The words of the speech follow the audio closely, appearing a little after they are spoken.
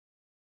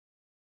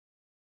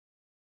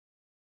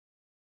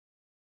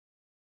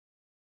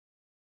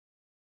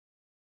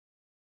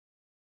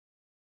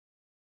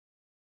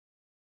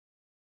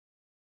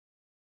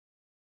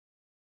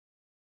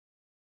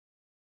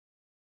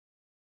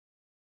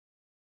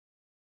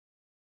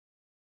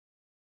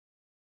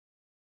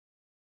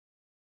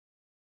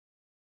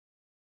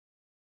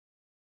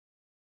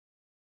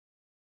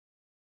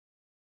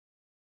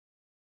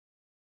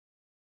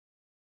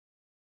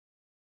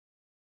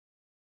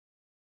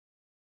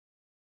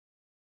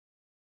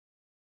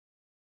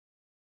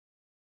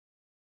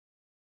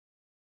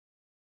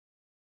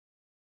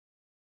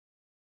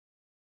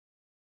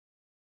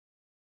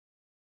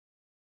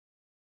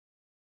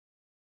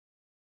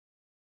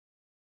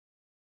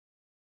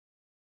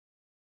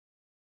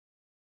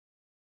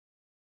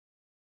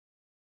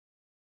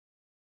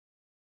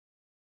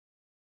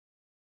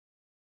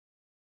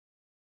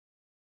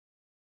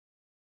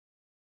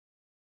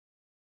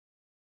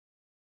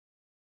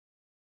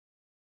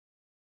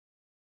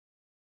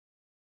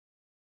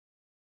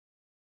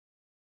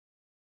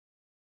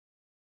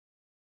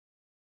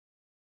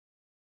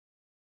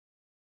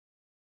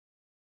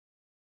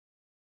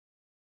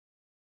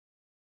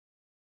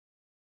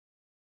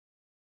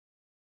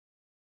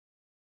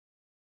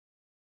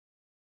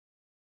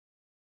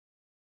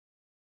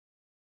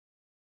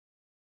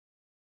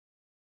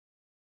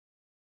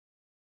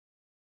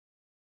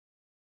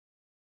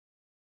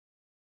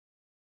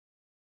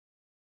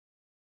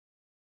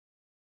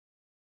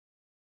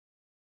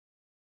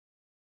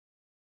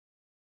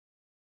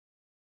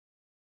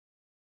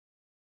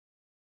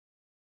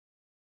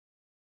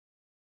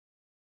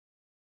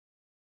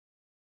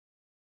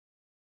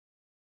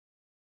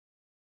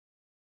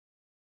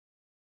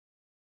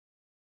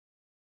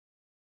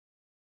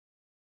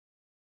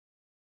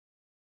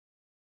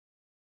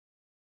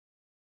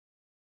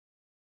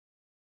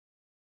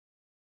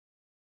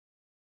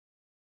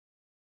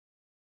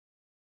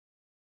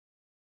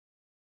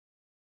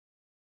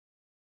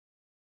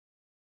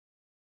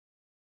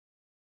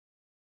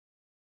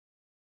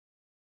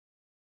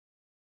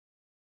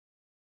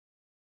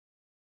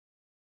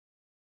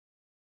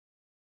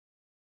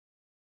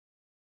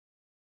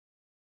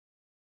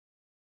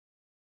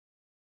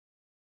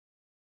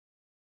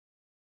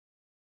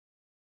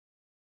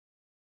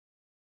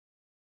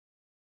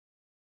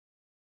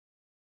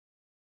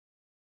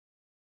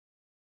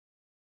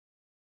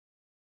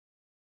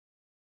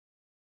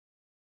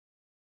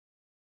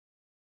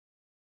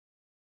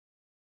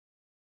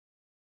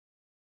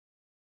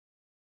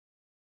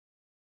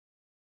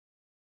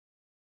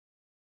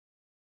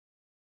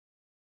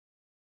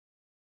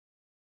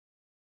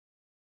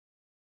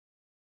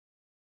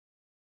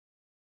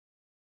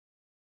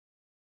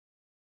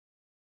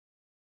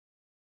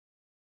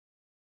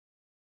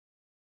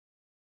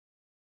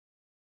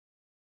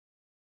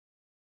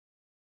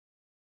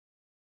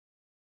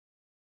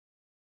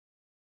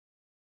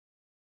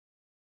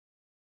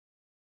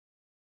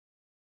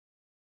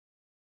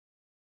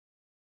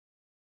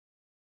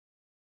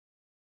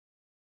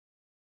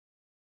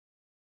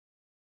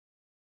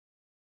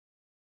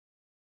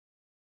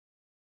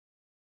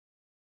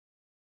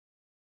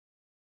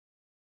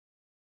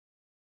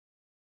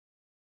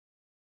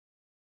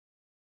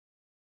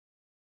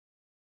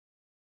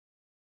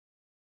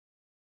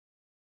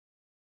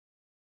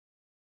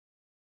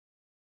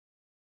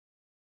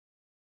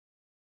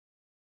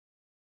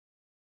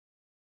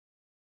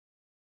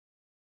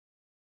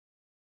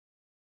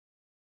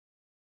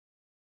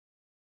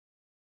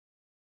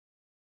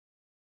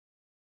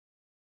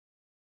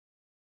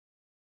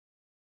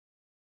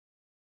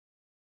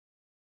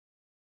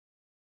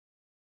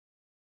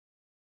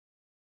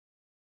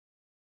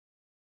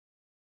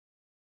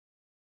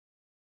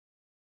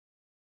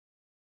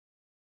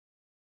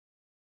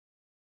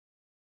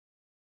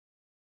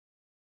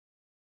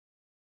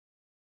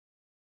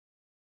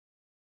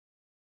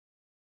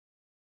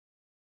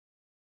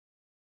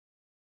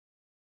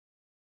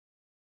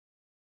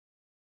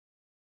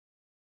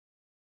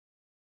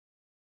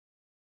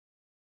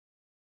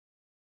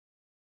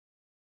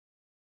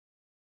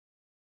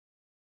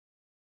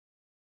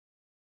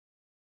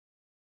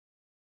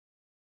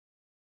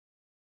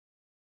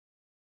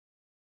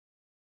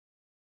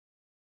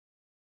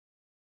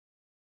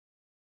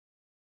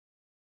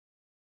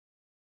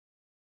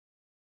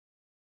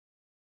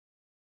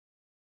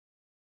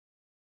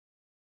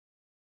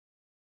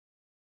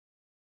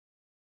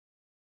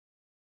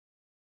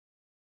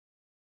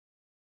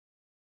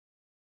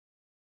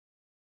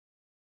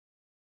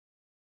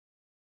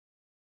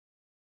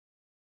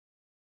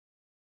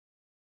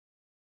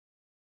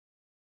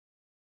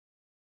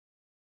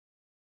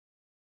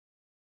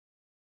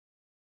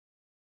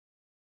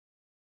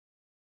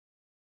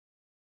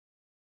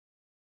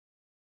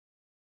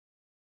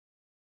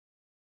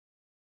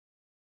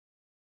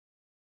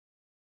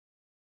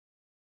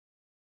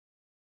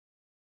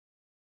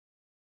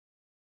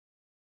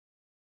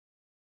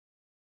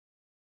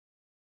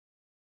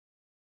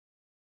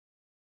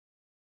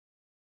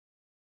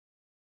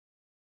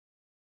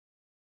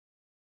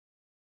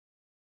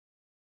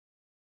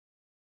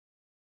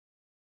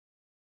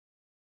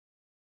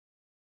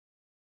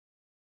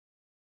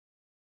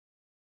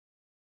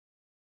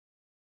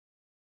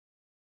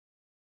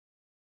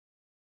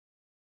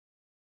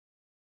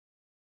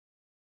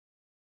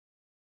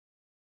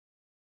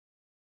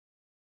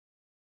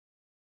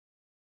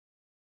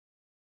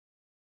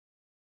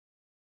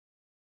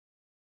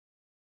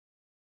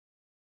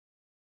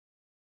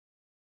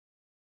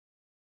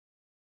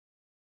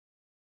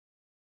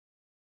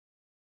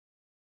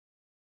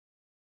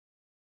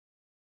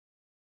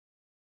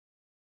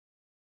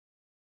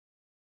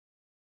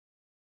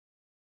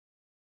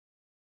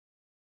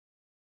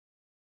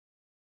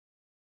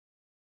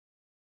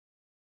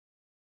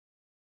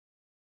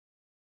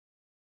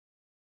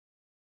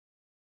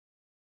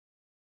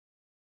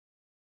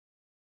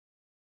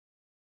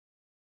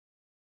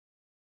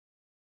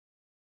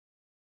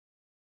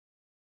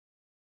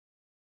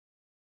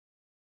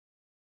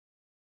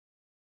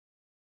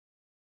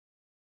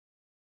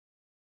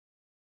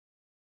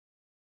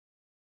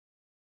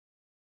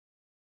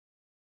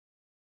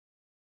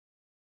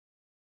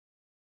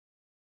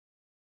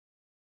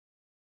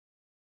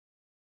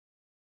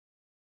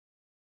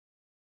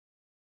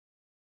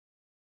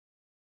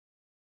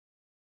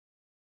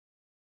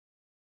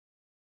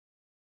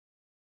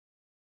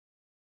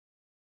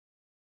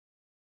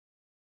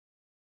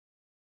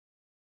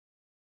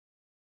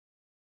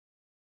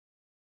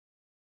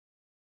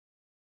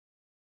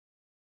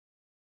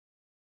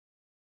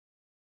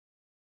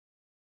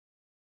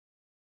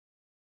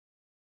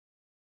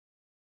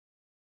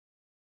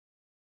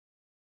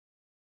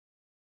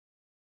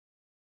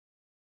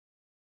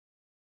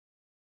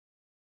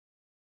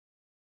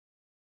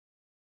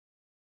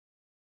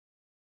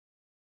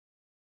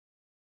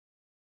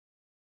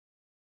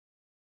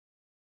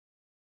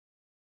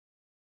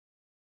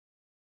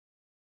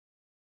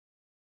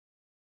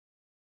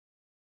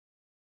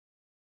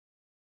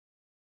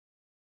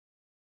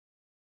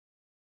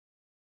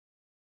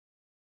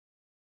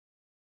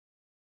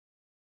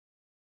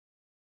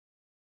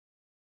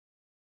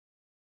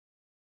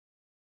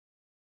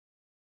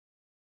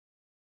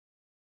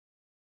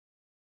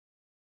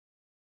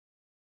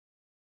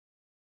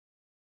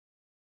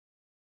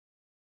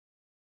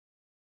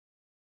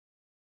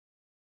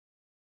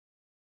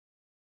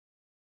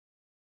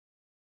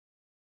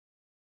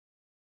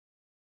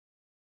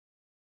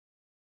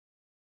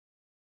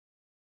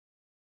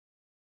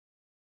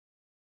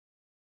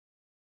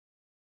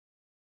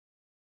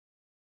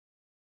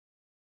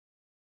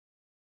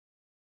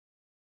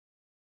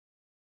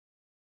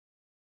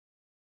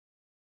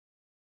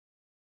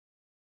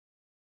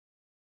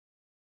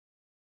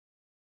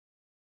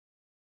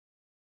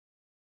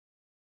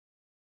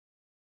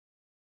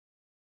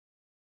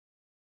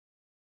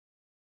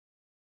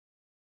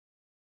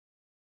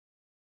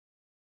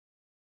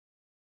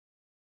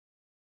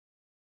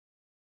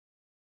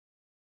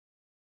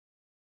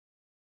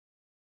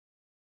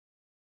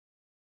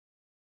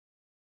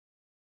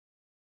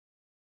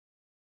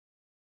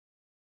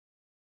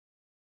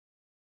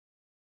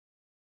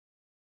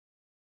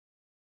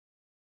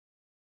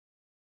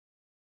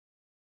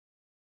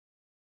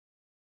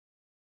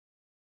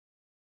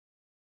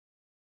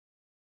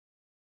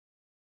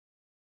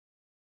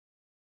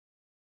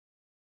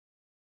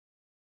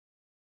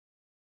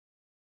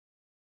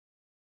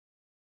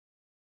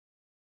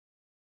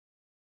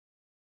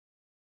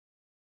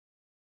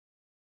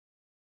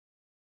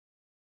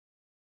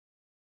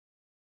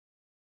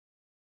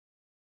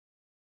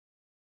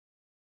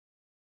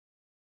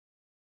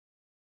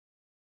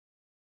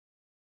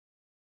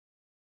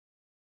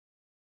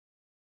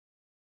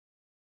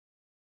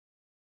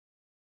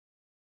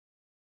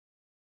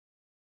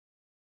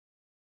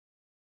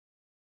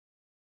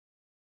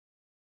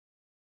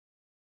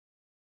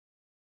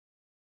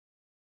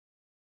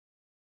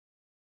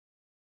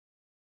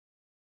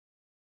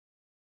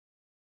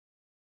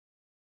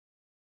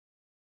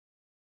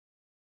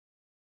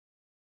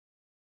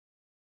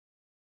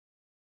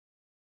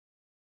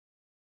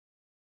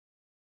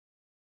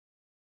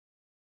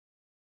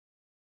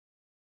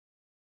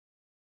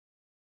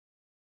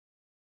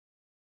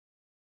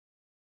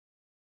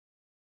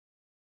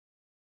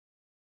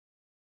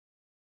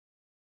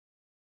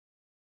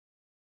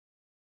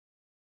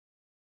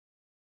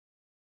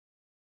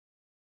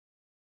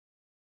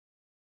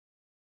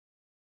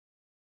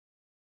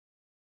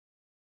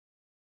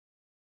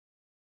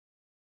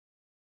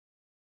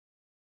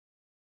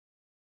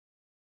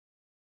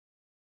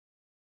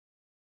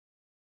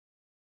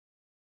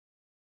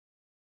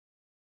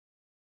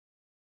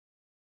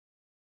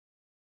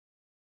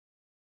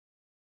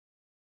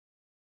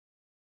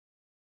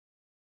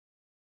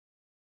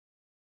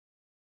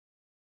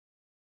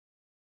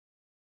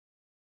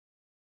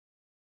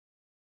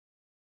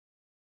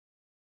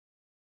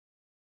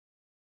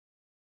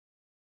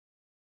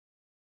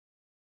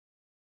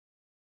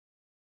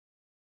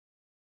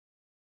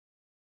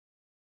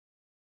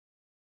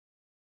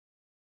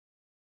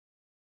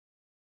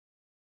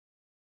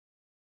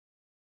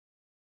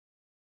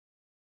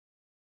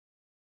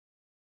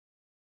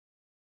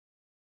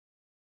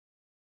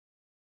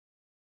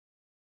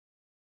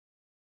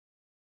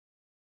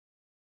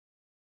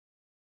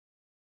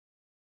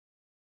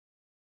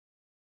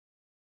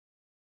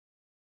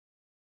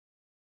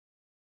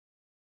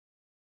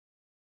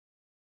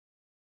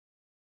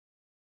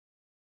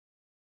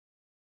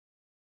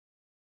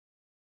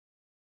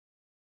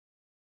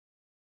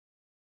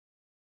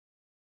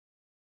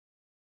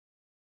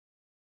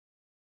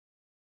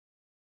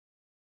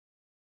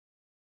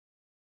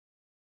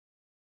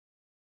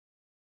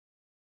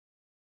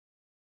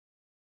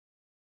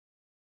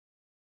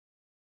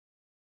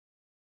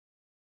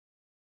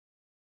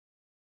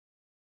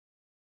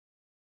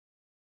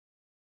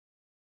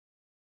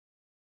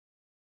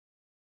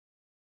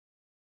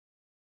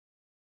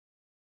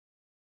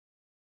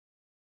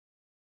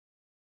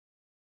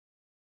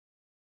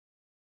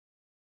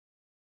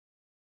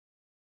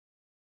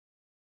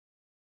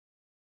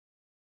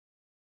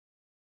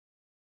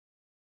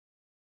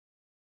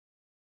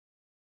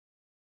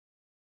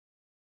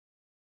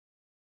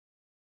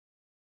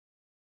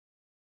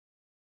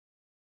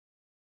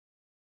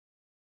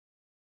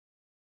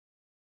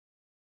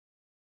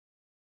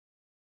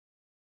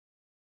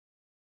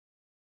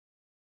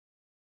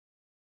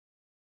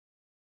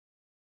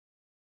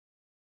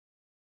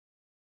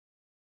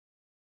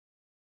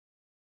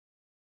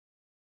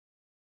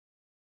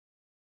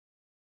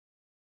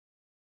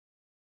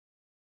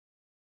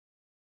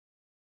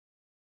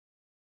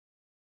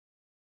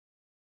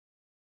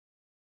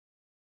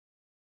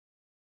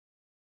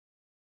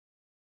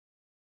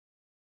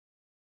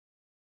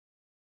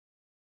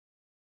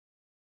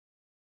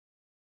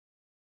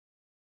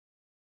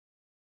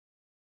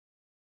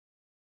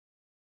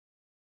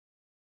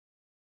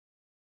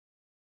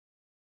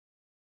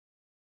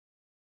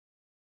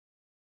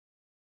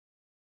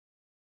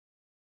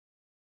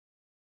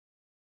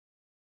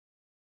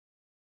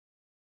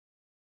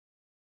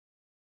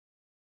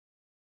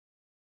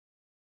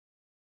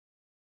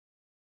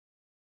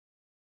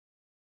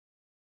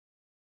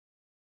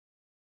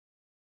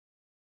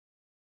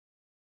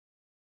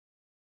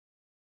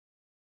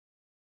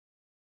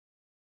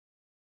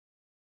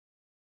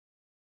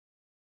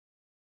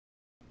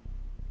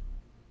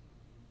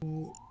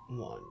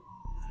One.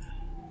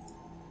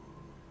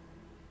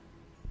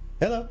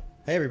 Hello.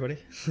 Hey, everybody.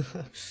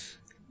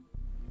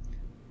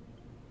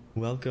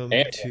 Welcome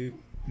to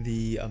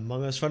the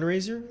Among Us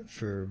fundraiser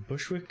for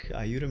Bushwick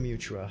Ayuda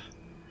Mutua.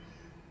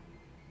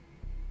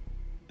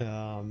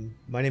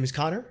 My name is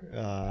Connor.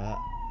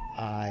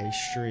 I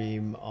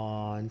stream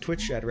on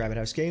Twitch at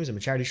RabbitHouseGames. I'm a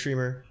charity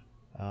streamer,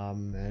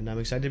 and I'm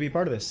excited to be a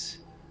part of this.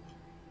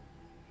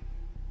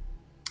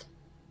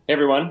 Hey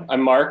everyone,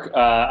 I'm Mark.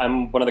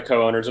 I'm one of the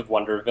co-owners of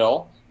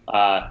Wonderville.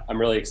 I'm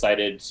really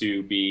excited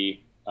to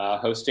be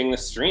hosting the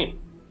stream.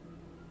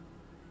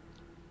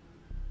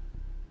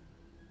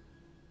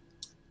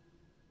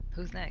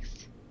 Who's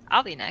next?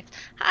 I'll be next.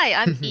 Hi,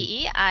 I'm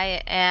Yiyi.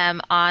 I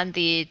am on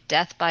the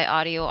Death by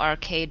Audio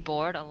arcade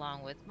board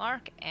along with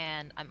Mark,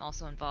 and I'm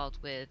also involved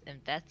with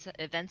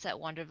events at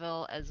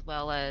Wonderville as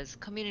well as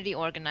community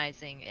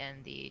organizing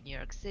in the New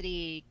York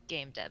City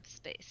game dev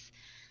space.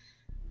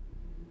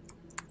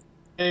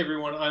 Hey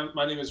everyone,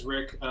 my name is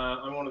Rick.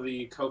 I'm one of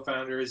the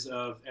co-founders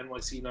of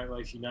NYC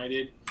Nightlife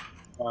United,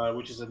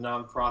 which is a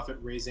nonprofit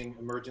raising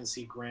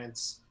emergency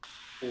grants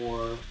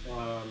for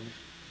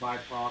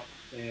BIPOC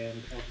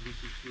and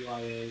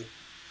LGBTQIA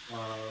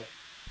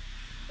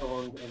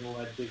owned and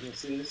led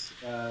businesses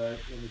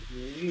in the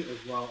community,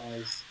 as well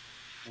as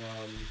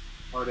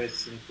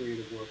artists and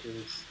creative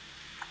workers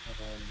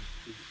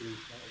who produce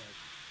nightlife.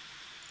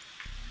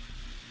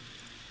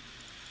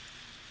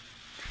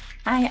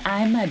 Hi,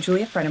 I'm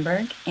Julia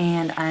Fredenburg,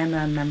 and I'm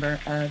a member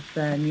of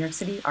the New York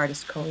City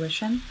Artist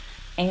Coalition,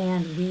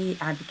 and we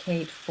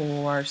advocate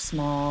for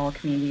small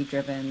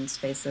community-driven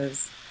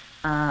spaces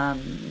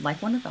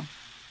like Wonderville.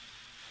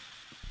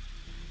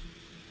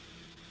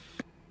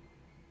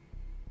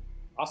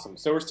 Awesome.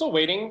 So we're still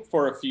waiting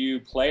for a few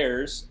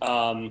players. We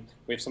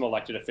have some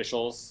elected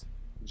officials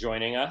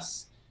joining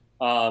us.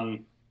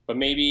 But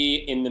maybe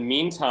in the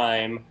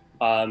meantime,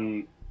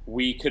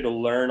 we could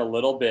learn a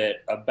little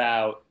bit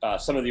about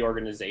some of the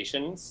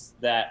organizations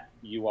that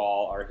you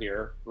all are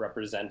here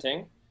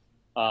representing.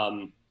 I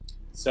don't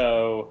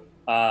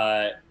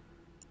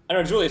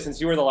know, Julia,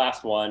 since you were the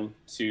last one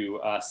to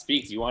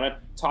speak, do you want to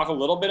talk a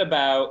little bit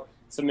about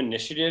some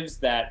initiatives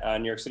that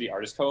New York City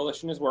Artist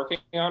Coalition is working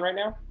on right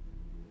now?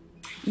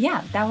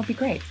 Yeah, that would be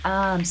great.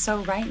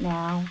 So right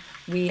now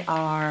we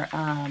are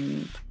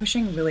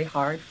pushing really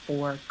hard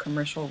for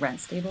commercial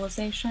rent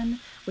stabilization,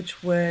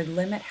 which would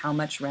limit how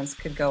much rents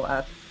could go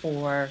up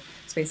for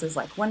spaces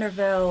like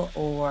Wonderville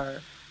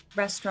or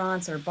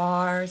restaurants or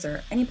bars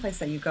or any place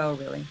that you go,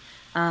 really.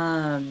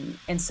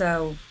 And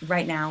so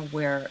right now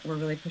we're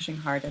really pushing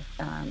hard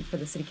for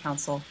the city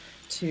council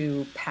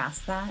to pass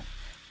that,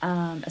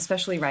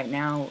 especially right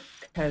now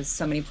because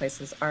so many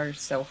places are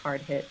so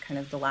hard hit. Kind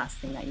of the last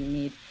thing that you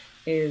need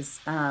is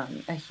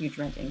a huge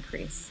rent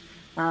increase.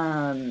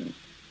 And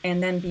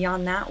then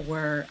beyond that,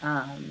 we're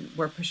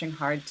pushing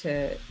hard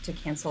to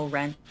cancel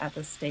rent at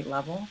the state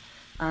level.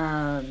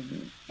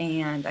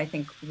 And I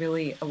think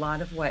really a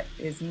lot of what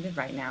is needed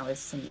right now is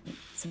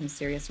some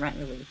serious rent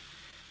relief.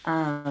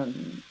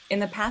 In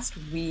the past,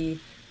 we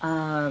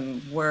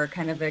were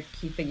kind of a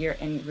key figure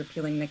in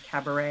repealing the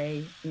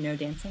cabaret no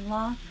dancing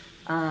law.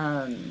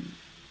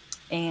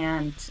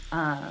 And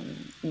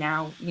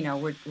now, you know,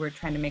 we're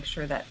trying to make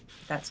sure that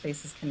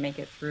spaces can make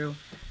it through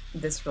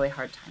this really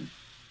hard time.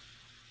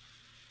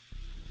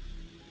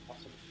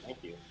 Awesome,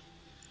 thank you.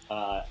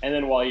 And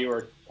then while you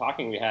were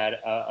talking, we had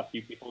a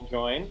few people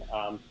join.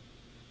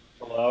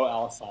 Hello,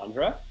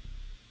 Alessandra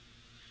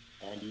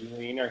and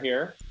Yuh-Line are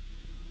here.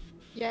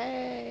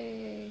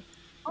 Yay!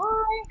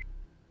 Hi.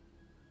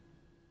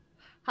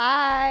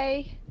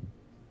 Hi.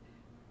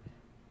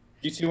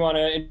 You two want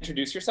to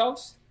introduce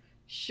yourselves?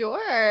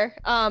 Sure.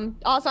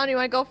 Alessandra, you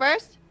want to go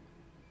first?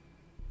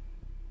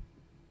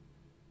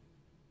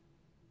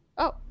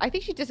 Oh, I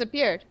think she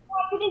disappeared. Oh,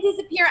 you didn't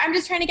disappear. I'm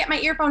just trying to get my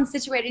earphones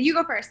situated. You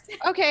go first.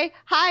 Okay.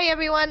 Hi,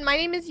 everyone. My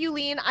name is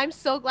Yuh-Line. I'm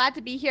so glad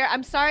to be here.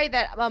 I'm sorry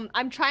that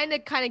I'm trying to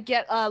kind of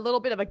get a little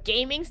bit of a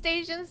gaming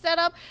station set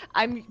up.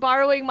 I'm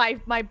borrowing my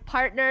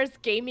partner's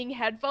gaming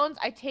headphones.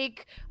 I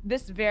take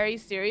this very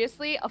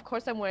seriously. Of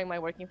course, I'm wearing my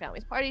Working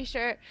Families Party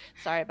shirt.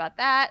 Sorry about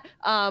that.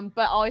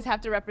 But always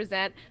have to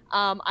represent.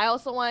 I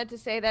also wanted to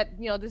say that,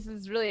 you know, this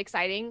is really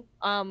exciting.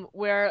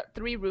 We're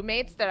 3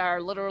 roommates that are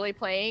literally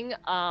playing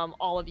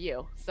all of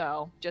you.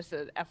 So just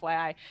a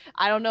FYI.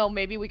 I don't know,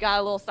 maybe we got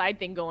a little side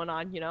thing going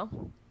on, you know?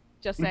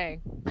 Just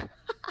saying.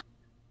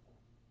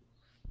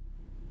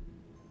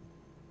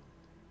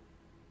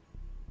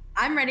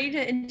 I'm ready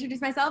to introduce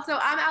myself. So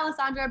I'm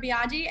Alessandra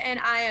Biaggi, and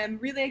I am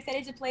really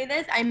excited to play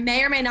this. I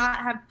may or may not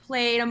have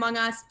played Among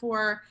Us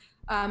for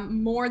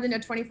more than a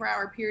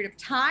 24-hour period of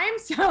time.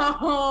 So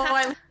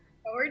I look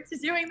forward to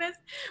doing this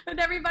with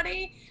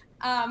everybody.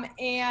 And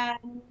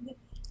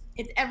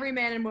it's every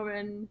man and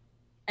woman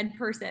and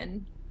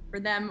person for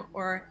them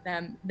or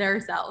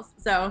themselves.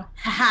 So,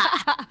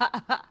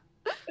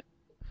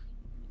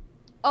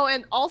 Oh,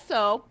 and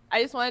also,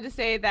 I just wanted to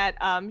say that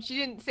she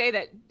didn't say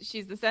that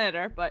she's the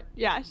senator, but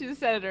yeah, she's a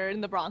senator in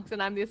the Bronx,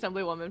 and I'm the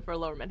assemblywoman for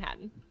Lower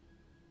Manhattan.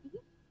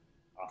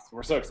 Awesome.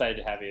 We're so excited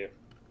to have you.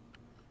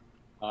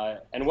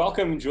 And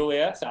welcome,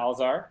 Julia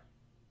Salazar.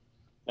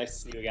 Nice to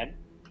see you again.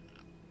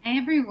 Hi,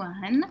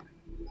 everyone.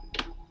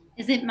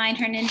 Is it my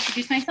turn to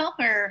introduce myself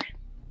or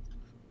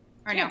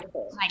no? Yeah.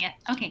 Not yet.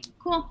 Okay,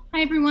 cool.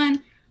 Hi,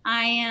 everyone.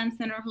 I am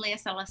Senator Julia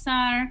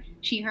Salazar,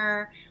 she,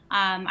 her.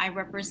 I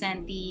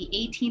represent the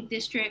 18th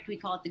district. We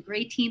call it the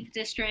Greateenth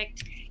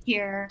district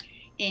here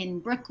in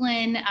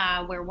Brooklyn,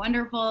 where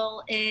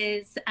Wonderville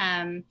is.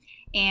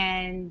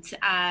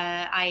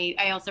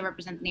 I also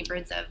represent the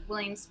neighborhoods of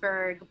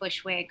Williamsburg,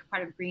 Bushwick,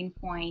 part of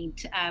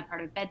Greenpoint,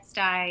 part of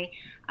Bed-Stuy,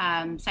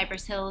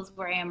 Cypress Hills,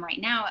 where I am right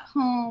now at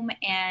home,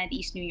 and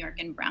East New York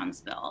and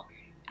Brownsville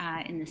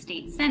in the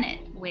state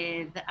Senate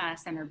with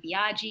Senator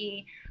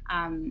Biaggi,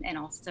 and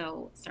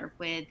also serve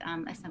with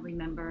Assembly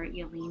Member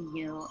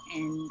Yuh-Line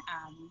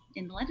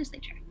in the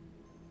legislature.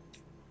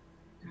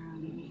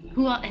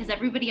 Has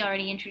everybody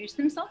already introduced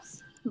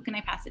themselves? Who can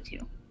I pass it to?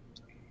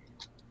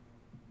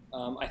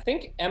 I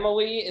think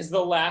Emily is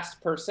the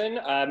last person.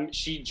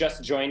 She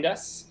just joined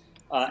us.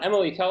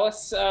 Emily, tell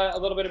us a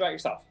little bit about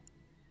yourself.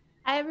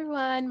 Hi,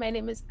 everyone. My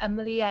name is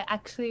Emily. I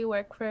actually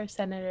work for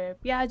Senator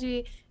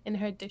Biaggi in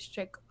her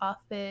district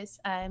office.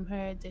 I'm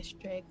her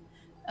district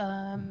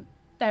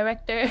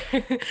director.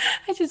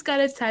 I just got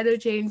a title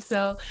change,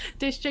 so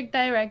district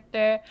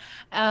director.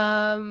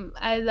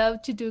 I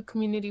love to do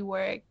community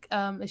work.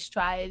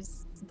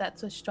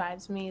 That's what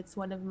strives me. It's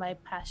one of my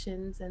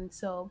passions, and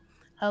so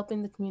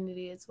helping the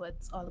community is what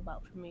it's all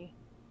about for me.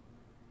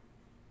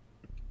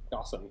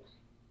 Awesome.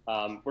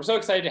 We're so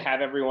excited to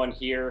have everyone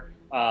here.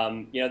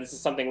 This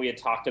is something we had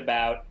talked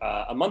about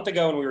a month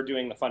ago when we were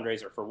doing the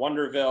fundraiser for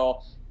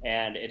Wonderville,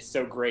 and it's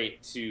so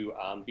great to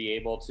be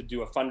able to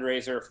do a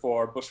fundraiser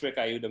for Bushwick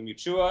Ayuda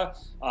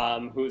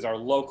Mutua, who is our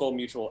local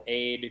mutual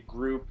aid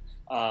group.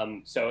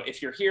 So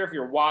if you're here, if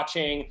you're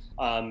watching,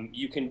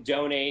 you can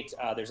donate.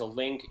 There's a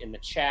link in the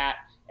chat.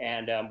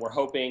 And we're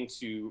hoping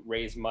to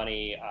raise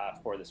money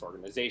for this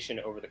organization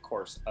over the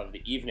course of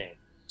the evening.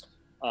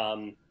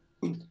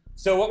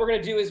 So what we're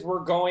gonna do is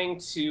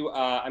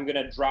I'm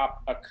gonna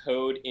drop a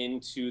code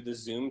into the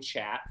Zoom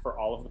chat for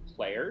all of the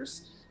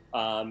players.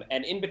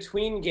 And in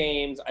between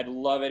games, I'd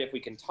love it if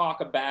we can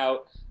talk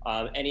about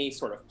any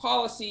sort of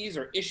policies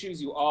or issues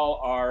you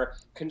all are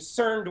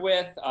concerned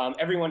with.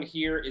 Everyone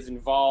here is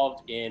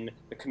involved in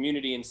the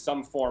community in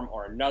some form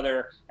or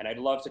another, and I'd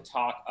love to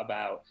talk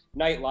about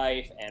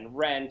nightlife and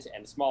rent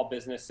and small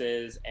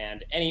businesses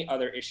and any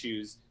other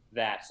issues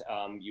that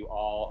you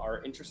all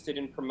are interested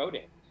in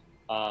promoting.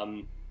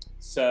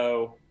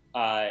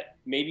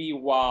 Maybe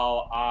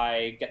while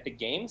I get the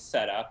game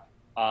set up,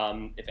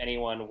 if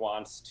anyone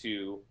wants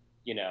to,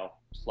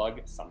 plug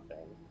something,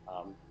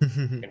 you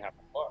can have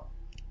the floor.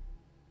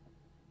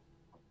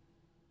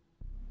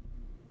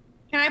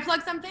 Can I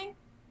plug something?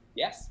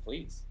 Yes,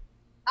 please.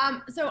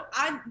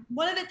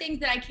 One of the things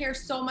that I care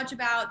so much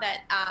about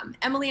that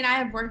Emily and I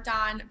have worked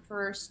on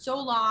for so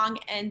long,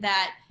 and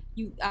that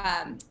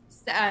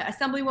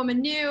Assemblywoman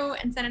Niou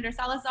and Senator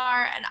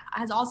Salazar and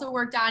has also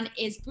worked on,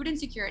 is food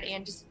insecurity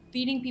and just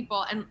feeding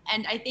people. And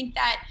I think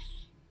that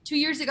 2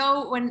 years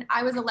ago when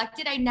I was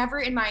elected, I never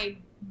in my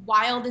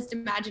wildest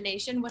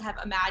imagination would have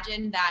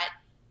imagined that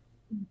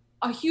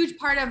a huge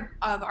part of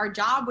our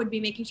job would be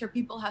making sure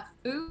people have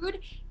food.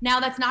 Now,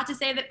 that's not to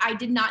say that I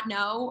did not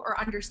know or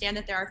understand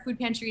that there are food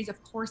pantries.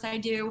 Of course I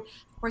do.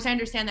 Of course I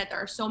understand that there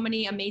are so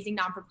many amazing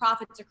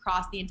non-for-profits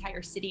across the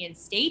entire city and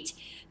state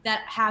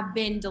that have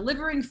been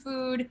delivering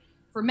food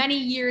for many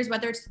years,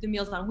 whether it's the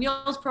Meals on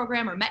Wheels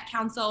program or Met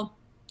Council.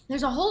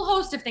 There's a whole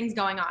host of things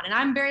going on, and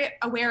I'm very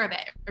aware of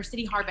it, or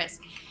City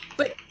Harvest.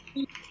 But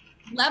the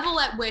level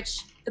at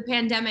which the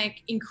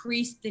pandemic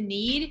increased the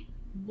need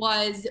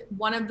was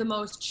one of the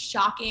most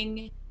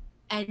shocking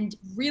and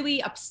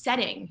really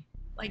upsetting,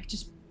 like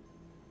just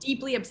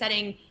deeply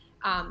upsetting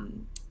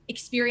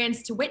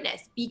experience to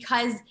witness,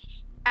 because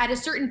at a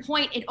certain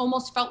point, it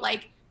almost felt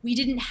like we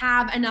didn't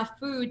have enough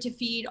food to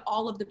feed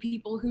all of the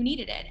people who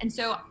needed it. And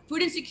so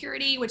food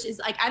insecurity, which is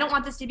like, I don't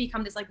want this to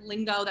become this like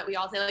lingo that we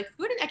all say, like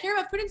I care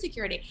about food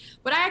insecurity.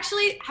 What I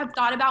actually have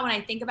thought about when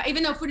I think about,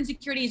 even though food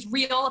insecurity is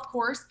real, of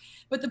course,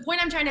 but the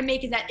point I'm trying to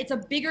make is that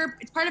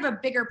it's part of a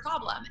bigger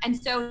problem. And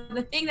so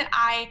the thing that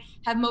I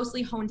have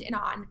mostly honed in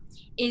on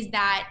is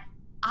that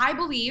I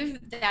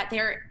believe that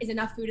there is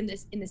enough food in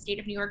the state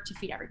of New York to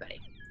feed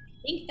everybody.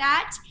 I think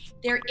that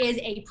there is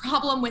a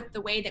problem with the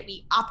way that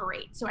we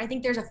operate. So I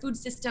think there's a food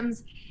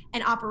systems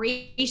and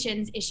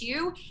operations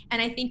issue.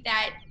 And I think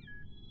that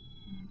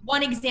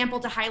one example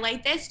to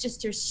highlight this,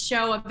 just to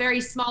show a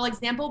very small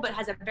example, but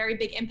has a very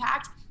big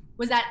impact,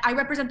 was that I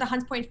represent the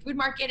Hunts Point Food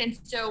Market. And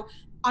so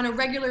on a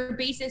regular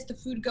basis, the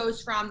food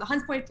goes from the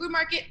Hunts Point Food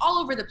Market all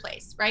over the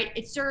place, right?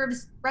 It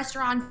serves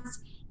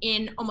restaurants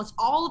in almost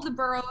all of the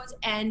boroughs,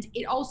 and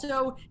it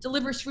also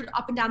delivers food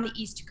up and down the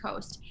East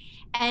Coast.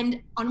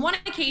 And on one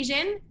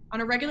occasion,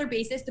 on a regular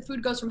basis, the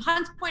food goes from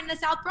Hunts Point in the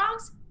South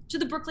Bronx to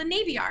the Brooklyn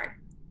Navy Yard.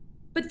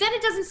 But then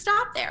it doesn't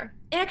stop there.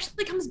 It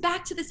actually comes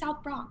back to the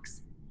South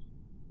Bronx.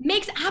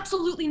 Makes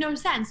absolutely no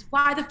sense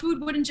why the food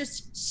wouldn't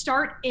just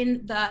start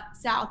in the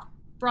South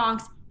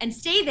Bronx and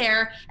stay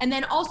there, and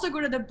then also go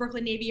to the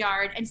Brooklyn Navy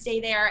Yard and stay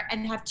there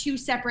and have 2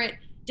 separate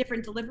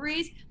different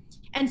deliveries.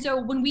 And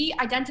so when we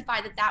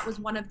identified that that was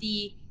one of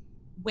the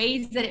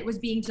ways that it was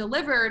being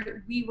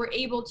delivered, we were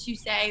able to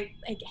say,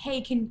 like,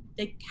 hey,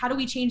 how do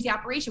we change the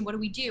operation? What do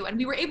we do? And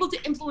we were able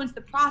to influence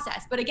the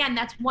process. But again,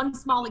 that's one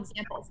small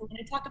example. So when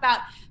I talk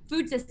about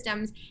food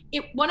systems,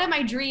 one of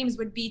my dreams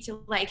would be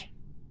to like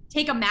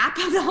take a map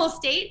of the whole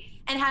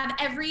state and have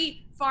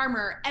every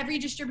farmer, every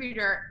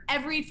distributor,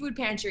 every food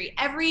pantry,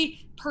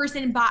 every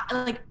person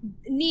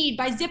need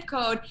by zip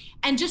code,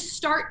 and just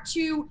start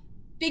to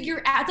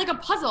figure out, it's like a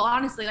puzzle,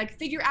 honestly, like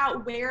figure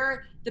out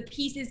where the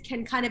pieces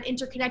can kind of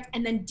interconnect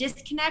and then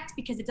disconnect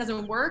because it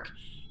doesn't work.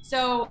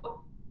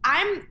 So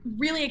I'm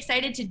really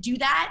excited to do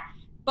that.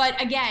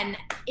 But again,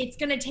 it's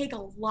going to take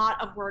a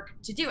lot of work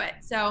to do it.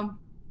 So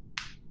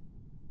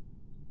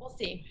we'll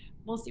see.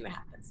 We'll see what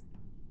happens.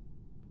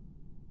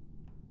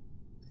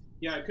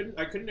 Yeah,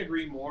 I couldn't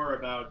agree more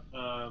about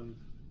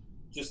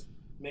just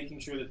making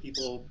sure that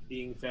people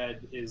being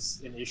fed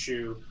is an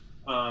issue.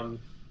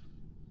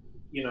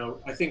 You know,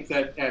 I think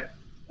that at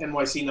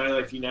NYC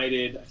Nightlife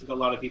United, I think a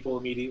lot of people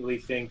immediately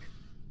think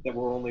that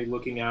we're only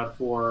looking out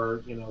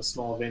for, you know,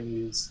 small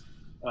venues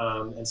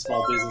and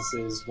small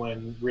businesses,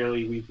 when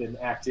really we've been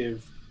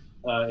active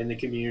in the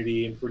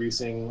community and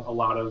producing a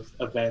lot of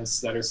events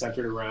that are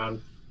centered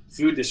around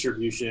food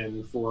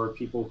distribution for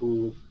people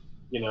who,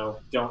 you know,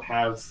 don't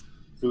have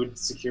food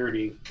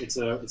security. It's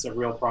a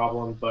real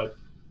problem, but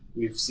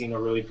we've seen a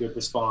really good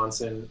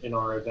response in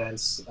our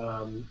events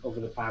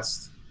over the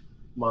past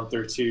month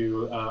or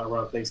two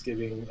around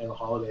Thanksgiving and the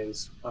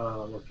holidays,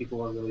 where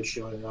people are really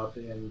showing up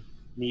and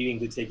needing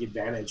to take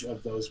advantage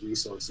of those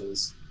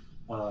resources.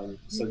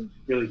 So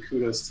really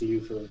kudos to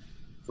you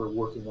for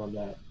working on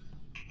that.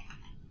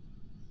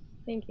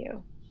 Thank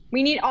you.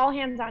 We need all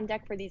hands on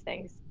deck for these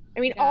things. I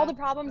mean, Yeah, all the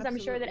problems,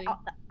 absolutely. I'm sure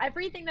that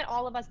everything that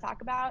all of us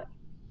talk about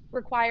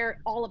require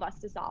all of us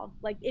to solve.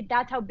 Like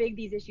that's how big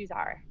these issues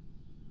are.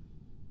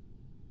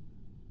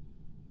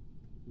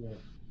 Yeah.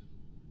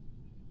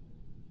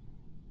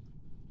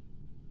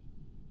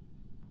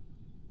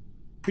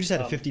 We just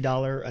had a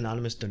 $50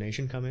 anonymous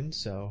donation come in,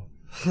 so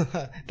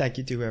thank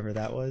you to whoever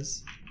that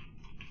was.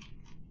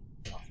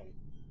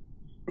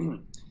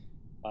 Awesome.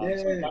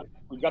 So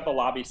we've got the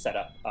lobby set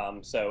up.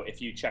 So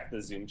if you check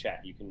the Zoom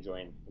chat, you can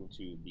join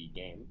into the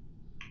game.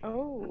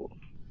 Oh.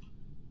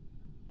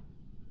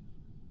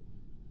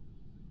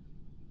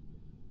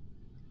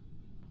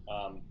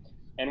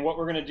 And what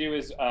we're going to do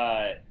is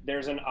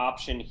there's an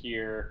option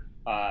here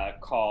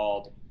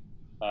called,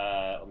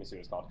 let me see what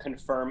it's called,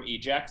 confirm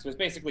ejects, which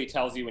basically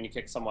tells you when you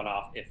kick someone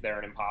off if they're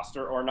an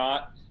imposter or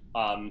not.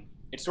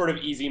 It's sort of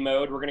easy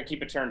mode. We're going to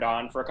keep it turned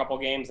on for a couple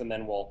games, and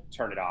then we'll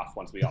turn it off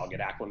once we all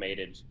get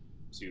acclimated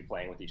to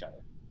playing with each other.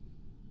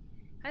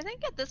 I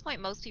think at this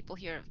point, most people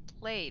here have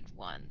played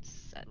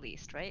once, at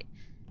least, right?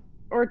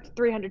 Or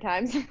 300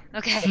 times.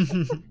 Okay.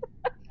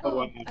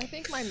 I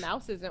think my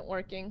mouse isn't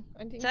working.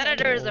 I think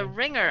Senator is a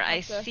ringer, I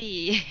have to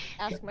see.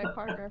 ask my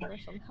partner for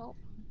some help.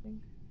 I think.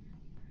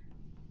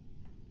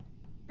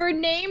 For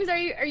names,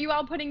 are you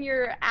all putting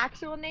your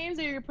actual names,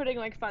 or you're putting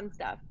like fun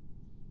stuff?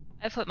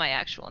 I put my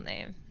actual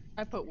name.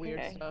 I put weird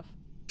Okay. stuff.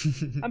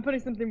 I'm putting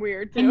something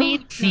weird too. I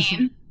made a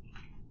name.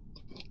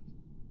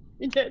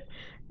 You did.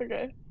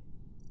 Okay.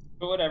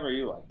 But whatever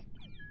you like.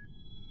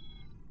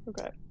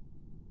 Okay.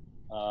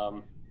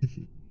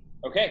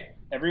 Okay,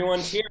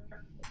 everyone's here.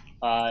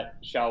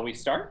 Shall we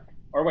start?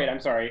 Or wait, I'm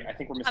sorry. I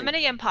think we're missing. How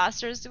many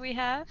imposters do we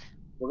have?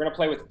 We're gonna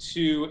play with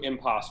 2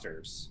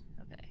 imposters.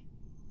 Okay.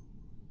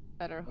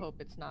 Better hope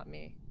it's not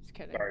me. Just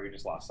kidding. Sorry, we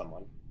just lost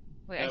someone.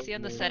 Wait, I see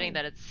on the setting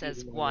that it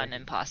says 1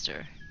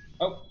 imposter.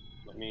 Oh,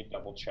 let me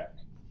double check.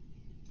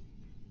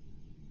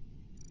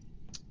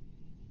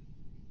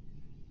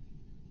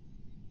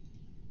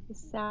 The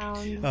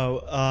sound.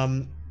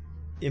 Oh,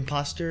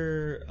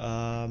 imposter,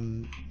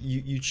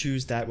 you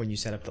choose that when you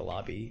set up the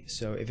lobby.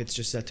 So if it's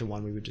just set to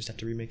 1, we would just have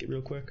to remake it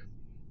real quick.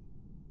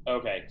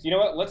 Okay, so you know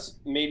what? Let's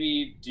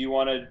maybe. Do you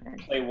want to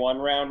play 1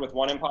 round with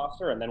 1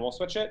 imposter and then we'll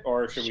switch it,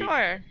 or should we?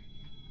 Sure.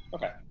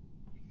 Okay.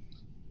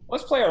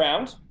 Let's play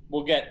around.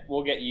 We'll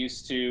get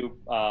used to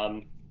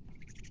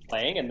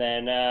playing, and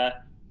then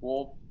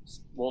we'll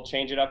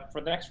change it up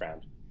for the next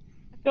round.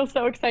 I feel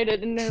so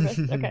excited and nervous.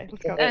 Okay,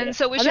 let's go. And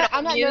so we should.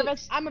 I'm not mute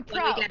nervous. I'm a when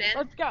pro. we get in.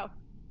 Let's go.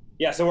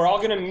 Yeah, so we're all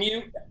gonna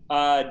mute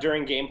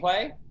during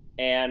gameplay,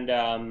 and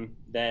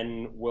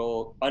then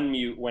we'll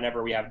unmute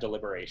whenever we have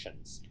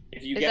deliberations.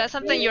 If you Is that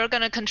something you're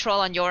gonna control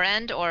on your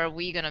end, or are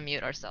we gonna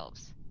mute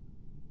ourselves?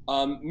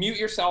 Mute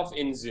yourself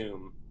in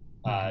Zoom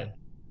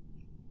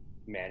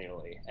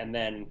manually, and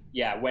then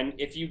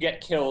if you get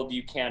killed,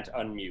 you can't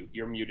unmute.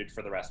 You're muted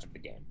for the rest of the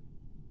game.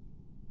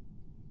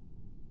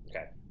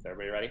 Okay, is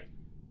everybody ready?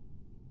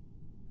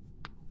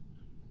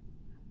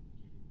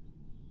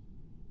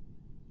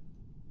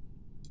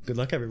 Good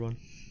luck, everyone.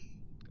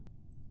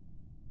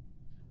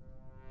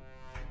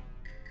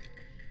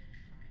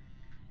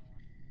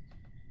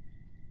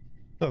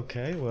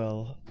 Okay,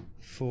 well,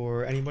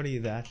 for anybody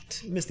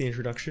that missed the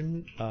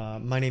introduction,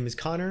 my name is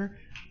Connor.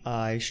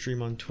 I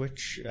stream on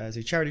Twitch as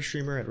a charity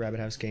streamer at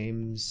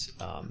RabbitHouseGames.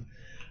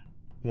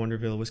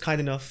 Wonderville was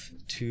kind enough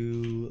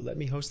to let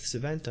me host this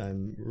event.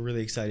 I'm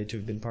really excited to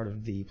have been part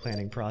of the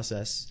planning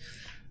process.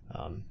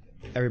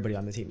 Everybody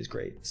on the team is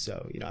great,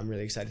 so I'm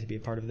really excited to be a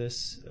part of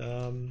this.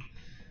 And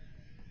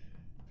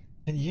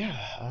yeah,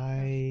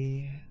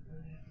 I'm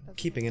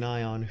keeping an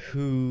eye on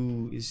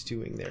who is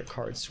doing their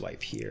card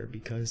swipe here,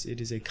 because it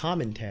is a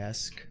common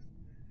task,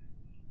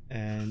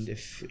 and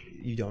if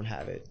you don't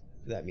have it,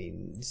 that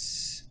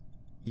means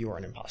you are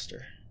an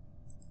imposter.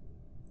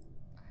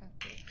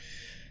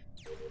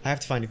 I have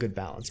to find a good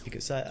balance,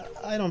 because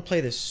I don't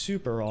play this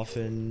super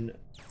often,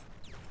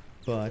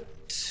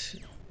 but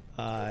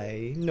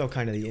I know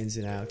kind of the ins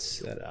and outs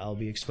that I'll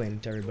be explaining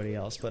to everybody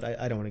else, but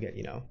I don't want to get,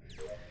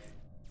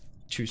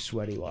 too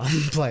sweaty while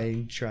I'm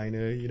playing, trying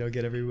to,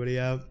 get everybody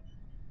out.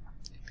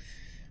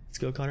 Let's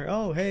go, Connor.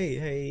 Oh,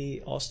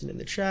 hey, Austin in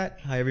the chat.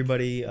 Hi,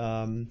 everybody.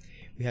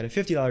 We had a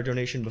 $50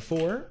 donation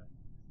before.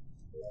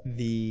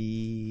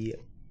 The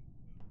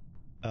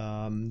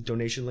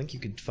donation link, you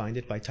could find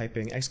it by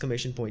typing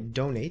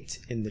 !donate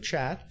in the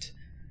chat.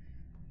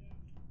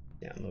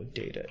 Download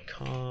data,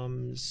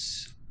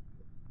 comms.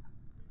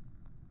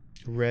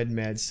 Red,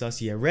 Mad,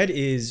 Sus. Yeah, Red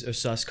is a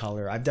sus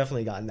color. I've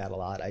definitely gotten that a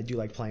lot. I do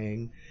like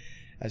playing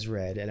as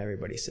Red, and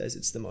everybody says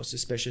it's the most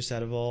suspicious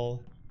out of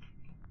all.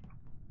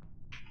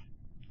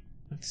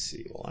 Let's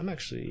see. Well, I'm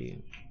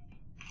actually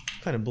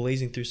kind of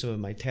blazing through some of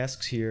my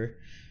tasks here.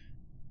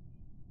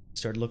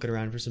 Start looking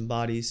around for some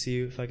bodies,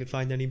 see if I could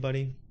find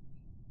anybody.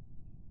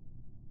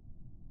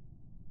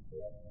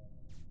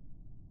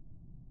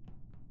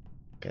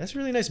 Okay, that's a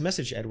really nice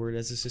message, Edward.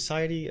 As a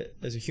society,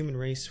 as a human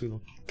race, we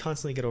will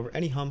constantly get over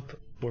any hump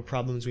or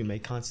problems we may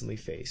constantly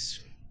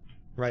face.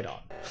 Right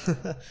on.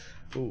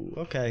 Ooh,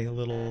 okay, a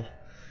little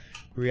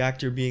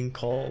reactor being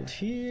called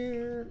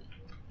here.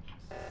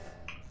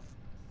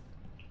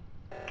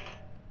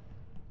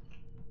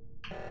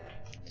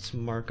 Let's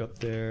mark up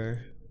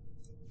there.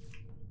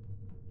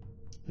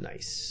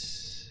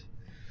 Nice.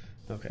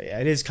 Okay, yeah,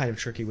 it is kind of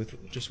tricky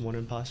with just one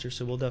imposter,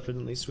 so we'll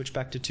definitely switch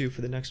back to 2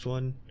 for the next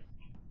one.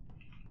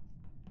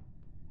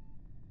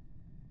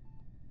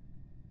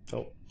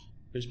 Oh,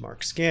 there's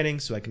Mark scanning,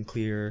 so I can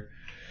clear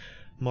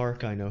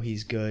Mark. I know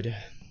he's good.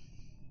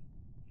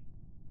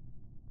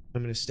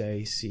 I'm gonna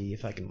stay, see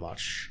if I can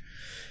watch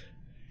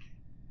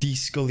D.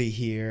 Scully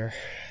here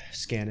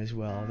scan as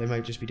well. They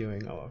might just be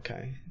doing, oh,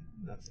 okay,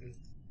 nothing.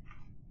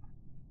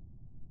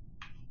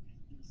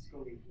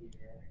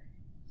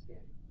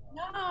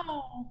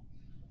 No.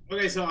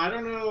 Okay, so I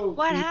don't know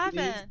What who it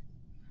happened? is,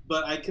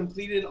 but I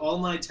completed all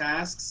my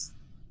tasks,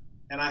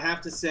 and I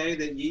have to say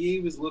that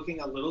Yiyi was looking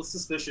a little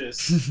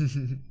suspicious.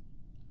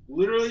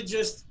 Literally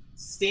just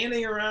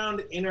standing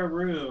around in a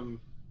room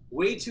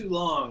way too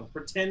long,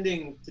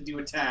 pretending to do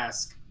a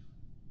task.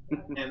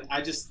 And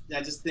I just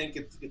think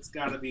it's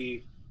gotta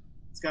be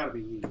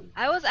Yiyi.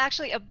 I was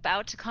actually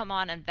about to come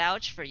on and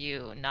vouch for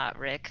you, not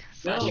Rick.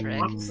 No,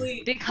 Rick.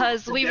 honestly,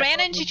 Because we ran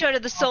into each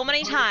other so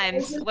many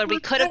times where we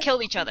could have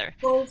killed each other.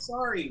 So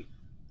sorry,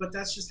 but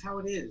that's just how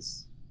it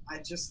is. I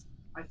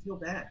feel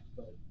bad,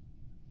 but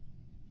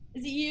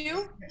Is it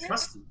you? I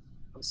trust you.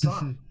 I'm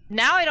sorry.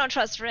 Now I don't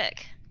trust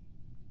Rick.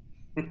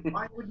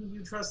 Why wouldn't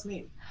you trust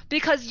me?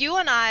 Because you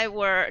and I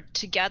were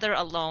together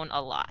alone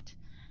a lot.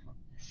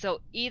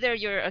 So either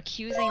you're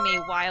accusing me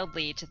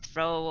wildly to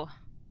throw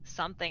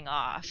something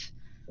off.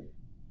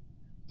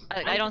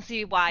 I don't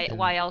see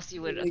why else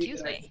you would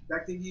accuse me. I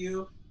suspected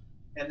you,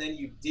 and then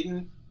you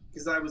didn't,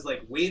 because I was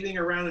like waving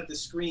around at the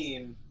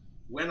screen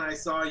when I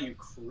saw you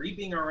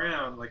creeping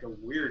around like a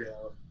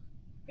weirdo,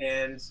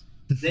 and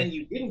then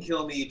you didn't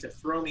kill me to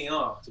throw me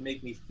off, to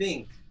make me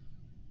think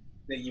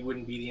that you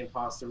wouldn't be the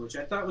imposter, which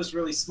I thought was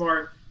really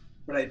smart,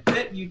 but I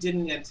bet you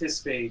didn't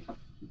anticipate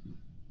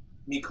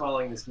me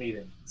calling this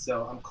meeting.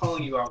 So I'm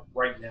calling you out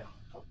right now.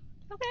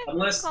 Okay,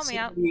 unless call me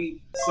out.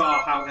 we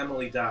saw how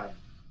Emily died.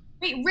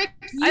 Wait, Rick,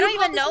 I don't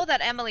even know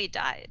that Emily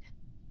died.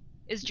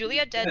 Is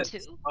Julia dead Yes,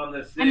 too? on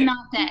the thing. I'm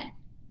not dead.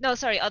 No,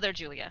 sorry, other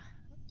Julia.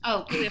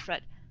 Oh, Julia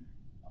Fred.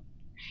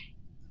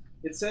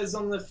 It says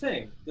on the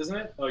thing, doesn't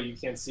it? Oh, you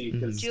can't see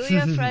because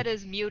Julia Fred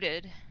is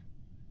muted.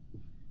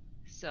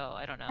 So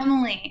I don't know.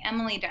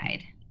 Emily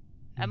died.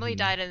 Emily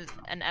died,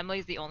 and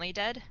Emily's the only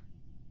dead?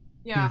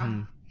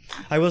 Yeah.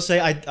 I will say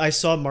I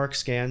saw Mark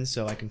scan,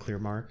 so I can clear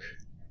Mark.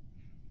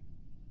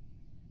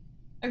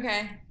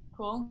 Okay,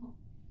 cool.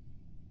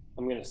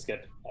 I'm gonna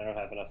skip. I don't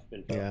have enough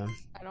info. Yeah.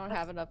 I don't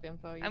have enough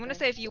info. I'm gonna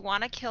say if you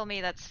want to kill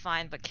me, that's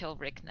fine, but kill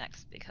Rick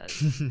next because.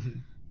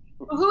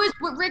 Who is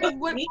what? Rick?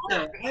 What?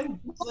 I'm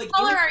like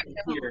color are you?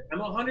 here. I'm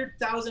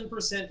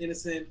 100,000%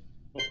 innocent.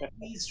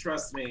 Please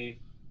trust me.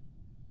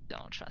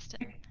 Don't trust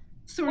him.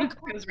 Sort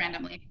of goes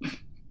randomly.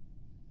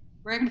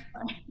 Rick.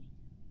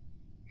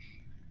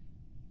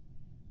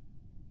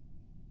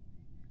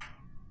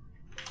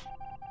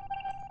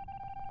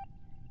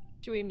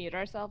 Should we mute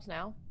ourselves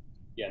now?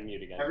 Yeah,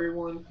 mute again.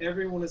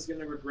 Everyone is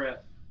gonna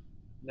regret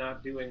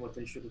not doing what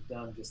they should have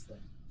done just then.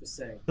 Just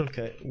saying.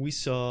 Okay, I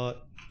saw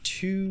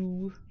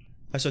two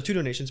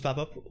donations pop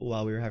up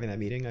while we were having that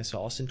meeting. I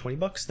saw Austin,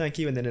 $20, thank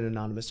you, and then an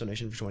anonymous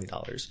donation for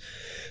 $20.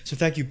 So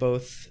thank you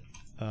both.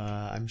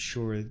 I'm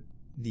sure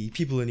the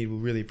people in need will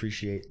really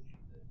appreciate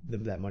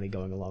that money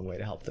going a long way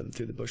to help them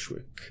through the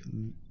Bushwick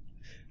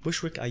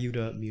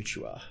Ayuda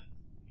Mutua.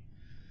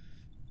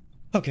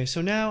 Okay,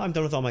 so now I'm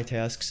done with all my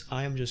tasks.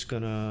 I am just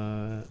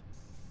gonna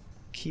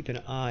keep an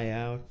eye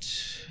out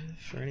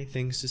for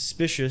anything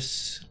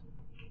suspicious.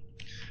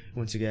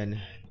 Once again,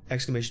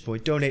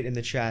 !donate in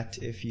the chat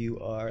if you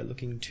are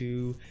looking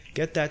to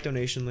get that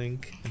donation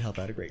link and help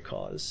out a great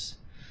cause.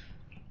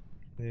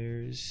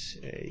 There's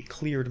a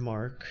cleared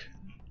mark.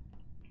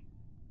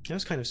 I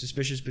was kind of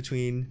suspicious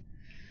between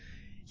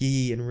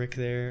Yiyi and Rick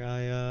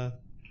there.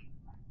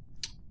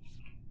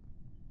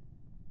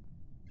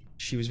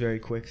 She was very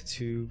quick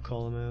to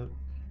call him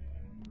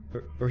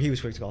out. Or he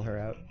was quick to call her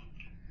out.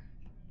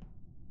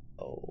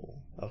 Oh,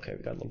 okay,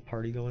 we got a little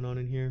party going on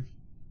in here.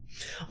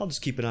 I'll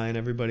just keep an eye on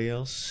everybody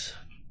else.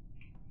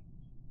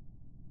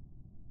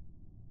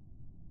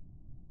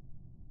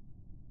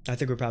 I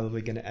think we're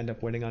probably going to end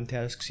up winning on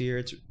tasks here.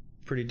 It's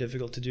pretty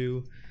difficult to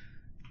do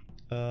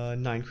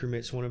 9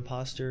 crewmates, 1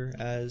 imposter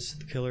as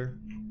the killer.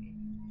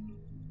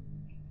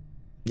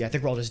 Yeah, I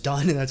think we're all just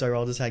done, and that's why we're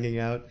all just hanging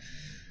out.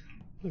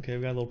 Okay,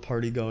 we got a little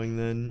party going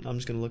then. I'm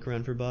just going to look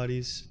around for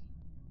bodies.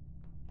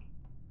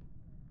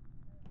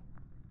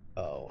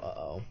 Oh,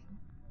 uh-oh.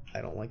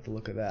 I don't like the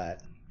look of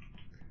that.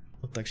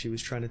 Looked like she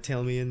was trying to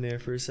tail me in there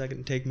for a second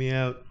and take me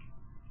out.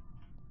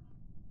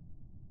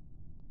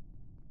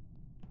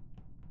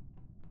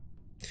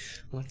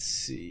 Let's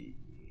see.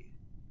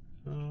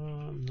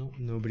 Nope,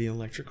 nobody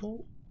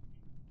electrical.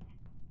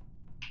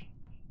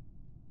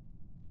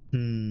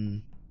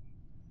 I'm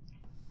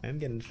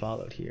getting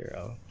followed here.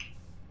 Oh.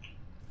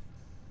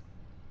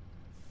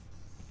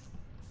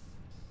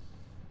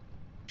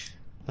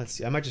 Let's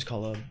see. I might just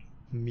call a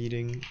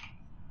meeting.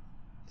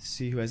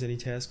 See who has any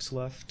tasks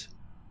left.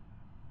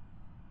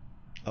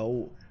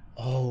 Oh.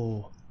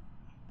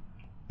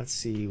 Let's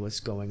see what's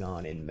going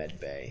on in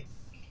Medbay.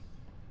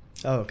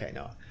 Oh, okay,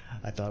 no.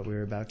 I thought we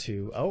were about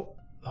to...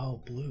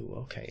 Oh, blue.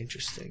 Okay,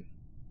 interesting.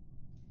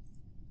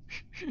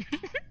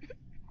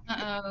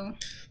 Uh-oh.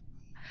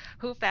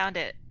 Who found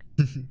it?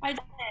 I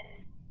did.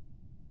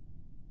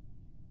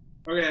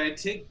 Okay, I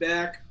take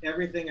back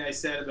everything I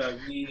said about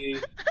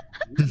Yiyi.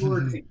 We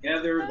were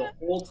together the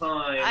whole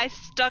time. I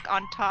stuck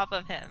on top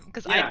of him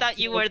because Yeah, I thought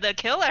you were the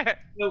killer.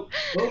 So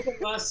both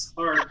of us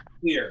are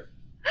clear.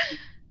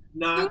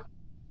 Not.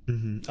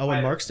 Oh,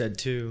 and Mark's dead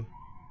too.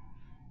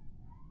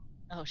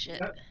 Oh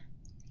shit.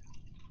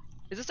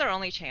 Is this our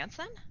only chance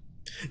then?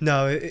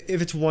 No,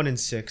 if it's 1 and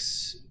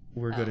 6,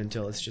 we're good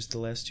until it's just the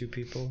last 2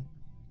 people.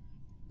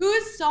 Who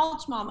is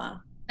Salt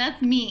Mama?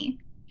 That's me.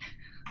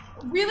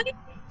 Really?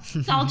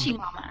 Salchi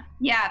Mama.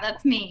 Yeah,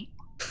 that's me.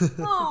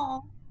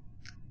 Oh.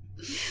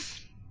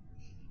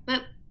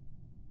 But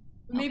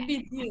maybe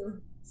it's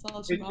you,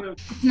 Salty Mama.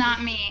 it's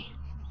not me.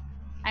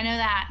 I know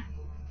that.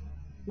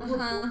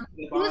 Uh-huh.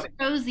 Who's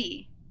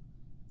Rosie?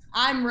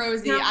 I'm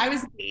Rosie. You're I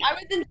was Rosie.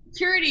 in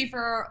security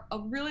for a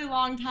really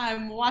long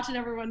time, watching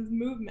everyone's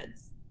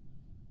movements.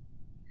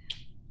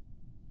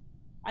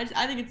 I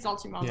think it's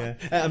Salty Mama.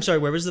 Yeah. I'm sorry,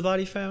 where was the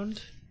body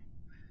found?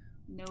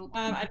 Nope.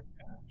 I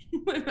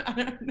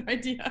have no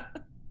idea.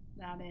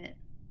 Not it.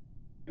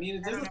 I mean,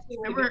 it doesn't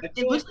seem There like were- I it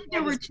feel looks like like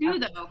there we were just 2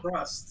 have to though.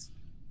 Trust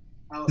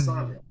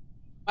Alessandra.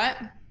 What?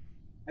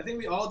 I think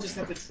we all just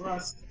have to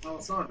trust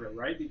Alessandra,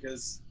 right?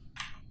 Because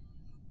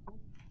I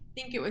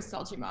think it was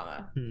Salty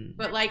Mama. Hmm.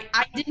 But like,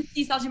 I didn't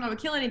see Salty Mama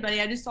kill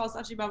anybody. I just saw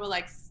Salty Mama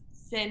like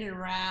standing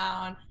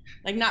around,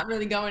 like not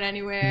really going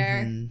anywhere.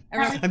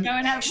 I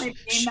mean,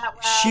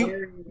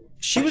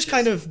 she was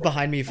kind of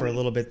behind me for a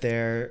little bit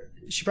there.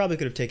 She probably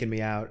could have taken me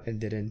out and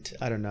didn't.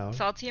 I don't know.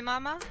 Salty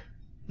Mama?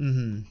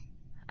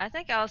 I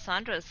think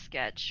Alessandra's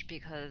sketch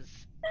because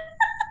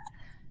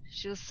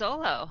she was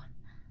solo.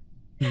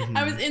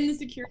 I was in the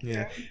security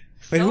Yeah. room.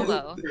 Wait,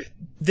 Solo.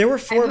 There were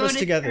 4 of us voted for her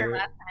together.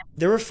 last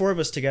There were 4 of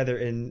us together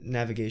in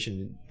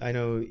navigation. I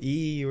know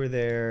Yiyi, you were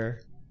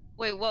there.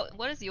 Wait,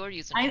 what is your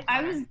username?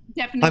 I was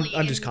definitely.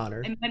 I'm just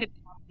Connor.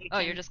 Oh,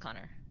 you're just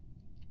Connor.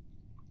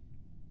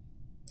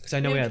 Because I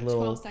know we had a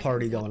little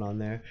party going on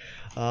there.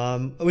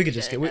 We could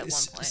just skip. At one point.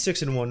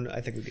 6 and 1,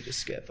 I think we could just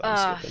skip.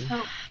 I'm skipping.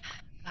 Oh,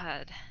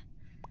 God.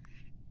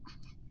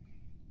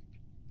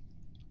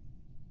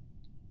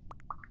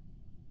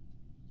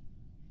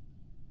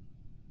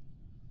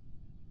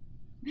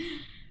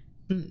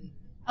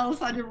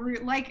 Alessandra,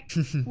 we're like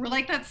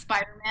that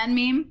Spider-Man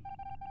meme.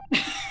 You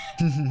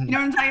know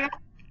what I'm talking about?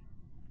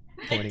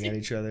 Pointing at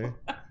each other.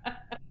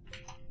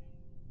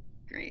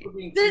 Great.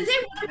 Did it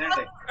say one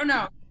imposter? Oh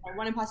no,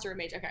 one imposter or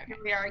mage. Okay, Here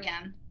we are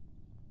again.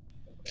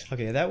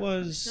 Okay, that So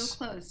was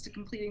close to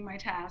completing my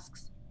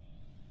tasks.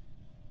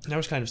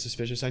 kind of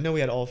suspicious. I know we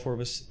had all 4 of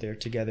us there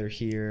together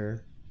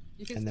here.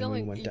 You can And then still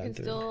we went down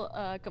through.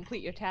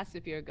 complete your task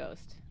if you're a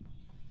ghost.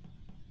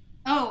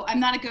 Oh, I'm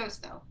not a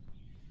ghost though.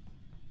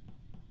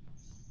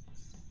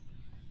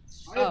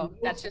 Oh,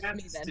 that's just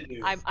me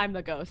then. I'm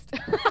the ghost.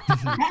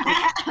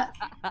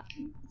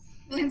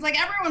 It's like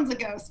everyone's a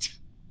ghost.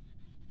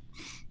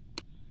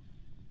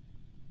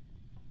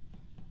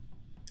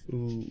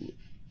 Ooh.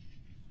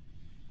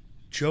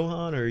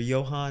 Johan or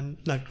Johan,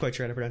 not quite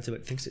sure how to pronounce it,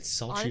 but thinks it's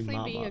sultry Honestly,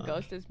 mama. being a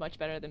ghost is much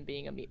better than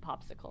being a meat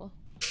popsicle.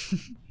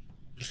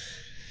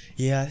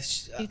 Yeah.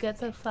 You get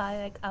to fly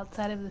like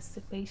outside of the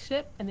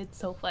spaceship, and it's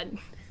so fun.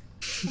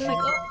 I'm like,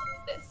 oh,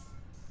 what's this?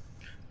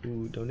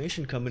 Ooh,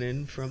 donation coming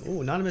in from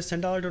anonymous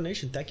 $10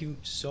 donation. Thank you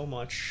so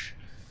much.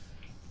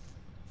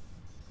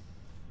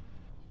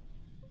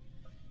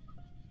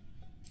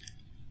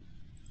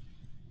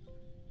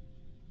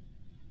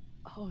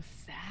 Oh,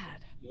 sad.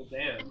 Well,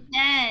 damn.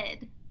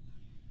 Dead.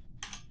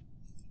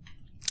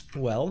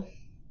 Well,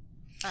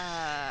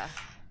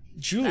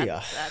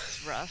 Julia.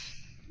 That's rough.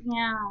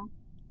 Yeah.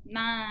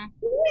 Nah.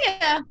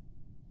 Yeah.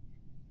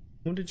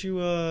 What did you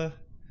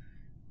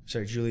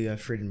sorry, Julia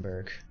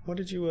Fredenburg. What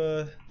did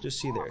you just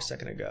see there a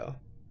second ago?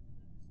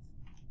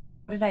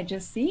 What did I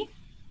just see?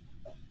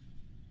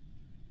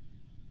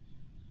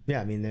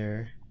 Yeah, I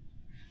mean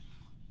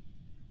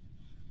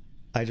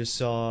I just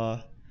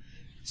saw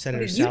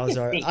Senator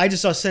Salazar. I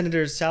just saw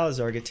Senator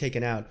Salazar get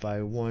taken out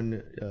by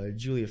one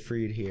Julia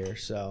Freed here,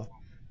 so.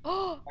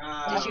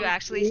 Did you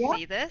actually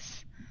see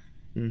this?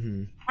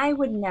 Mm-hmm. I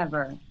would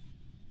never.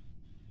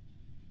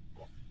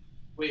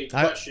 Wait,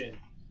 question.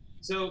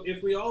 So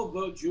if we all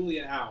vote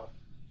Julia out,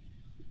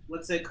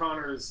 let's say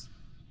Connor's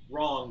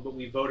wrong, but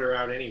we vote her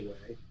out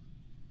anyway,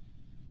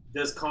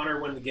 does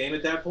Connor win the game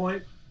at that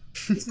point?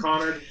 Is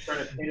Connor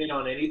trying to pin it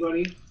on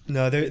anybody?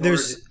 No,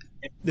 there's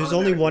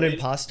only one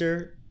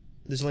imposter.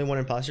 There's only one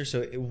imposter,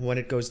 so when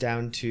it goes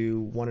down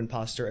to one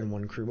imposter and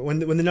one crew, when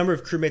the number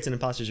of crewmates and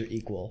imposters are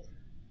equal,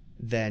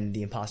 then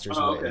the imposters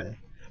win. Okay.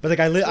 But like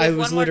I was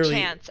one more literally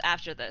chance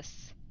after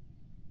this.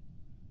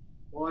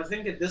 Well, I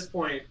think at this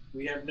point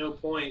we have no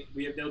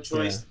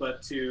choice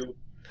but to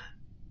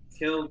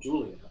kill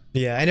Julia.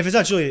 Yeah, and if it's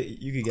not Julia,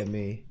 you could get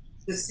me.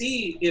 To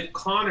see if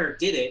Connor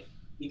did it,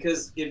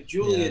 because if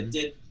Julia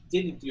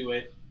didn't do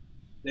it,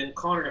 then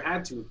Connor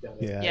had to have done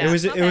it. Yeah,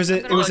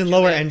 it was in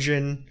lower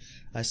engine.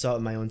 I saw it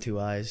with my own 2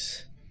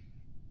 eyes.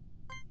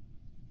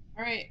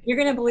 All right. You're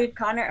gonna believe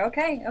Connor?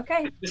 Okay.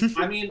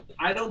 I mean,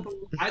 I don't.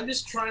 I'm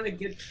just trying to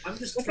get. I'm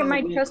just. Look at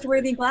my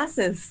trustworthy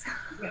glasses.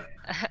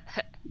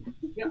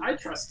 Yeah, I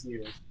trust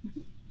you.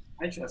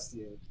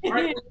 All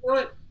right, you know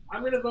what?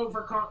 I'm gonna vote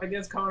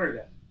against Connor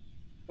then.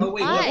 Oh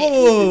wait.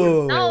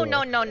 Whoa.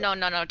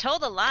 No. Toe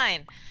the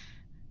line.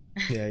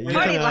 Yeah,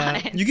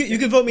 line. You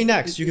can vote me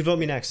next. You can vote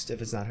me next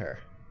if it's not her.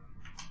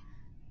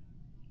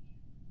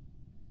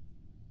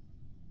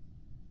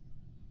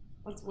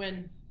 Let's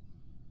win.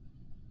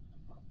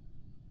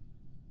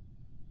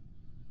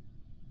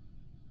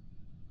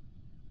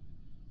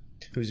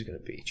 Who's it gonna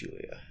be,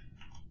 Julia?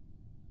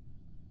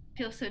 I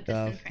feel so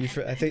distant.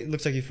 I think it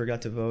looks like you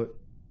forgot to vote.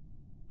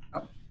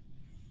 Oh.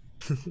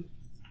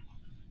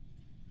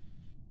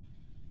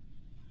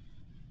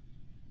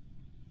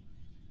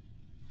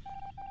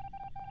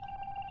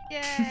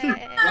 Yay!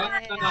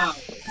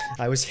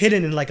 I was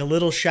hidden in like a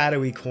little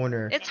shadowy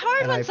corner. It's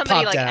hard when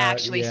somebody like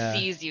actually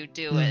sees you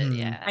do it.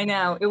 Yeah. I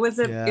know. It was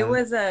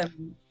a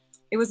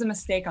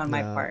mistake on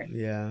my part.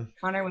 Yeah.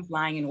 Connor was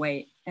lying in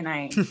wait, and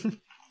I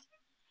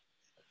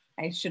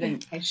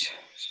shouldn't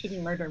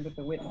murder with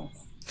the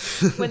witness.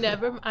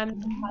 Whenever I'm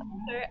the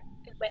imposter,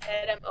 in my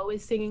head, I'm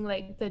always singing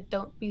like the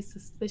 "Don't Be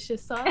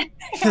Suspicious" song.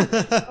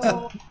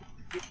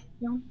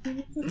 Don't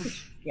be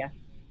suspicious. Yeah,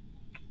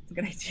 it's a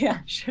good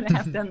idea. Should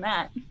have done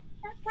that.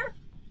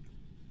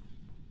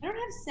 I don't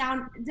have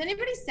sound. Is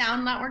anybody's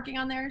sound not working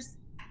on theirs?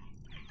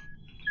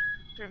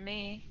 For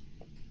me.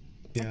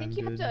 Yeah, I think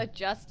you have to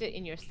adjust it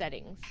in your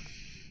settings.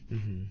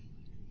 Mm-hmm.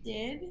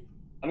 Did?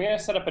 I'm gonna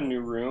set up a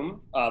new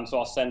room, so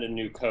I'll send a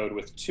new code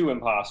with 2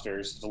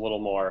 imposters. It's a little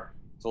more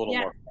fun.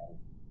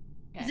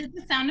 Is it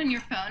the sound on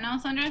your phone,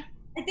 Alessandra?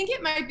 I think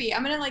it might be.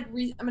 I'm gonna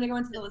go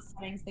into the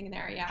settings thing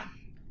there. Yeah.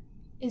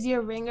 Is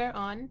your ringer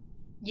on?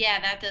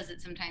 Yeah, that does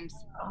it sometimes.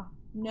 Oh,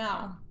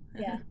 no.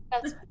 Yeah.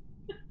 That's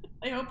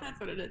I hope that's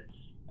what it is.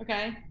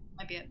 Okay.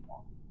 Might be it.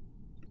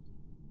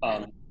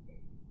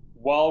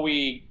 While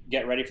we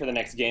get ready for the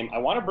next game, I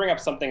want to bring up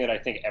something that I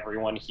think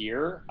everyone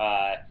here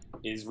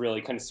is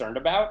really concerned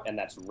about, and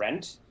that's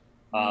rent.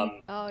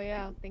 Oh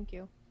yeah, thank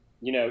you.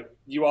 You know,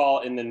 you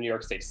all in the New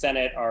York State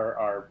Senate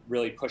are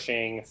really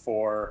pushing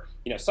for,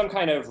 some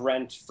kind of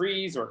rent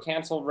freeze or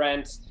cancel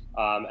rent.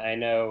 I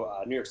know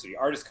New York City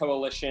Artists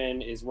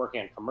Coalition is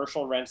working on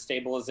commercial rent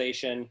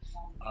stabilization.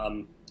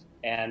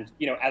 And,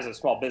 as a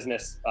small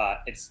business,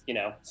 it's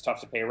tough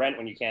to pay rent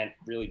when you can't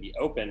really be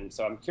open.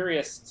 So I'm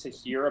curious to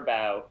hear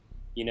about,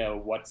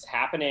 what's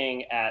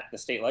happening at the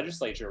state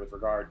legislature with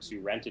regard to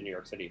rent in New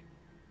York City.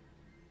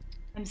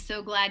 I'm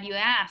so glad you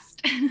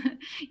asked.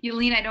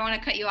 Yuh-Line, I don't want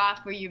to cut you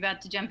off. Were you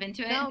about to jump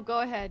into it? No, go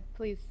ahead,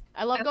 please.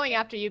 I love going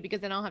after you because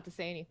then I don't have to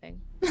say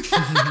anything.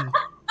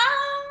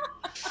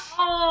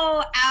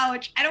 Oh,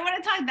 ouch. I don't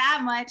want to talk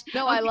that much.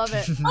 No, I love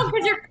it. Oh,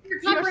 because you're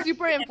You're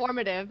super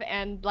informative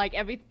and like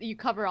you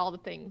cover all the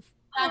things.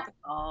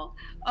 Oh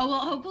well,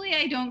 hopefully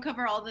I don't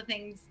cover all the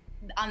things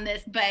on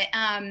this, but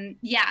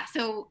yeah.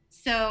 So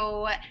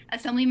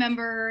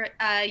Assemblymember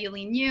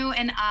Niou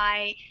and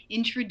I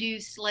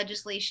introduced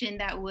legislation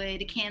that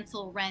would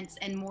cancel rents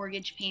and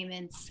mortgage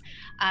payments,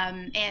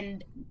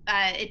 and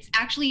it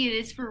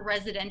is for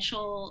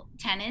residential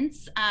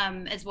tenants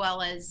as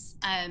well as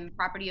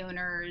property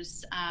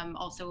owners.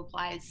 Also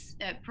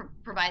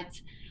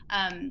provides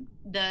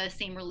the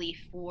same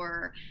relief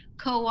for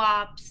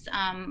co-ops,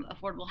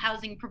 affordable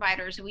housing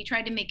providers. So we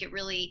tried to make it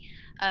really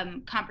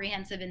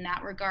comprehensive in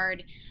that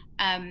regard.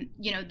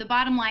 The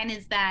bottom line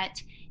is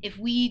that if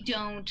we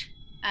don't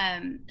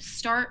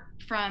start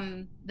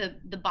from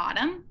the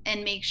bottom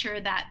and make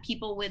sure that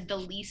people with the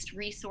least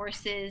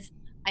resources,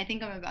 I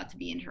think I'm about to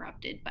be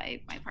interrupted by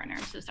my partner.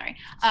 I'm so sorry.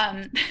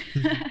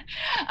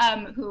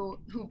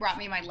 Who brought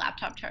me my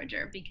laptop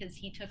charger because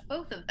he took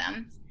both of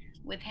them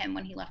with him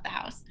when he left the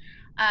house.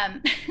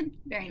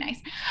 Very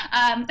nice.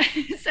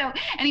 So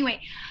anyway,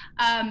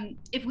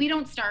 if we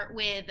don't start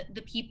with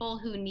the people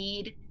who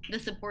need the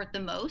support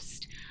the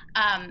most,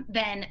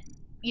 then,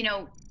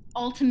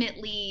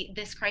 ultimately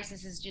this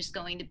crisis is just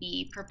going to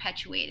be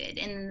perpetuated.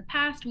 And in the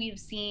past, we've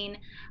seen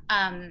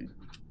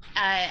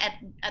at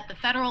the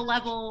federal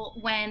level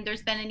when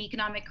there's been an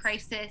economic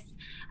crisis,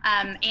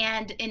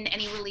 and in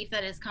any relief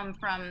that has come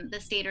from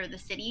the state or the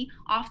city,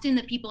 often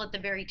the people at the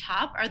very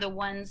top are the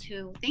ones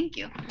who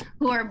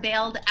are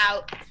bailed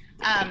out.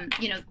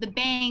 The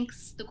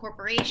banks, the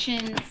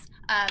corporations,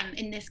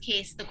 in this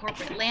case, the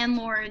corporate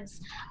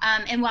landlords.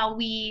 And while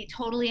we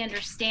totally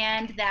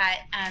understand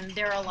that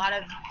there are a lot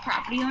of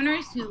property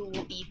owners who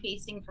will be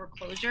facing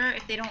foreclosure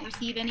if they don't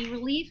receive any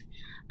relief,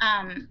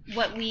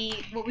 what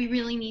we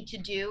really need to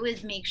do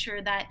is make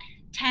sure that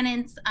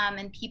tenants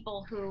and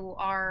people who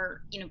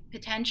are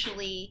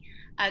potentially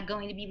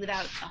going to be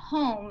without a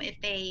home if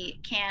they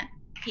can't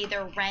pay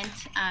their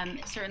rent,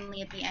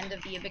 certainly at the end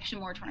of the eviction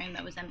moratorium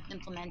that was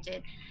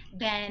implemented,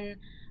 then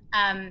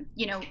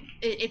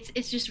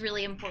it's just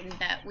really important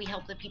that we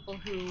help the people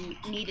who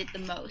need it the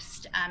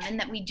most, and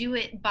that we do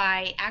it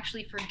by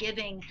actually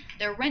forgiving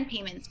their rent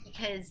payments,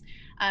 because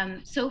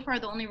so far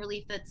the only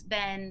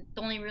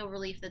real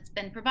relief that's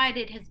been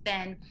provided has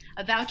been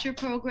a voucher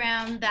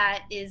program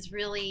that is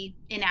really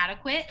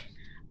inadequate,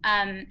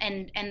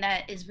 and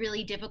that is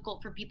really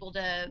difficult for people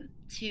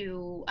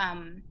to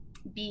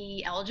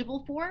be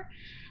eligible for.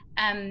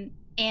 And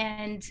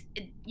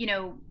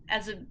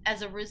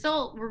as a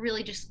result, we're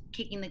really just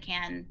kicking the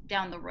can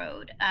down the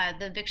road.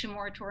 The eviction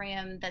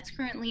moratorium that's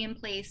currently in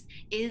place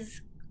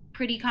is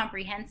pretty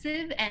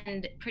comprehensive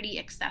and pretty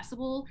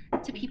accessible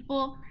to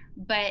people,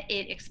 but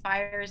it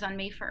expires on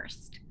May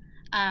 1st.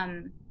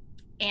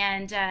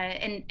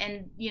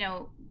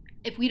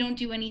 If we don't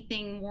do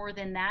anything more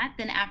than that,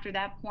 then after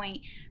that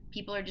point,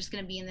 people are just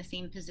going to be in the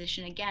same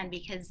position again,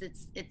 because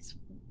it's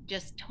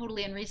just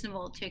totally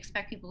unreasonable to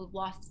expect people who've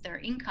lost their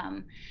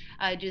income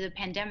due to the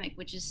pandemic,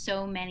 which is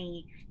so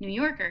many New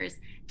Yorkers,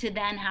 to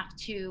then have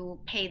to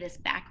pay this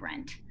back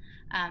rent.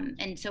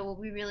 And so what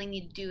we really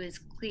need to do is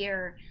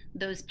clear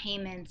those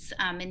payments,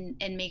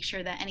 and make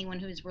sure that anyone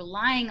who's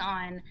relying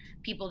on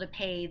people to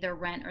pay their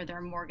rent or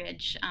their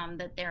mortgage,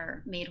 that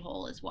they're made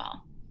whole as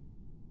well.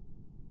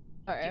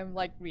 Sorry, I'm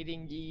like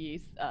reading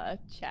Yiyi's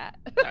chat.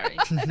 Sorry.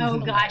 Oh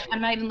gosh,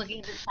 I'm not even looking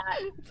at the chat.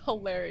 It's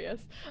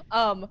hilarious.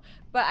 But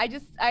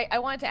I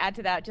wanted to add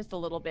to that just a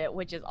little bit,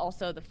 which is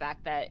also the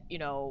fact that,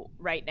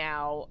 right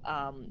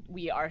now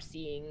we are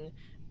seeing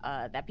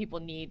that people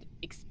need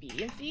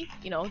expediency.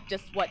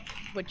 Just what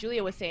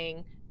Julia was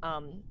saying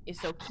is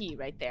so key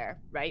right there,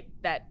 right?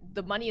 That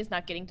the money is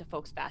not getting to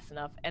folks fast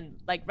enough. And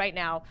like right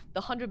now, the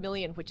 100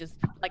 million, which is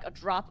like a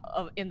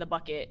drop in the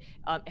bucket,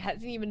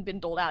 hasn't even been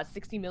doled out.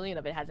 60 million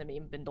of it hasn't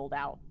even been doled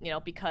out,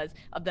 because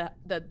of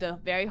the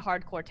very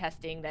hardcore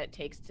testing that it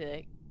takes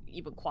to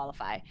even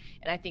qualify.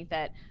 And I think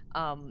that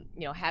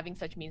having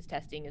such means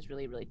testing is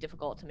really, really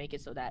difficult to make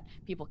it so that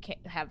people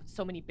can't have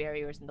so many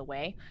barriers in the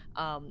way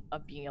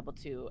of being able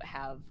to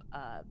have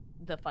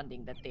the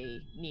funding that they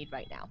need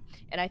right now.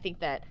 And I think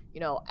that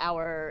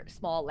our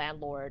small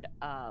landlord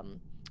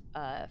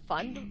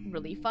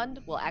relief fund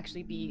will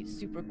actually be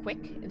super quick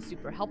and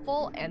super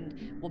helpful,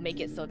 and will make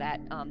it so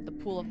that the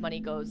pool of money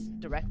goes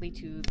directly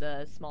to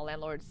the small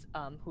landlords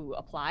who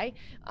apply,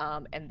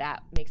 and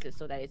that makes it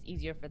so that it's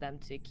easier for them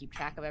to keep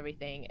track of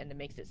everything, and it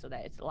makes it so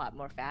that it's a lot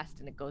more fast,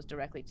 and it goes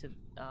directly to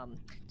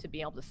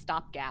being able to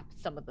stopgap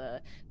some of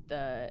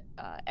the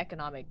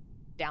economic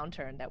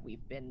downturn that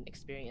we've been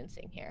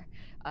experiencing here.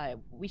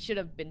 We should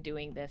have been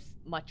doing this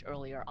much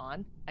earlier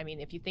on. I mean,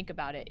 if you think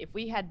about it, if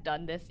we had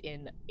done this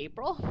in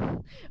April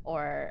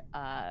or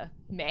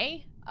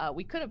May,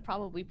 we could have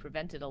probably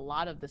prevented a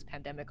lot of this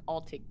pandemic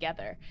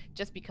altogether,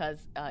 just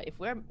because if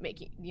we're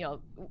making,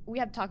 we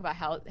have to talk about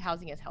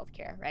housing as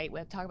healthcare, right? We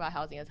have to talk about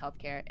housing as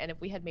healthcare. And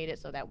if we had made it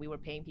so that we were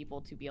paying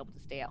people to be able to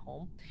stay at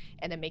home,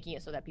 and then making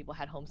it so that people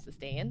had homes to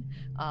stay in,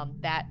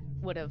 that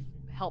would have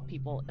help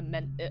people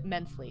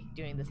immensely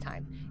during this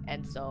time.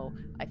 And so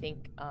I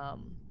think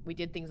we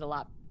did things a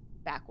lot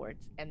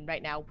backwards, and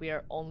right now we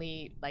are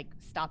only like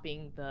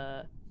stopping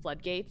the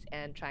floodgates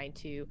and trying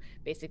to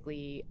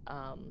basically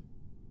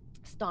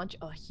staunch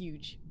a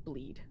huge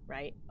bleed,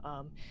 right?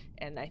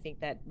 And I think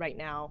that right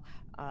now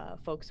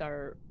folks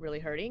are really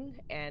hurting,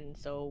 and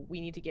so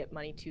we need to get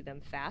money to them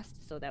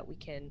fast so that we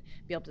can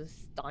be able to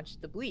staunch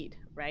the bleed,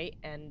 right?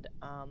 And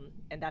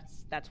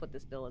that's what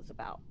this bill is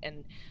about.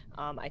 And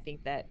I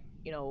think that,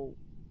 you know,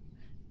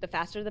 the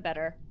faster the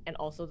better, and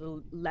also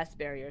the less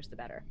barriers the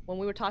better. When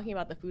we were talking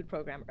about the food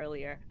program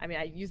earlier, I mean,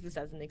 I use this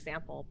as an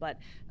example, but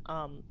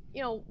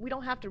you know, we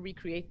don't have to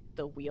recreate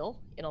the wheel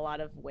in a lot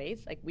of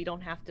ways. Like, we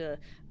don't have to,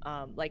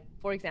 like,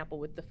 for example,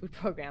 with the food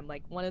program,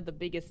 like, one of the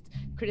biggest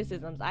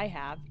criticisms I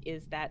have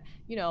is that,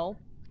 you know,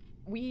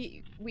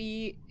 we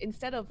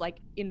instead of like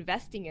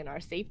investing in our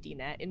safety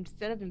net,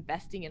 instead of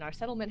investing in our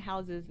settlement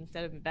houses,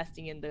 instead of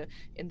investing in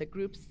the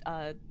groups,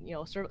 you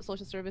know,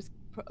 social service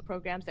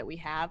programs that we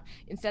have,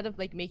 instead of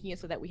like making it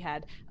so that we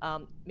had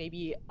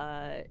maybe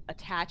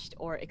attached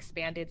or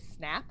expanded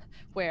SNAP,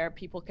 where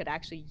people could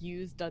actually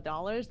use the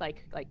dollars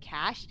like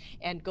cash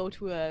and go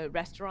to a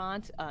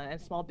restaurant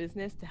and small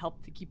business to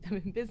help to keep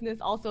them in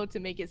business, also to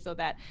make it so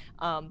that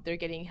they're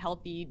getting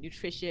healthy,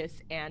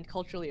 nutritious, and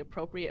culturally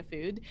appropriate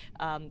food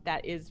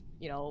that is,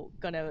 you know,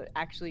 gonna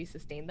actually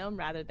sustain them,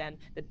 rather than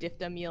the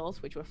DIFTA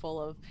meals, which were full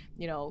of,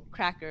 you know,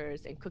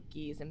 crackers and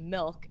cookies and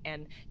milk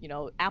and, you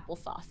know,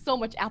 applesauce. So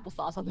much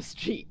applesauce on the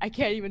street. I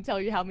can't even tell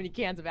you how many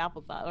cans of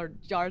applesauce or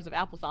jars of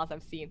applesauce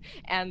I've seen.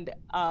 And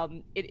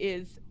it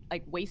is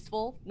like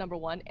wasteful, number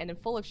one, and then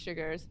full of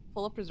sugars,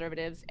 full of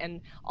preservatives,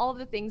 and all of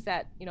the things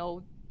that, you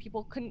know,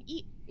 people couldn't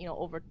eat, you know,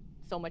 over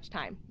so much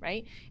time,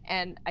 right?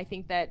 And I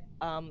think that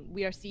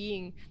we are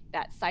seeing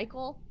that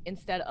cycle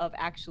instead of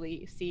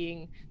actually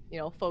seeing, you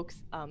know,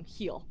 folks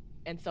heal.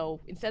 And so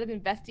instead of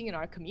investing in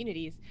our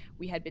communities,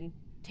 we had been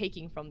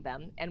taking from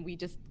them, and we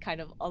just kind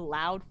of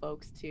allowed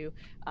folks to, you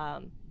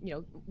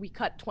know, we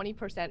cut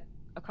 20%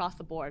 across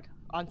the board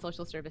on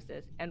social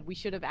services, and we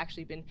should have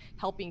actually been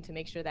helping to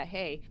make sure that,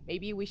 hey,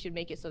 maybe we should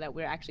make it so that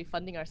we're actually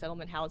funding our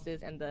settlement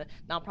houses and the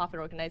nonprofit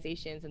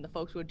organizations and the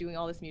folks who are doing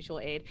all this mutual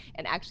aid,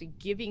 and actually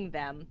giving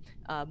them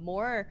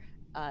more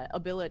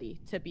ability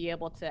to be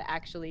able to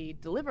actually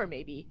deliver,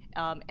 maybe.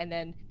 And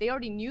then they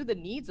already knew the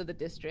needs of the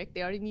district.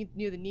 They already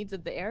knew the needs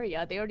of the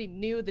area. They already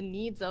knew the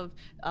needs of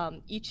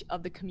each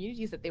of the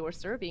communities that they were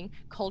serving,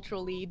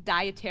 culturally,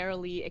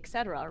 dietarily,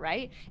 etc.,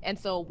 right? And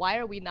so why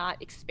are we not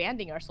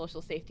expanding our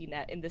social safety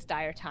net in this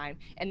dire time?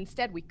 And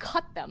instead we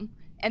cut them,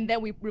 and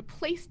then we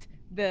replaced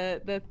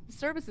the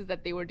services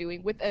that they were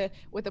doing with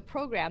a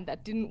program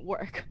that didn't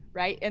work,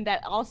 right? And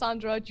that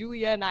Alessandra,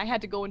 Julia, and I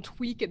had to go and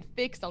tweak and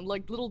fix on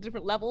like little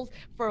different levels,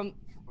 from,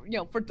 you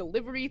know, for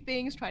delivery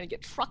things, trying to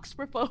get trucks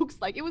for folks.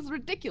 Like, it was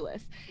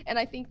ridiculous. And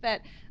I think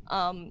that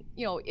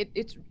you know,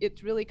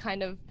 it's really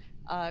kind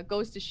of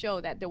goes to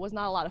show that there was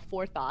not a lot of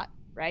forethought,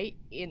 right,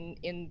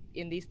 in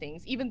these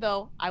things. Even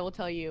though I will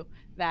tell you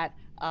that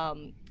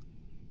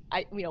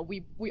you know,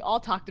 we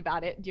all talked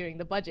about it during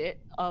the budget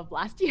of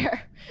last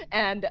year,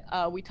 and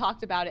we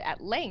talked about it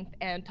at length,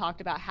 and talked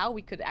about how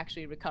we could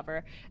actually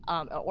recover,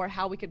 or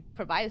how we could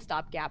provide a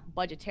stopgap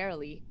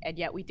budgetarily, and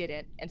yet we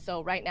didn't. And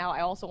so right now,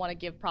 I also want to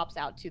give props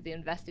out to the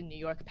Invest in New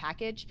York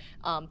package,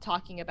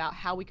 talking about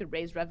how we could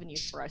raise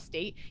revenues for our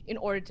state in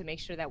order to make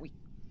sure that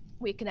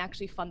we can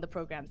actually fund the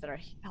programs that are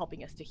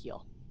helping us to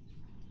heal.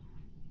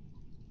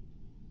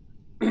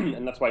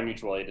 And that's why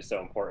mutual aid is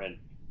so important.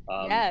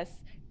 Yes.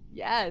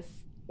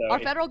 So our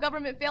federal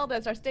government failed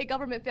us, our state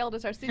government failed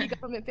us, our city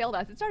government failed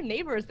us. It's our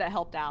neighbors that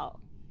helped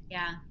out.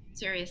 Yeah,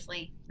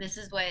 seriously. This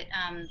is what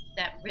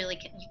that really,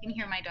 you can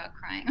hear my dog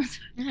crying.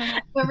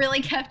 What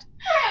really kept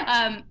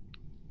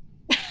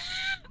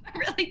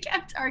really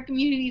kept our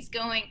communities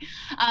going.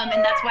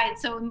 And that's why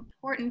it's so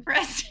important for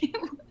us to,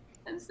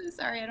 I'm so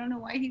sorry, I don't know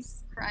why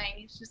he's crying,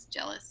 he's just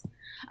jealous.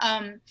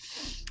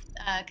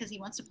 Because he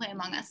wants to play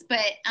Among Us, but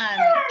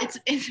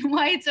it's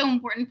why it's so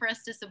important for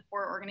us to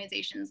support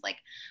organizations like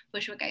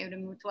Bushwick Ayuda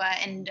Mutua.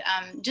 And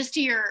just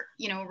to your,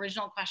 you know,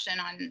 original question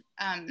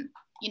on,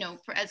 you know,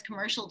 as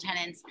commercial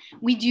tenants,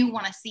 we do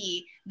want to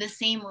see the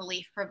same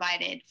relief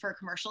provided for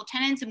commercial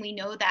tenants, and we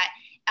know that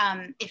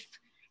if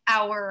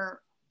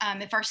our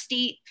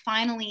state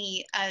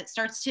finally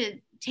starts to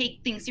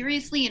take things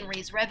seriously and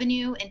raise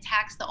revenue and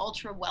tax the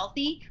ultra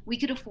wealthy, we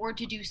could afford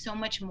to do so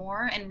much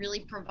more and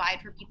really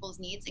provide for people's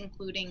needs,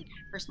 including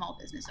for small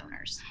business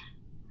owners.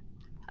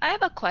 I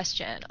have a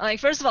question. Like,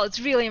 first of all, it's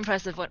really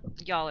impressive what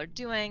y'all are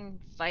doing,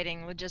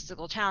 fighting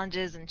logistical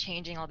challenges and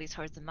changing all these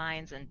hearts and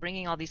minds and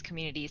bringing all these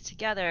communities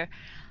together.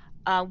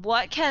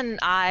 What can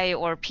I,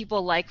 or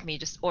people like me,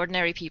 just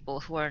ordinary people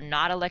who are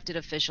not elected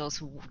officials,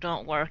 who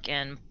don't work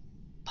in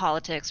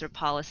politics or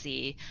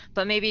policy,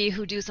 but maybe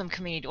who do some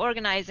community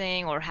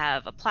organizing or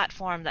have a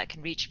platform that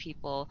can reach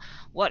people,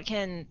 what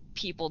can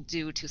people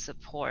do to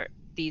support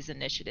these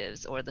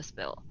initiatives or this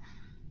bill?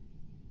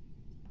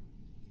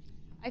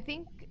 I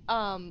think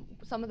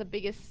some of the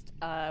biggest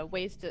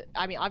ways to,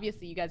 I mean,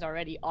 obviously you guys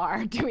already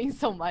are doing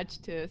so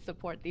much to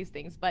support these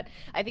things, but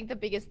I think the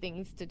biggest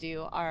things to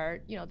do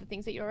are, you know, the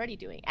things that you're already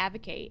doing.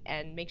 Advocate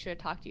and make sure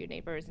to talk to your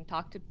neighbors and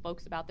talk to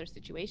folks about their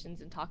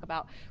situations and talk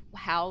about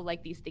how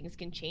like these things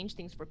can change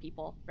things for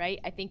people, right?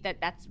 I think that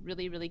that's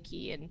really, really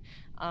key. And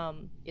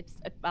it's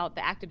about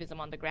the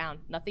activism on the ground.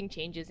 Nothing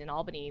changes in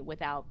Albany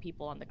without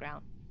people on the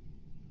ground.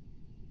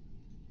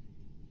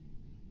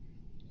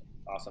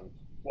 Awesome.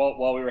 Well,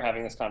 while we were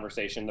having this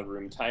conversation, the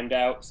room timed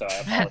out, so I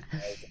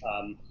apologize.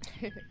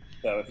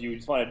 So if you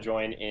just want to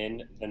join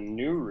in the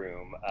new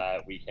room,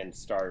 we can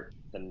start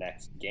the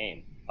next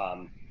game.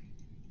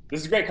 This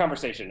is a great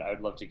conversation. I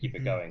would love to keep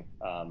it going,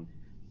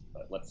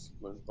 but let's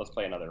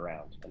play another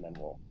round, and then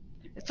we'll.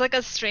 It's like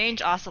a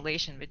strange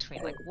oscillation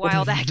between like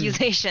wild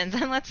accusations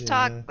and let's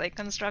talk like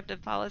constructive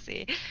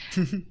policy.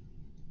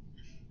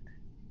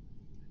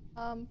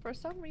 For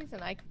some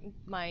reason,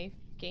 my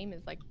game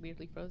is like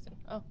weirdly frozen.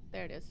 Oh,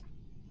 there it is.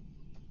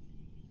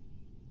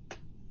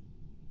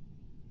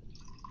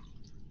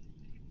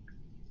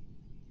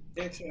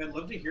 Actually, I'd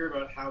love to hear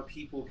about how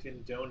people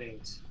can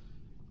donate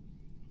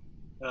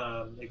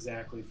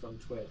exactly from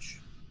Twitch.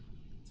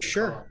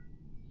 Sure.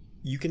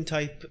 You can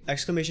type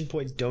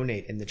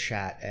 !donate in the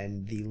chat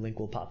and the link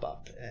will pop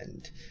up.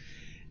 And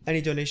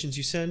any donations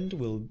you send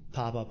will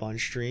pop up on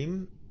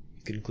stream.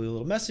 You can include a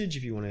little message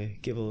if you want to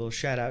give a little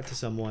shout out to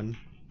someone.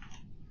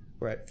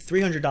 We're at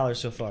 $300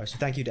 so far, so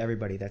thank you to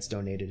everybody that's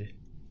donated.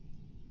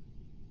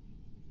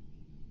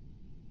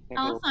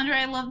 Alessandra,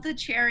 I love the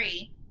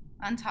cherry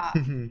on top.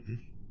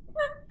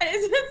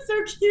 Isn't it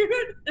so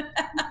cute?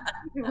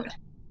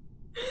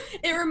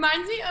 It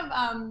reminds me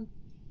of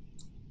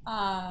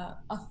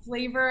a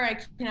flavor I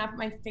cannot put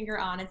my finger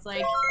on. It's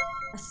like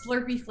a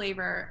Slurpee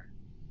flavor,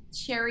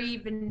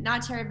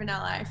 not cherry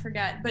vanilla. I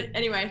forget, but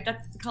anyway,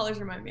 that's the colors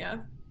remind me of.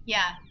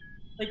 Yeah,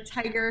 like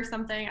tiger or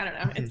something. I don't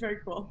know. It's very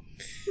cool.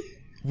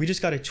 We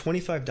just got a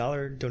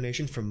 $25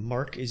 donation from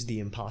Mark is the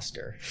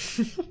Imposter.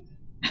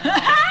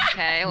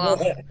 Okay, well,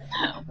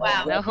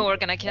 wow. Know who we're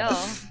gonna kill.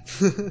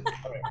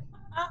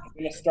 I'm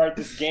gonna start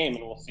this game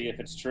and we'll see if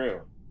it's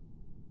true.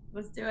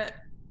 Let's do it.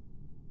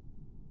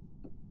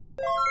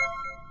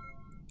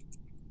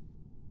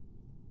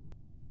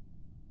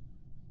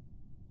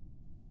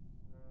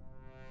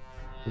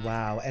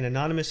 Wow, an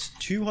anonymous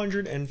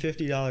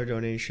 $250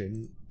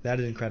 donation. That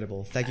is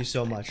incredible. Thank you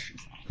so much,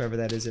 whoever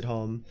that is at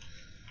home.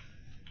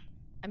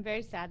 I'm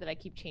very sad that I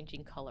keep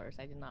changing colors.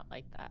 I did not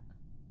like that.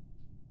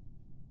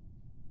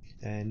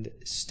 And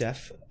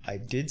Steph, I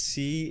did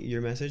see your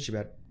message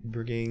about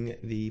bringing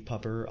the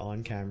pupper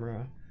on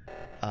camera.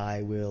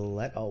 I will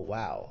let, oh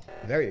wow,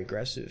 very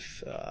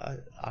aggressive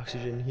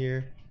oxygen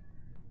here.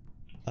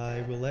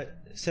 I will let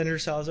Senator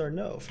Salazar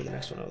know for the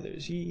next one. Oh,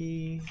 there's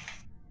Yiyi.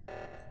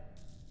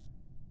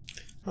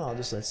 I'll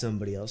just let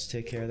somebody else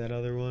take care of that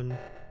other one.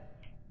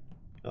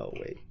 Oh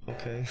wait,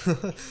 okay.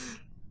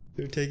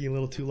 They're taking a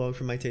little too long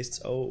for my tastes.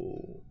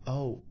 Oh,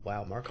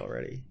 wow, Mark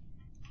already.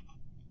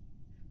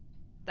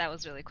 That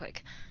was really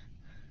quick.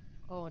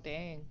 Oh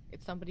dang,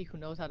 it's somebody who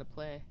knows how to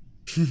play.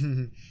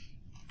 The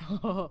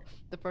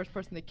first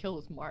person they kill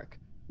is Mark.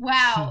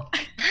 Wow.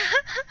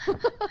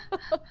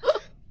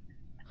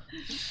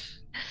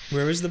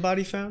 Where was the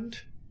body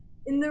found?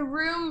 In the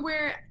room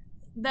where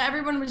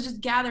everyone was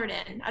just gathered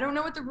in. I don't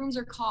know what the rooms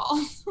are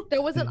called.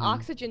 There was an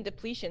oxygen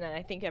depletion, and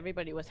I think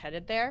everybody was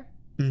headed there.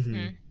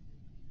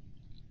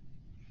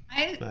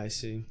 I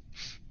see.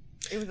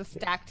 It was a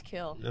stacked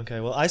kill.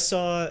 Okay, well, I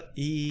saw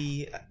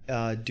E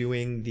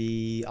doing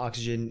the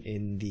oxygen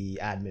in the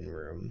admin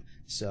room,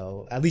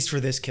 so at least for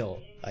this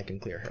kill, I can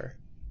clear her.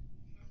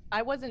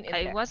 I wasn't in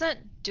there. I wasn't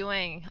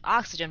doing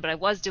oxygen, but I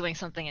was doing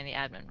something in the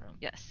admin room.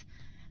 Yes,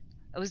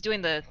 I was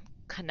doing the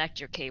connect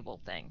your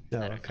cable thing. Oh,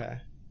 okay.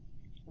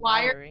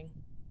 Wiring.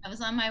 I was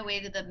on my way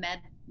to the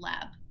med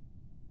lab.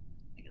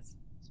 I guess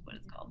that's what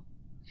it's called.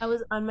 I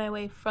was on my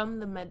way from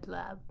the med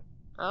lab.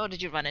 Oh,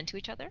 did you run into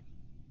each other?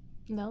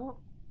 No.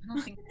 I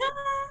don't think.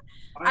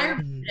 I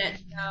remember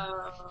it.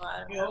 No,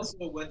 I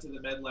also went to the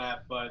med lab,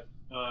 but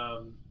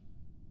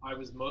I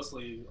was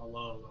mostly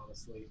alone,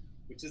 honestly,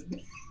 which is.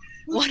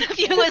 One of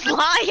you was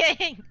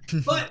lying.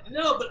 But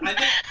I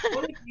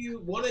think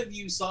one of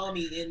you saw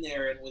me in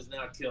there and was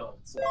not killed.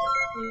 So.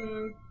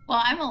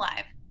 Well, I'm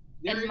alive.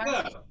 There you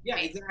go. Yeah,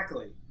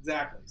 exactly.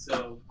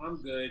 So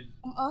I'm good.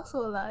 I'm also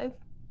alive.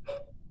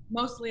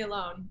 Mostly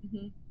alone.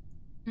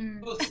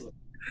 Mostly.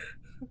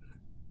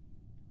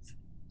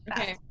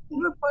 Okay.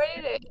 Who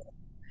reported it?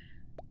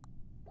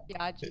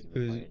 Yeah, I just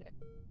reported it.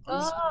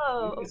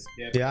 Oh.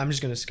 Yeah, I'm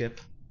just gonna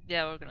skip.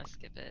 Yeah, we're gonna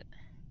skip it.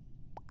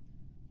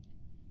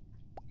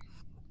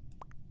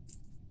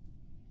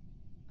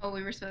 Oh,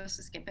 we were supposed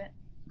to skip it.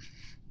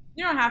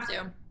 You don't have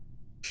to.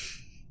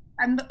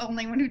 I'm the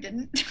only one who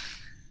didn't.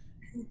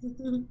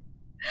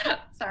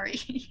 Sorry.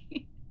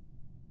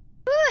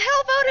 Who the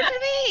hell voted for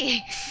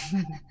me?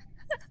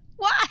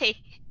 Why?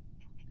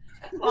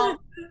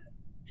 Well,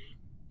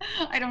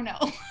 I don't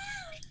know.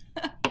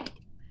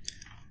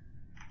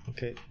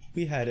 Okay,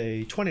 we had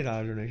a $20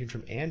 donation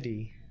from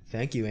Andy.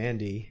 Thank you,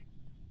 Andy.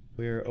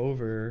 We're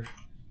over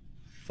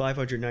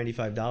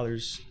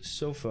 $595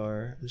 so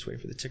far. I'm just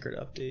waiting for the ticker to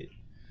update.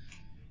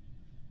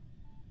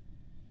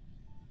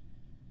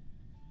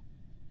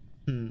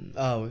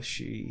 Oh,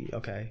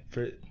 okay.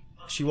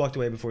 She walked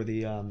away before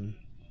the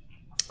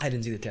I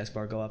didn't see the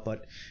taskbar go up,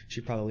 but she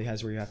probably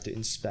has where you have to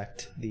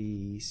inspect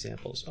the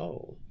samples.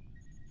 Oh,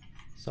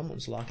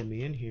 someone's locking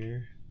me in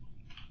here.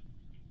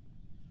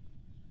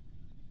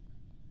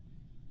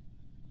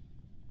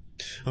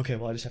 Okay,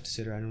 well, I just have to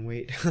sit around and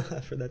wait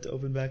for that to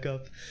open back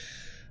up.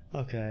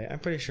 Okay, I'm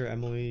pretty sure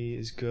Emily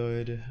is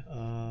good.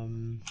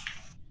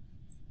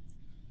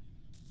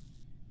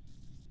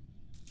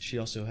 She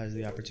also has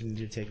the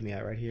opportunity to take me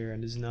out right here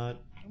and is not.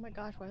 Oh my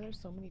gosh, why are there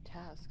so many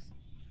tasks?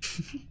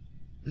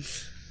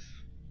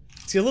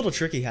 It's a little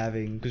tricky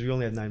having, because we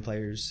only have 9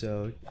 players,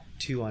 so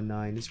 2 on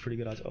 9 is pretty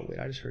good odds. Oh wait,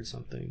 I just heard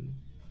something.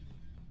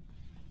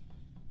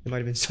 It might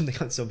have been something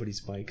on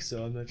somebody's mic,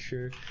 so I'm not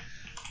sure.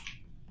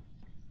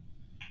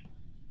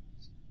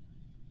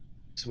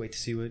 Just wait to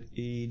see what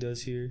E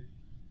does here.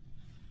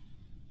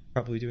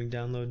 Probably doing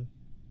download.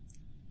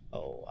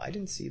 Oh, I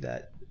didn't see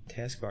that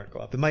taskbar go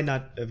up. It might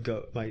not have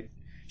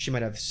she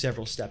might have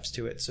several steps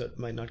to it, so it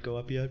might not go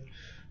up yet.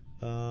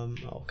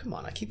 Oh, come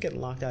on, I keep getting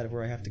locked out of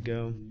where I have to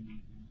go.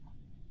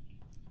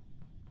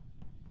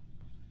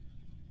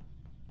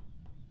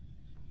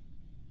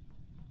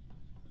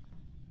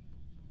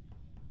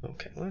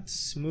 Okay,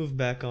 let's move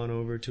back on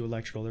over to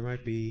electrical. There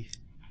might be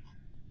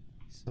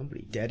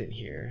somebody dead in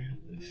here.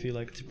 I feel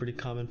like it's a pretty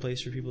common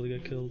place for people to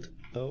get killed.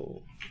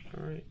 Oh,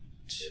 alright.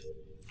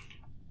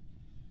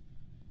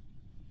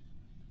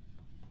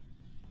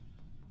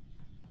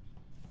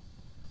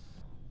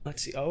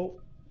 Let's see.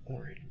 Oh,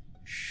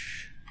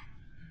 orange.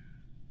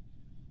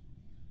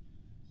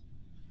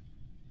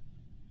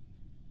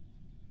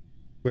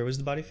 Where was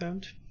the body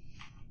found?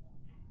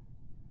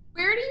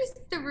 Where do you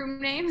see the room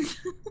names?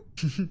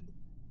 Yeah.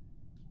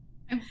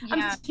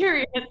 I'm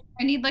curious.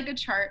 I need like a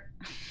chart,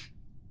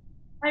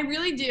 I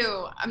really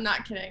do. I'm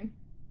not kidding.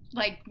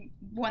 like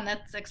one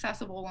that's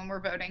accessible when we're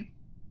voting.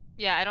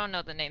 Yeah, I don't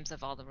know the names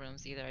of all the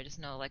rooms either. I just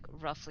know like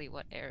roughly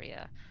what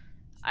area.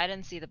 I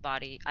didn't see the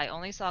body. I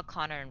only saw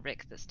Connor and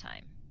Rick this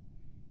time,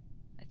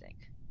 I think.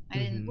 I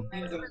didn't.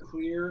 As I'm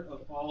clear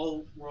of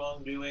all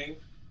wrongdoing,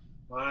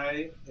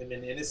 I am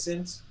an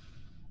innocent.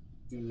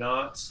 Do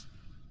not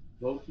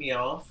vote me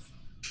off.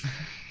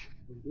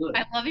 I'm good.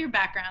 I love your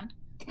background.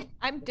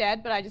 I'm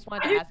dead, but I just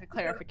wanted to ask a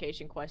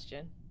clarification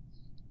question.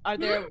 Are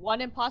there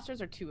 1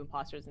 imposters or 2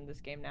 imposters in this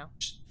game now?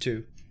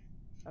 2.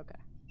 Okay.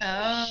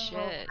 Oh, Shit.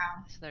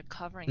 wow. So they're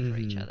covering for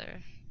each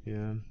other.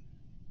 Yeah.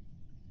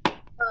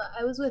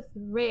 I was with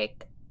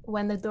Rick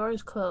when the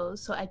doors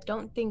closed, so I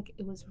don't think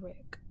it was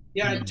Rick.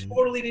 Yeah, I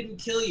totally didn't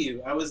kill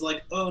you. I was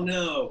like, oh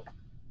no,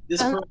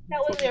 this person that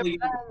was totally your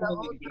didn't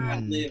kill me, but I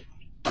lived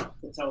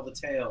to tell the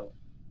tale.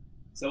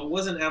 So it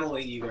wasn't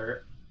Emily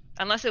either.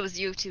 Unless it was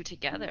you two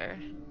together.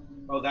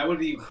 Oh, that would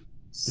be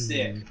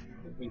sick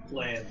if we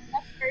planned.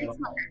 That's very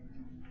smart.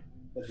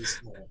 That'd be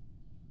smart.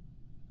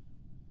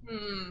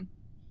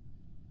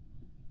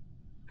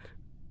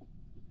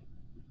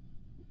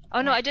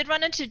 Oh no, I did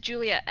run into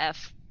Julia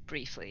F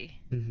briefly,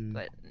 Mm-hmm.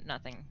 but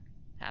nothing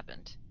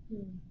happened.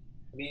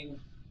 I mean,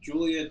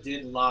 Julia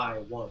did lie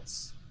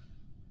once.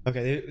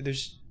 Okay,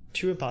 there's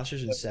 2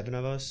 imposters and 7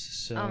 of us,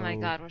 so... Oh my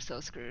god, we're so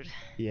screwed.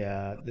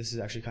 Yeah, this is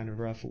actually kind of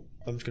rough.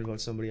 I'm just gonna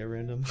vote somebody at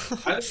random. I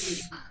think we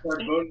should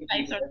start voting.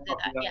 I sort of did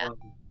that, yeah.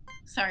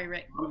 Sorry,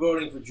 Rick. I'm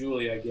voting for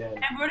Julia again.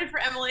 I voted for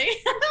Emily.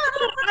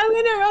 I'm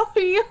gonna roll for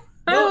you.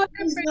 No,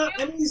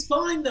 Emily's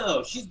fine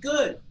though. She's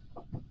good.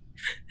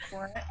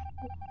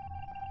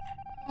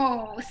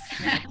 Oh,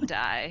 Rick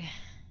die.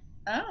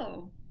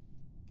 oh.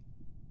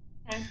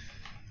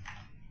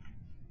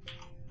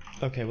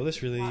 Okay, well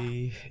this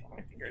really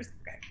My fingers.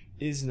 Okay.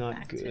 is not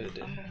Back to good.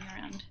 fumbling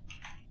around.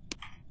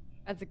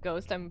 As a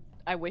ghost,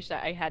 I wish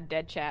that I had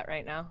dead chat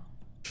right now,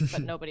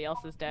 but nobody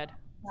else is dead.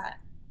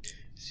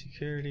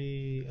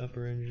 Security,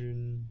 upper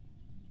engine.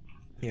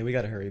 Yeah, we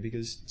gotta hurry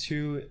because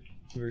 2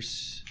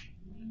 versus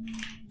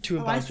 2 Oh,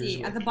 I imposters.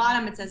 see. At the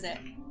bottom it says it.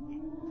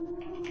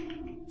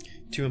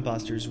 2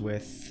 imposters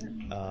with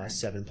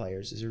 7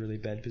 players is a really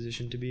bad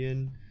position to be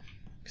in.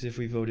 Because if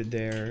we voted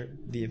there,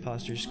 the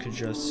imposters could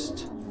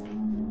just...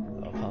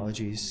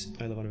 apologies,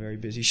 I live on a very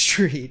busy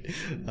street.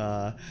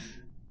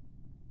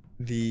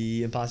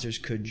 The imposters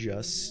could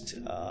just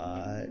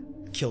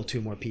kill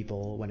 2 more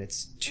people when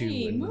it's 2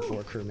 Hey, and move.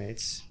 4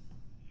 crewmates.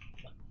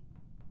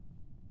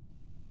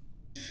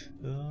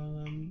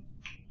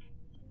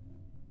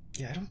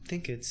 Yeah, I don't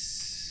think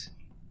it's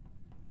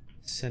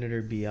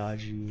Senator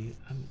Biaggi.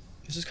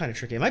 This is kind of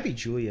tricky. It might be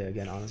Julia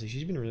again, honestly.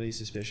 She's been really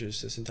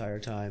suspicious this entire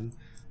time.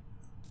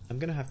 I'm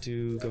gonna have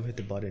to go hit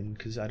the button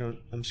because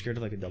I'm scared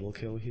of like a double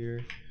kill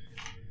here.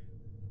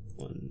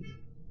 1,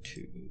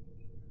 2,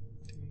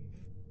 3,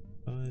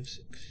 5,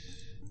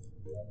 6.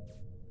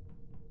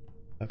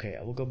 Okay,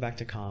 we'll go back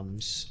to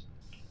comms.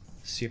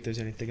 See if there's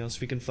anything else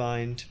we can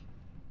find.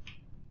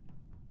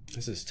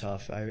 This is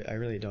tough. I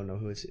really don't know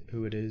who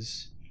it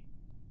is.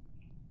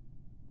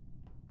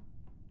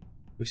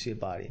 We see a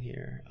body in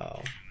here.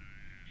 Oh.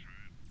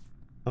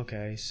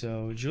 Okay,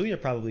 so Julia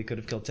probably could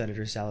have killed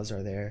Senator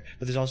Salazar there,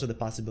 but there's also the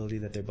possibility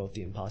that they're both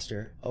the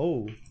imposter.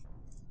 Oh.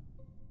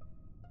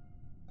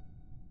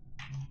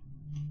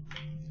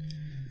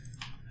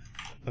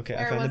 Okay,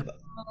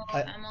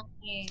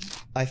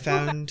 I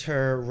found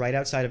her right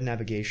outside of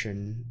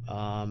navigation.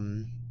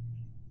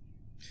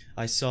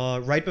 I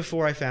saw right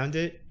before I found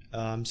it,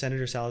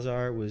 Senator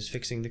Salazar was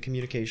fixing the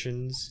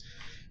communications.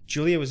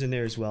 Julia was in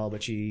there as well,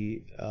 but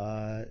she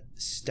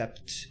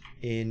stepped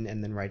in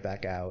and then right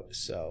back out.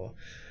 So,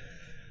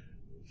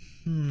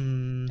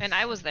 And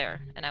I was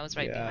there, and I was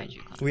right behind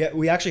you.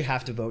 We actually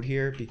have to vote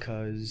here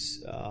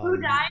because Who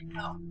died?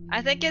 Oh.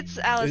 I think it's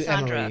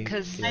Alessandra Emily,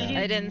 because yeah.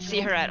 I didn't see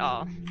her at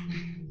all.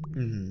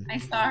 I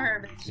saw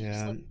her, but she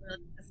just looked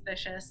really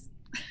suspicious.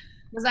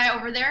 Was I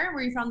over there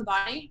where you found the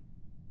body?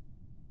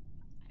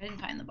 I didn't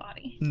find the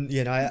body.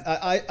 Yeah, no,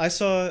 I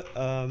saw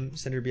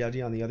Senator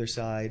Biaggi on the other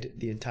side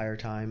the entire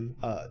time.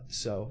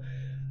 So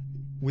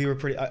we were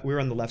we were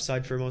on the left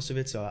side for most of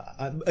it. So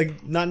I'm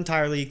not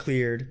entirely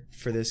cleared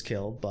for this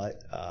kill,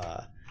 but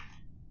So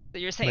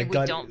you're saying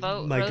we don't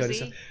vote,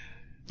 Rosie?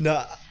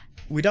 No,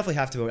 we definitely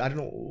have to vote. I don't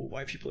know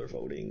why people are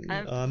voting.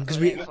 Because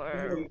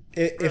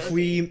if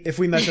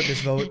we mess up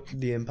this vote,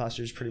 the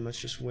imposters pretty much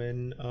just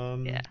win.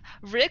 Yeah,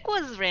 Rick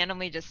was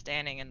randomly just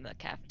standing in the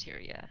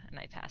cafeteria, and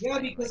I passed. Yeah,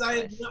 because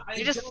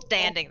you're just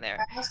standing there.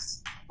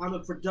 I'm a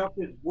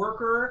productive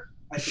worker.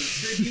 I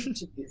contribute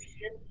to the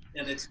ship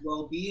and its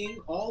well-being,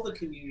 all the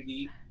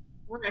community.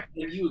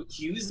 And you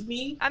accuse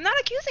me? I'm not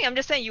accusing. I'm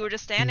just saying you were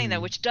just standing there,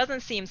 which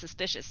doesn't seem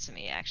suspicious to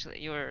me. Actually,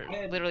 you were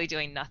literally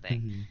doing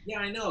nothing. Yeah,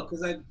 I know,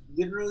 because I'm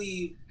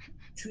literally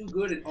too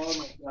good at all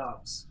my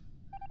jobs.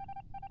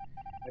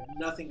 I have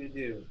nothing to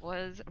do.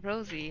 Was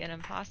Rosie an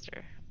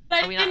imposter?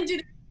 I didn't do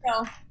the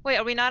kill. Wait,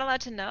 are we not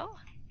allowed to know?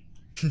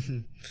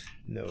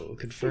 No,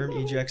 confirm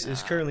ejects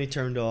is currently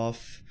turned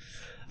off.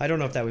 I don't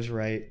know if that was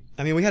right.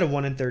 I mean, we had a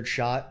 1 1/3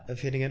 shot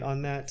of hitting it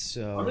on that,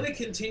 so I'm gonna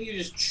continue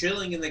just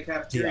chilling in the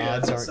cafeteria. The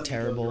odds aren't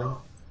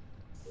terrible.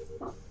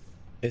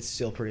 It's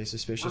still pretty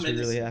suspicious. We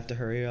really have to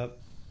hurry up.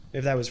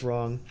 If that was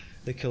wrong,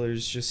 the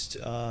killers just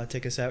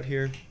take us out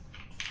here.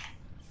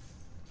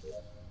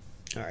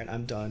 All right,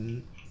 I'm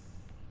done.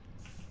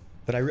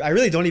 But I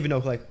really don't even know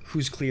like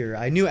who's clear.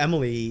 I knew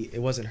Emily.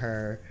 It wasn't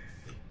her.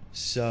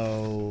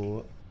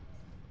 So.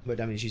 But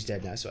I mean, she's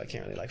dead now, so I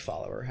can't really like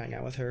follow her, hang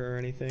out with her or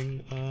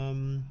anything.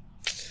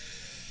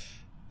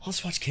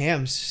 Let's watch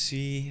cams,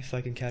 see if I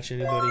can catch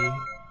anybody.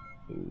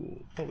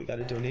 Ooh. Oh, we got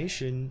a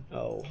donation.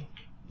 Oh,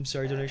 I'm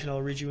sorry, donation.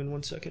 I'll read you in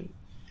 1 second.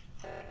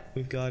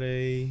 We've got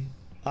a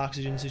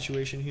oxygen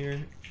situation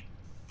here.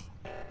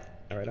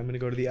 All right, I'm gonna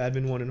go to the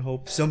admin one and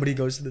hope somebody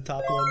goes to the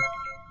top one.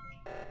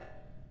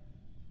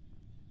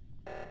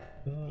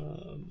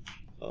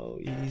 Oh,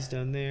 Yiyi's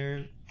down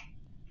there.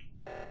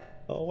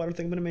 Oh, I don't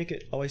think I'm gonna make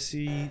it. Oh, I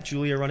see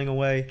Julia running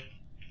away.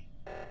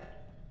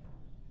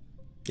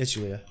 It's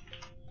Julia.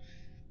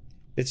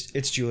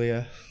 It's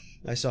Julia.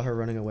 I saw her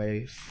running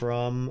away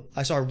from...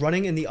 I saw her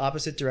running in the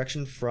opposite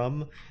direction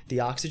from the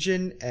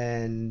oxygen,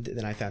 and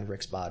then I found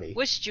Rick's body.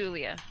 Which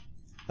Julia?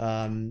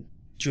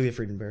 Julia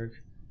Fredenburg.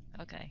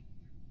 Okay.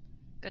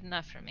 Good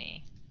enough for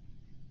me.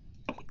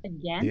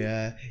 Again?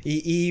 Yeah.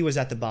 E was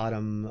at the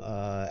bottom,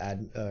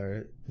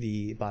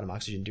 the bottom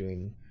oxygen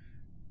doing...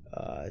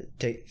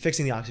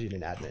 fixing the oxygen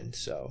in admin,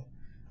 so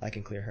I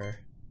can clear her.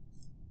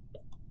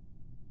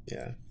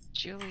 Yeah.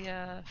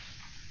 Julia.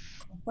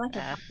 I feel like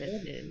I've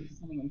been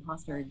becoming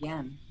imposter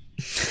again.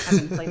 I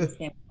haven't played this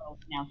game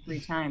now 3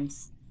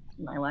 times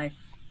in my life.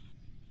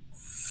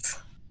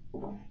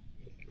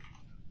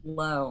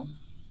 Low.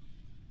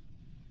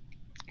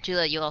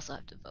 Julia, you also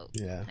have to vote.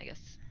 Yeah. I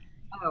guess.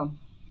 Oh.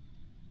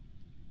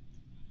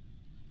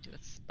 Do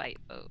a spite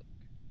vote.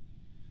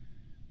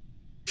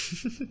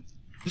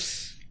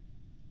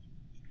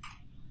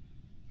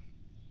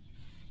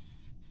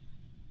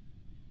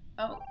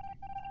 Oh.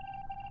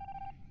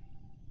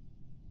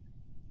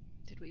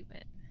 Did we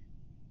win?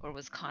 Or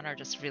was Connor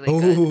just really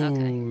good?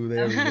 Okay.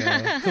 There we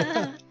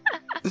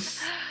go.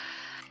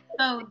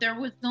 So there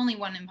was only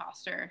one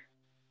imposter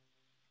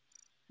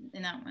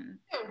in that one.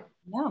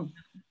 No.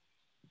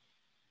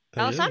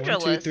 Alessandra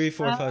 1, 2, was. 3,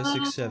 4, 5,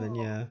 6, 7.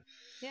 Yeah.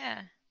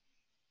 Yeah.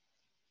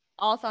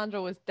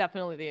 Alessandra was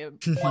definitely the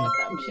one of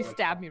them. She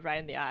stabbed me right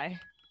in the eye.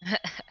 Oh my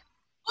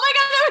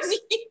god, that was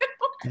you!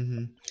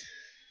 Mm-hmm.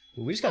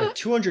 Well, we just got a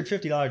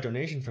 $250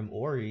 donation from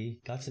Ori.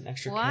 Got some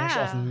extra cash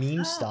off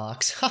meme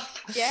stocks.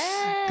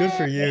 Yeah. Good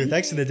for you.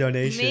 Thanks for the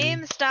donation.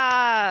 Meme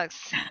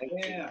stocks.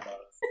 Yeah.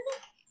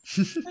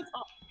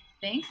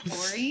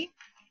 Thanks, Ori.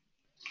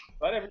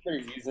 Glad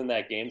everybody's using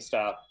that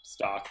GameStop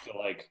stock to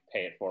like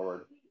pay it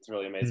forward. It's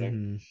really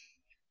amazing.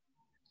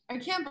 I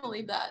can't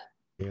believe that.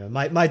 Yeah,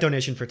 my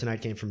donation for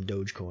tonight came from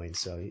Dogecoin,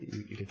 so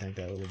you can thank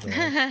that a little bit.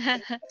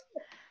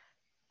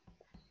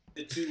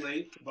 Is it too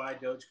late to buy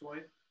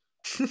Dogecoin?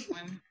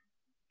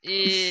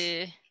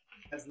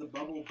 Has the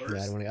bubble burst?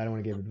 Yeah, I don't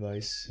want to give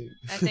advice.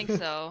 I think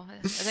so.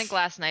 I think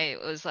last night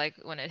was like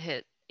when it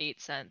hit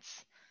 8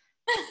 cents.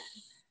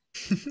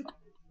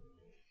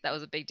 that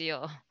was a big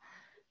deal.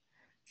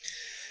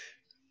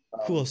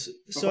 Cool.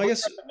 So I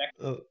guess.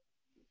 Go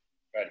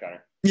ahead,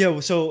 Connor. Yeah.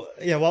 So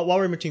yeah, while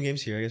we're in between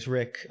games here, I guess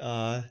Rick,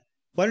 why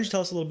don't you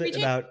tell us a little bit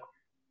about?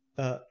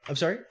 I'm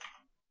sorry.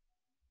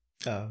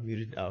 Oh,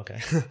 muted. Oh, okay.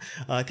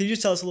 Can you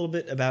just tell us a little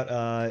bit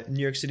about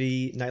New York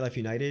City Nightlife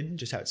United,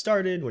 just how it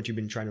started, what you've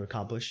been trying to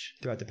accomplish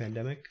throughout the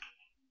pandemic?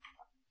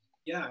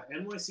 Yeah,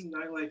 NYC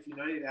Nightlife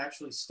United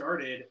actually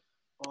started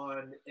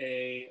on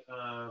a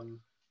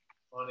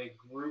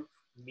group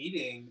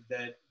meeting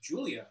that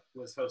Julia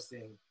was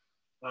hosting,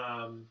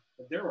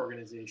 their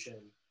organization,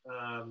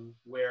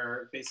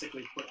 where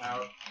basically put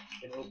out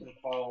an open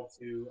call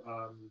to,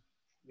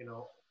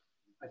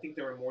 I think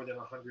there were more than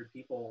 100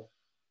 people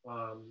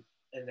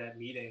in that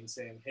meeting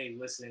saying, hey,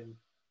 listen,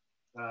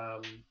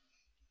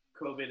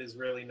 COVID is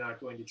really not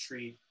going to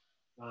treat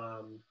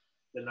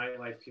the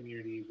nightlife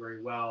community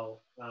very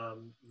well.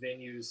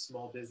 Venues,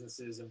 small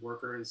businesses, and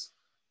workers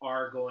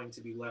are going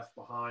to be left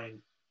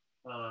behind.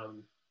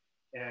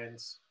 And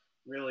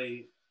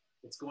really,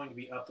 it's going to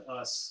be up to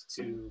us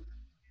to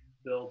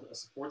build a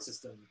support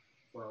system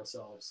for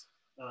ourselves.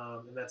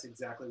 And that's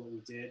exactly what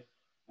we did.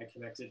 I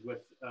connected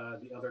with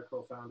the other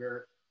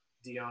co-founder,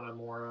 Diana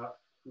Mora,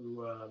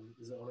 who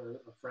is the owner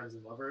of Friends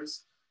and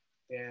Lovers.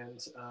 And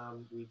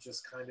we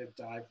just kind of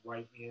dived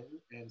right in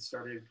and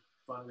started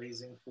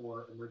fundraising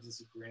for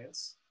emergency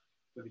grants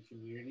for the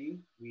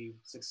community. We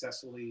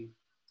successfully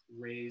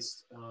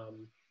raised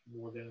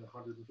more than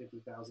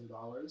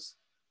 $150,000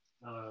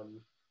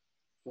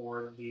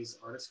 for these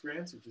artist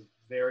grants, which is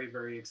very,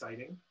 very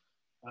exciting.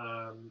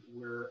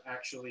 We're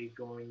actually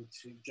going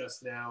to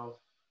just now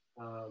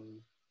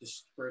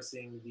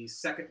dispersing the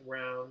second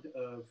round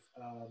of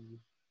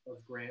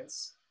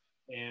grants,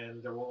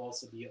 and there will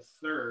also be a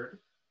third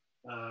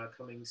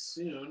coming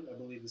soon. I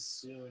believe as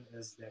soon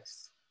as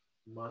next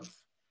month.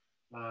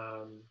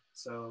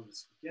 So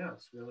yeah,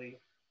 it's really,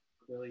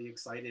 really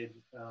excited.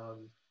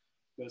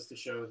 Goes to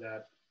show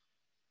that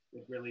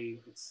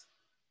it's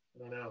I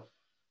don't know,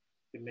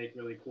 can make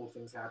really cool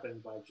things happen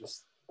by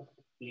just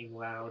being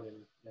loud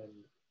and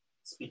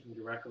speaking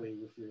directly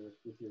with your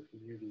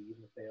community,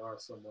 even if they are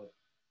somewhat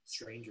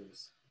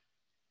strangers.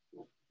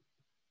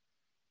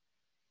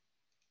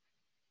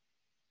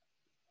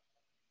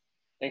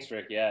 Thanks,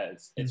 Rick. Yeah,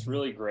 it's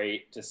really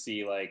great to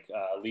see like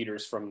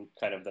leaders from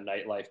kind of the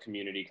nightlife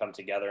community come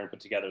together and put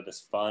together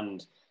this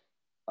fund.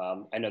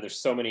 I know there's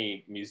so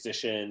many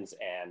musicians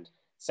and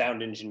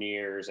sound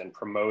engineers and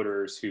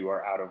promoters who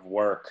are out of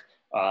work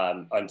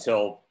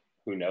until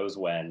who knows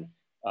when.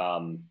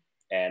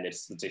 And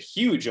it's a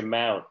huge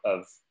amount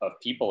of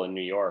people in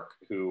New York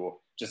who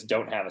just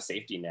don't have a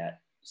safety net.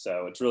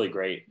 So it's really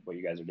great what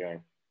you guys are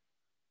doing.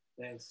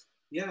 Thanks.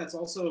 Yeah, it's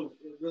also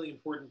really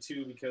important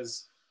too,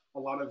 because a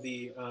lot of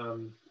the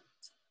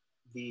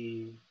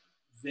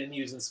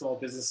venues and small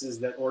businesses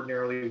that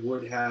ordinarily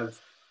would have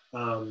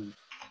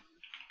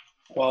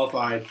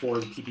qualified for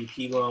the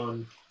PPP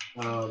loan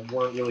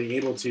weren't really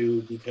able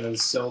to,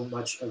 because so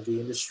much of the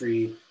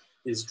industry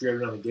is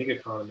driven on the gig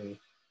economy.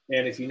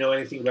 And if you know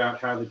anything about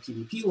how the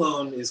PPP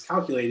loan is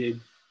calculated,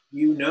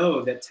 you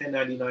know that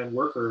 1099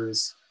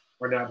 workers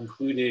are not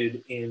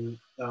included in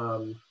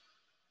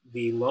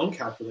the loan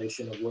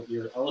calculation of what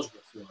you're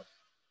eligible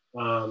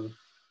for.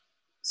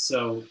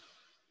 So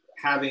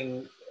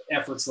having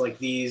efforts like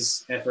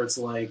these, efforts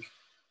like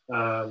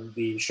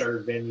the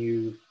Shuttered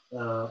Venue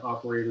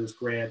Operators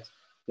Grant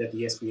that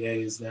the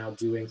SBA is now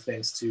doing,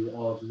 thanks to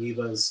all of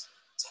NEVA's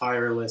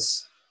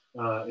tireless,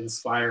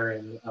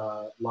 inspiring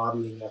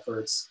lobbying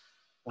efforts,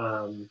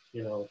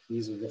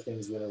 these are the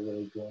things that are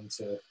really going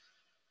to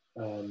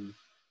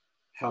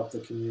help the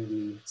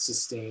community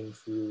sustain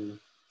through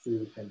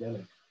the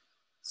pandemic.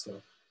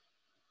 So.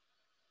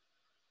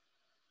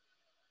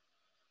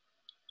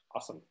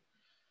 Awesome.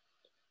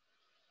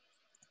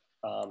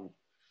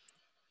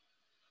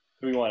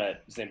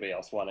 Does anybody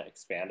else want to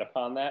expand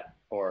upon that,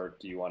 or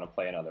do you want to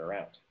play another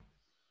round?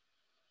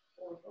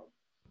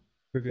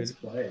 We're good.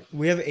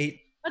 We have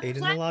eight in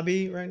the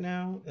lobby right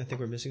now. I think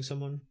we're missing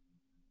someone.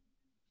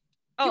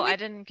 Oh, I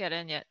didn't get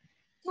in yet.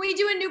 Can we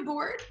do a new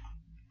board?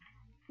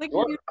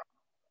 Sure.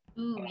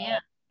 Ooh, yeah.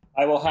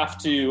 I will have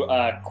to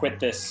quit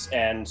this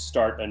and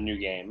start a new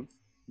game,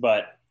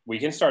 but we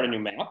can start a new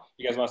map.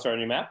 You guys want to start a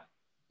new map?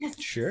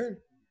 Sure.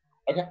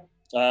 Okay.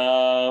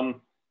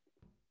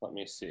 Let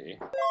me see.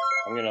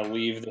 I'm going to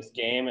leave this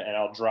game and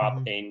I'll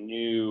drop a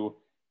new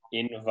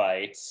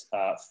invite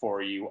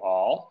for you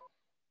all.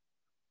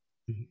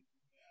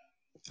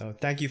 Oh,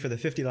 thank you for the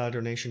 $50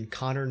 donation.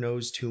 Connor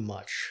knows too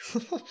much.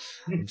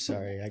 I'm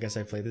sorry. I guess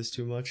I play this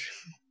too much.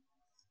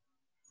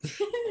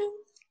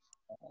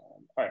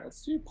 All right,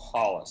 let's do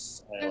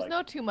Paulus. There's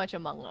no too much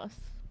among us.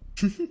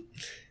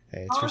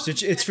 Hey,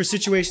 it's for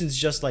situations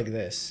just like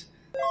this.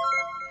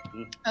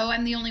 Oh,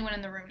 I'm the only one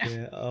in the room now.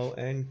 Yeah. Oh,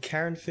 and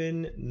Karen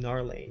Finn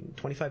Narlane,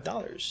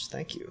 $25.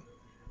 Thank you.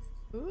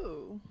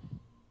 Ooh.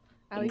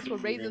 At least we're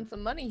raising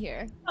some money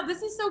here. Oh,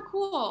 this is so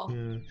cool.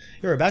 Yeah.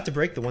 You're about to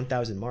break the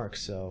 1,000 mark,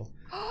 so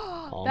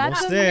almost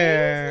That's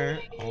there.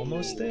 amazing.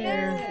 Almost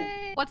there.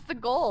 Yay. What's the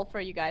goal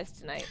for you guys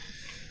tonight?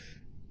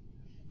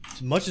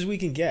 as much as we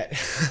can get.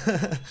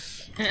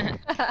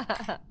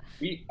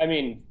 I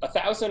mean,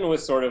 1,000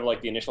 was sort of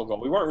like the initial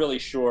goal. We weren't really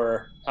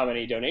sure how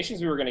many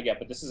donations we were going to get,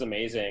 but this is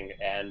amazing.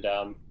 And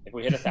if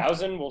we hit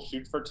 1,000, we'll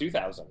shoot for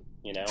 2,000.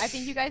 You know. I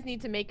think you guys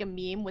need to make a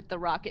meme with the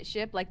rocket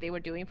ship like they were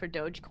doing for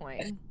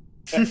Dogecoin.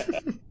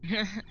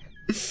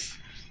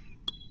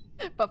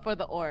 But for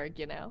the org,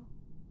 you know.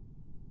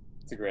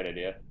 It's a great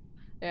idea.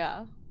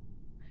 Yeah.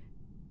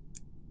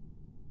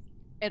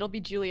 It'll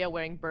be Julia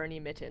wearing Bernie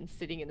mittens,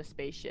 sitting in a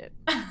spaceship.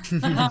 I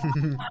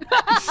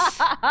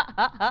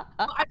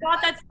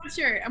bought that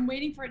sweatshirt. I'm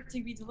waiting for it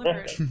to be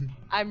delivered.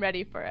 I'm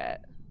ready for it.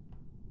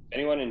 If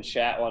anyone in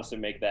chat wants to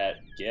make that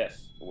GIF,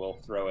 we'll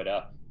throw it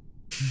up.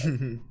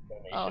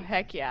 Oh,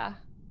 heck yeah.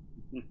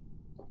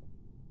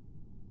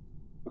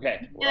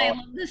 Okay. Yeah, I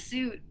love the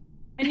suit.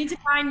 I need to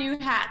buy new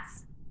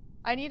hats.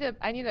 I need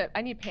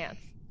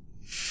pants.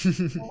 I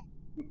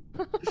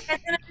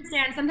can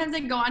understand. Sometimes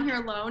I go on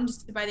here alone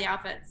just to buy the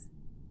outfits.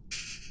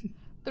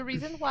 The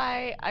reason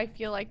why I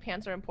feel like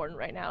pants are important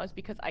right now is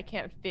because I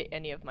can't fit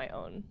any of my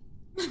own.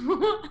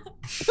 Aside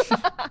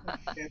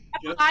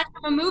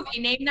from a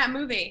movie, name that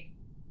movie.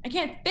 I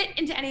can't fit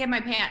into any of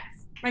my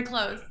pants, my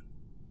clothes.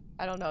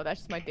 I don't know. That's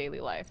just my daily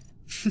life.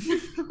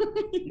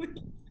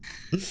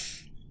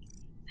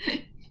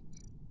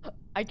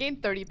 I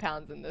gained 30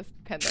 pounds in this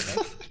pandemic.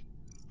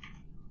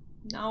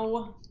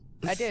 No.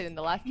 I did in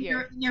the last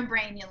year. In your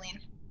brain, Yuh-Line.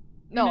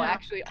 No, No.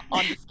 actually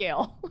on the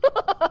scale.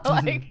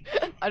 Like,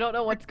 I don't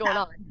know what's going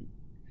on.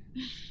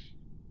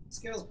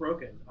 Scale's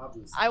broken,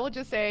 obviously. I will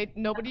just say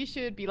nobody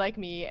should be like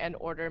me and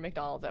order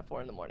McDonald's at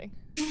 4 in the morning.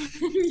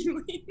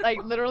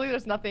 Like literally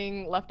there's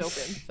nothing left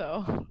open,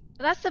 so.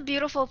 That's the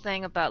beautiful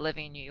thing about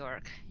living in New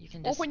York. You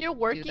can Well, just when you're do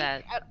working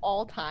that. at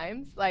all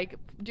times, like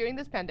during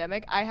this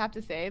pandemic, I have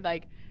to say,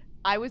 like,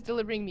 I was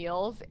delivering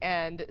meals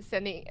and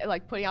sending,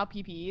 like, putting out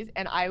PPEs,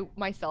 and I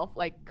myself,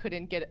 like,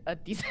 couldn't get a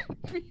decent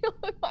meal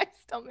in my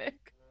stomach.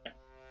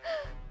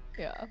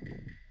 Yeah.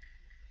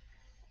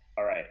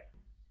 All right.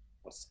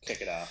 Let's kick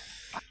it off.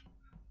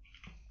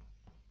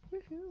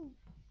 Woohoo.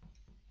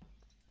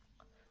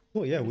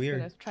 Well, yeah, I'm we just are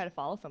gonna try to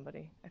follow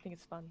somebody. I think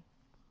it's fun.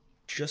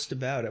 just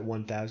about at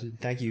 1,000.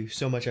 Thank you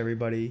so much,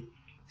 everybody.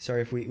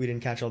 Sorry if we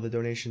didn't catch all the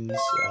donations.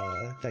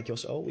 Thank you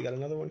also. Oh, we got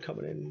another one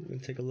coming in. We'll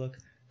take a look.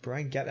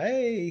 Brian Gav.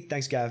 Hey,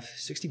 thanks, Gav.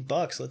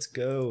 $60. Let's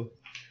go.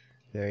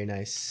 Very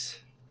nice.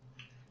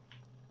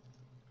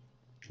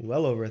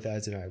 Well over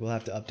 1,000. All right, we'll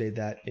have to update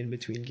that in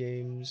between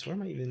games. Where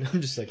am I even? I'm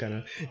just like kind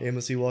of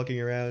aimlessly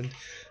walking around.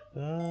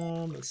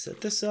 Let's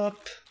set this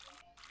up.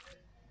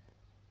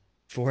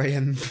 4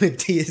 a.m.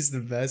 tea is the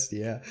best.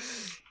 Yeah.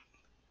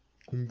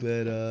 I'm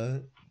glad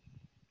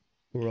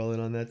we're all in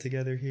on that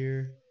together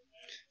here.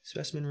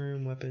 Specimen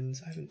room,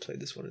 weapons. I haven't played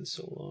this one in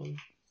so long.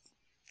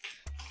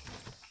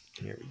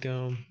 Here we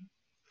go.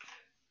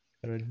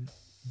 Got a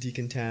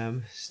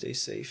decontam. Stay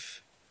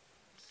safe.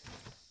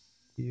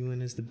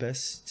 Yuh-Line is the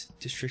best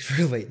district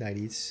for late night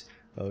eats.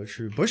 Oh,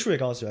 true.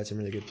 Bushwick also had some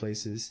really good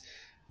places.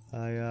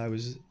 I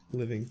was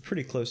living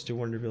pretty close to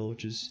Wonderville,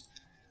 which is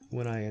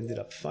when I ended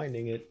up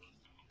finding it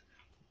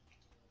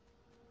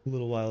a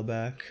little while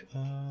back.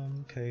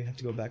 Okay, have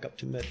to go back up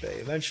to Medbay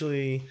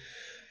eventually.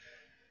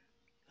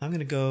 I'm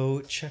gonna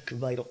go check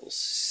vitals,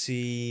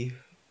 see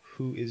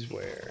who is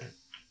where.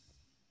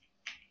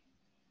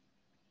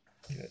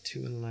 I got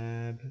 2 in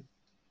lab.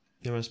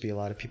 There must be a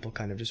lot of people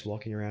kind of just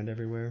walking around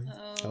everywhere.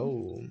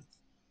 Oh.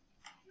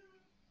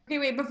 Okay,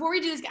 wait, before we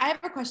do this, I have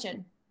a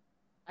question.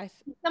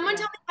 Someone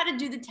tell me how to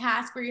do the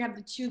task where you have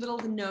the 2 little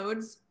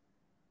nodes.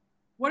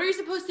 What are you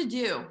supposed to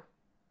do?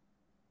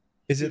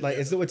 Is it like,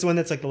 it's the one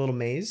that's like the little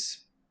maze?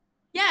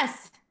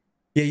 Yes.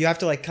 Yeah, you have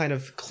to like kind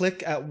of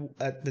click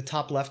at the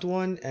top left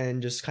one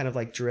and just kind of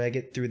like drag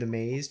it through the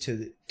maze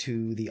to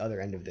the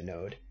other end of the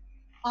node.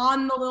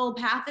 On the little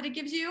path that it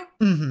gives you?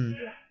 Mm-hmm.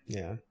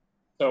 Yeah.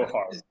 So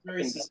hard. It's a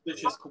very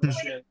suspicious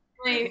question.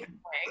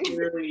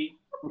 Clearly,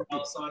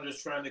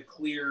 Alessandra's trying to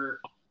clear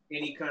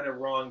any kind of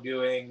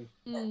wrongdoing.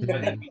 I think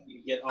we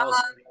need to get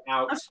Alessandra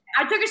out.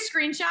 I took a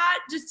screenshot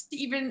just to,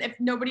 even if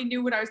nobody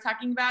knew what I was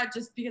talking about,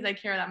 just because I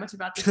care that much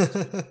about this.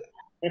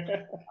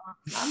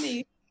 Not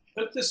me.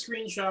 Took the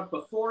screenshot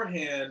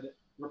beforehand,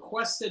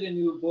 requested a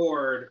new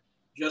board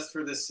just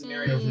for this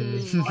scenario.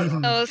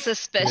 Oh,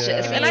 suspicious.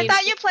 Yeah. And I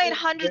thought you played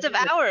hundreds of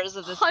hours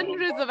of this.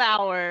 Hundreds of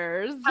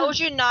hours. How would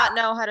you not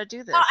know how to do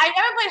this? No, I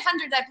never played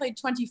hundreds. I played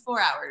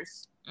 24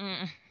 hours.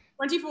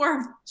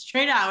 24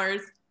 straight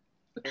hours.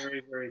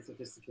 Very, very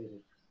sophisticated.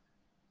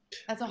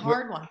 That's a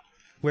hard one.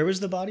 Where was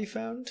the body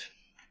found?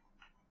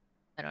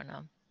 I don't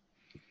know.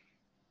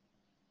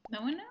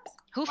 No one knows?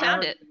 Who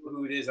found I it? don't know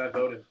who it is. I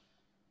voted.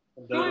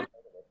 I'm done.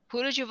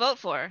 Who did you vote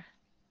for?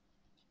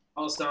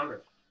 Alessandra.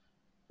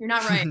 You're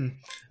not right.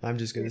 I'm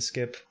just gonna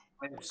skip.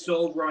 I'm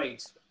so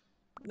right.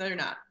 No, you're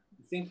not.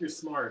 You think you're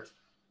smart,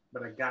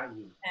 but I got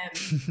you. I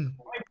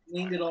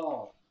cleaned it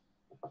all.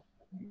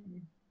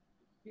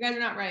 You guys are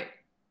not right.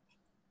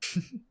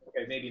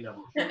 Okay, maybe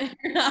no.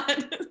 You're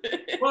not.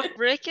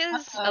 Rick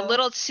is a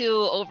little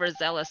too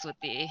overzealous with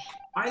the.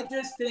 I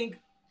just think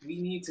we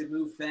need to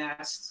move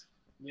fast.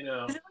 You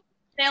know,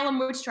 Salem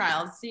witch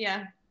trials. See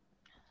ya.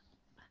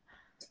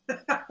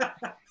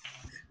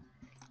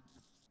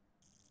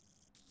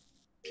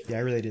 Yeah,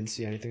 I really didn't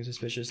see anything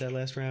suspicious that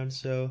last round,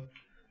 so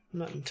I'm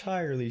not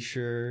entirely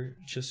sure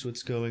just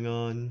what's going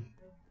on.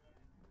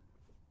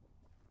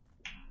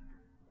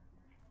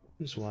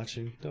 Just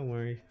watching, don't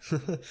worry.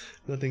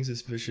 Nothing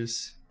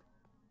suspicious.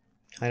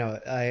 I know,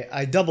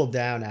 I doubled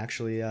down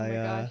actually. Oh my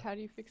gosh, how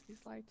do you fix these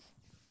lights?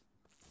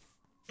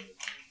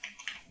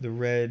 The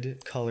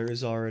red color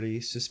is already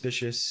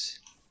suspicious.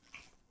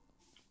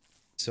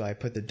 So I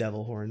put the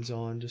devil horns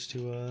on just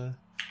to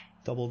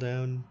double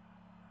down.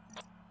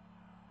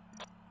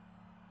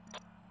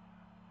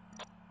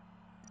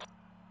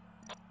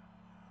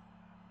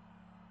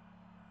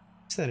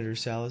 Senator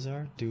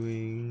Salazar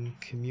doing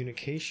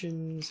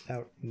communications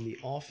out in the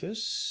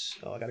office.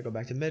 Oh, I gotta go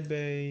back to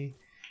medbay.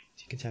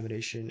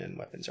 Decontamination and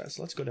weapons. Alright,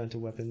 so let's go down to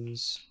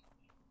weapons.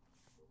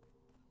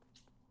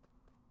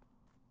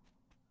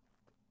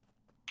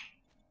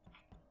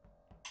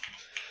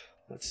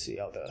 Let's see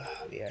all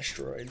the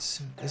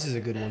asteroids. This is a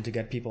good one to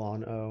get people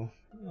on. Oh,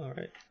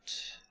 alright.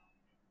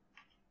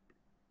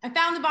 I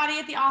found the body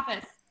at the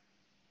office.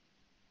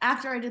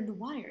 After I did the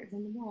wires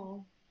on the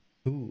wall.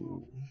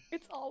 Ooh.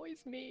 It's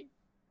always me.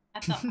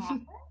 At the office?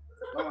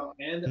 Wow,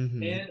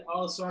 and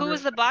Alessandra. Who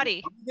was the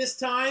body? This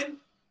time?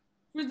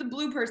 Who's the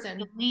blue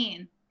person?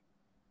 Lean.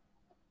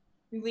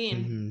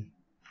 Yuh-Line.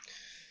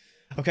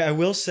 Okay, I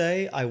will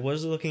say I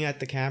was looking at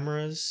the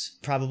cameras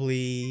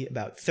probably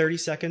about 30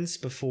 seconds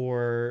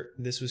before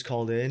this was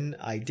called in.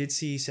 I did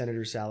see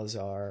Senator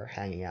Salazar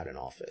hanging out in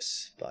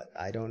office, but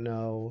I don't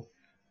know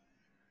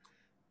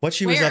what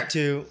she was up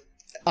to.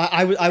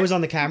 I was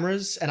on the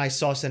cameras and I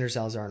saw Senator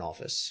Salazar in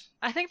office.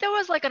 I think there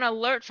was like an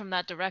alert from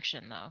that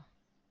direction though.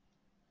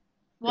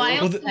 Well,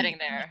 I was heading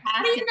there.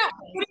 What do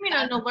you mean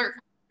an alert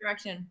from the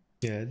direction?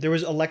 Yeah, there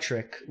was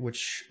electric,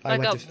 which I Like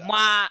went a to.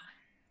 wah.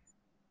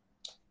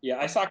 Yeah,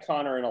 I saw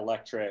Connor in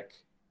electric.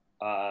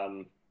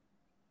 And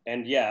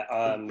yeah,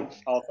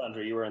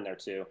 Alessandra, you were in there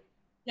too.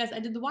 Yes, I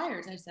did the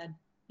wires, I said.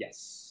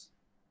 Yes.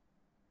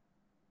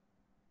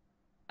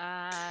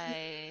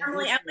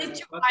 Emily's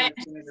too quiet.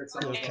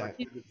 Okay.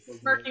 She's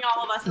smirking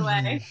all of us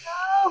away.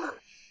 No.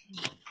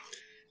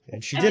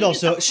 And she did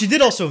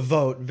also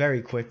vote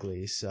very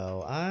quickly,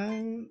 so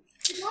I'm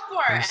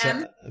sorry. Wait,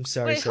 Senator.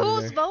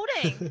 who's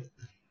voting?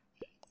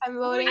 I'm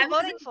voting. Who are you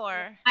voting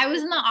for? I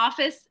was in the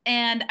office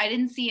and I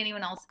didn't see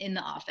anyone else in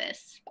the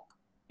office.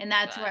 And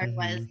that's where it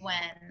was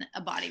when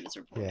a body was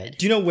reported. Yeah.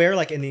 Do you know where,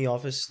 like, in the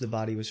office the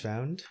body was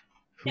found?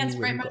 Yes,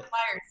 right by the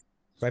wires.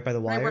 Right by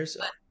the wires?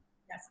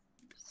 Yes.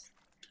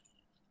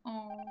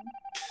 Oh.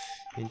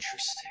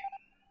 Interesting.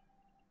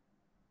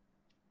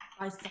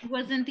 I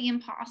wasn't the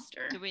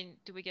imposter. Do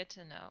we get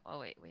to know? Oh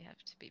wait, we have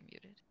to be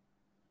muted.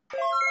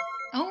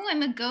 Oh,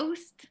 I'm a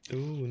ghost. Ooh,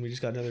 and we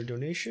just got another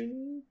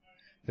donation.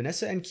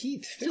 Vanessa and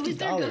Keith, So is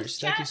there $50.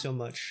 ghost Thank you chat? so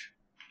much.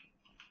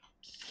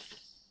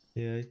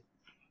 Yeah,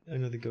 I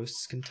know the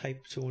ghosts can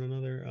type to one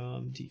another.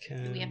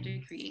 Decam. We have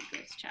to create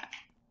ghost chat.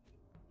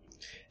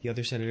 The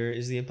other senator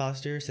is the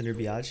imposter, Senator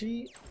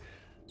Biaggi.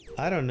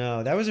 I don't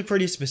know. That was a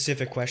pretty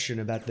specific question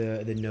about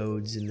the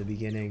nodes in the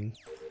beginning.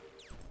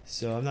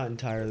 So I'm not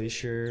entirely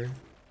sure.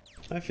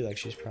 I feel like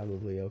she's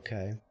probably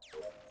okay.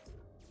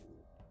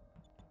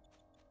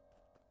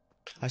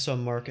 I saw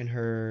Mark and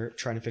her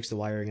trying to fix the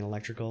wiring and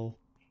electrical.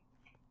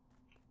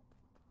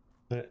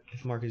 But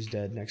if Mark is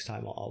dead next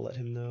time, I'll let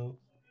him know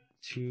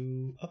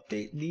to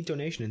update the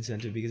donation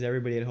incentive because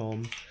everybody at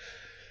home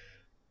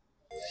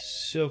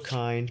so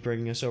kind,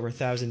 bringing us over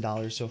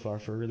 $1,000 so far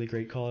for a really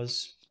great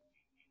cause.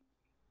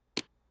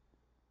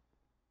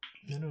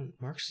 I don't.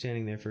 Mark's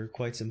standing there for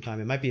quite some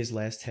time. It might be his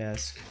last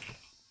task.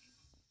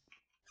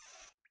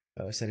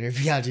 Oh, Senator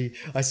Biaggi.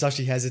 I saw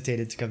she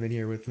hesitated to come in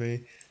here with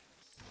me.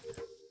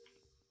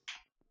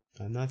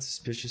 I'm not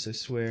suspicious, I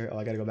swear. Oh,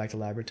 I gotta go back to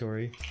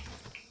laboratory.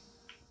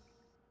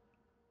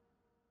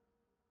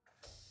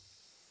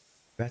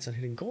 Rats on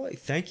hitting goal.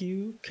 Thank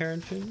you,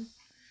 Karen Finn.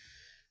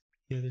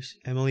 Yeah, there's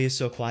Emily is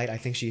so quiet. I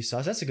think she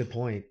saw. That's a good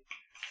point.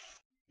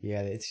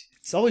 Yeah,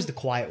 it's always the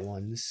quiet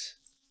ones.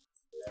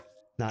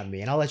 Not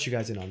me, and I'll let you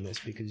guys in on this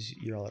because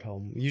you're all at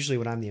home. Usually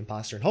when I'm the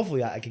imposter, and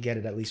hopefully I could get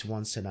it at least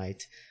once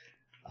tonight,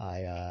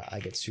 I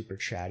get super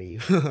chatty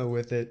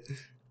with it.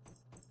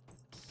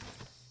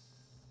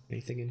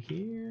 Anything in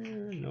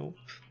here? Nope.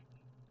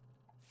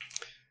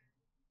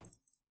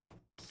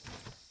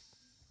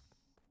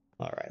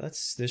 Alright,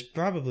 there's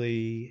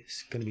probably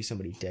gonna be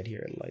somebody dead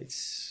here at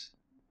lights.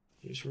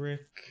 There's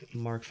Rick,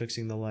 Mark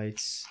fixing the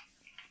lights.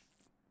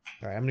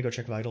 Alright, I'm gonna go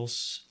check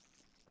vitals.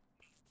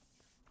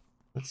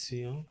 Let's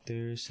see, oh,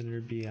 there's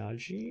Senator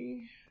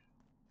Biaggi.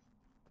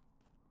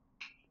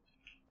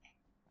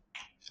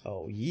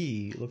 Oh,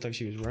 Yiyi looked like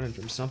she was running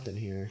from something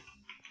here.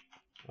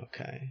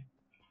 Okay.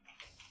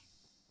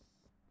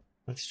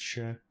 Let's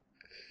check.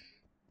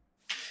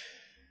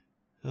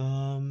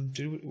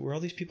 Were all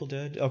these people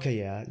dead? Okay,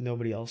 yeah,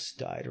 nobody else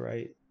died,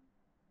 right?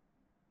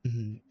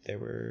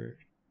 There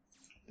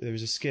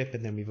was a skip,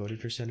 and then we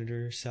voted for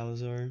Senator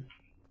Salazar.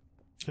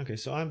 Okay,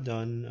 so I'm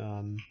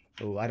done.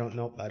 Oh, I don't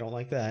know. I don't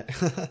like that.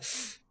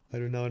 I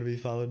do not want to be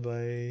followed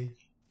by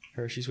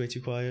her. She's way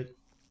too quiet.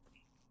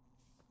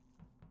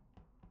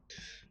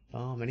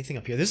 Anything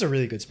up here? This is a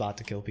really good spot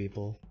to kill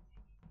people.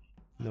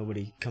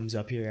 Nobody comes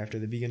up here after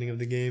the beginning of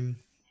the game.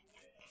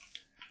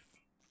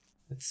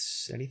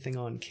 Let's... anything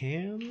on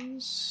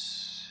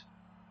cams?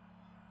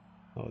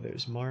 Oh,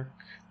 there's Mark.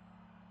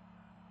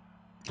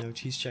 No,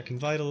 he's checking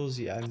vitals.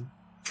 Yeah, I'm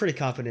pretty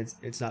confident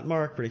it's not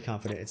Mark. Pretty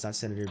confident it's not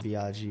Senator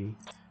Biaggi.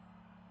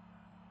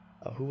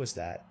 Oh, who was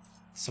that?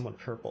 Someone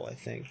purple, I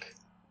think.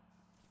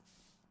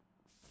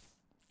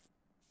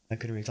 I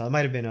couldn't really tell. It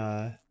might have been,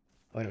 oh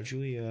no,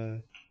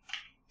 Julia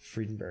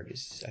Fredenburg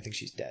is, I think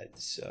she's dead,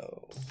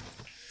 so...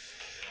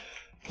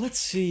 let's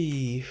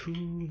see, who,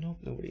 nope,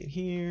 nobody in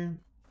here.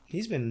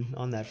 He's been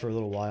on that for a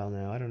little while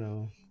now, I don't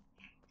know.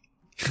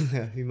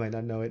 He might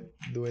not know it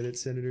the way that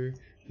Senator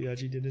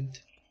Biaggi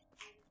didn't.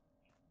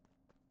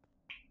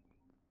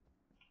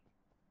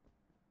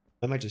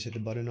 I might just hit the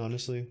button,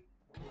 honestly.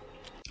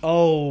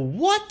 Oh,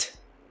 what?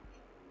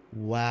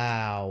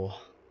 Wow.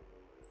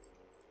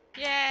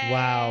 Yay!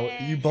 Wow,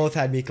 you both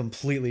had me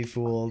completely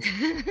fooled.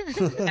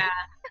 Yeah.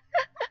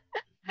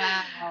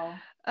 Wow.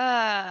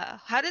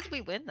 How did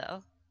we win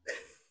though?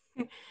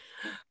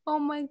 Oh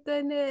my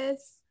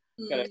goodness.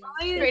 Got it.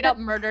 Straight up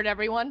murdered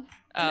everyone.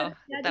 Oh,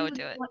 that would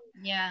do it.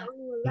 Yeah.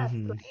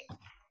 Mhm.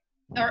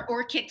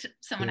 Or kicked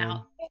someone Yeah.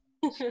 out.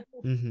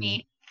 Mhm.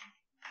 Me.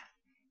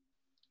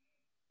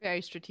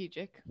 Very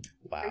strategic.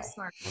 Wow. Very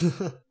smart.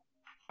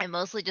 I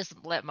mostly just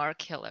let Mark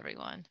kill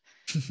everyone.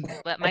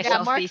 Let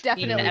myself Mark be seen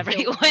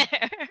definitely killed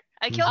everywhere.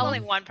 I killed Mhm. only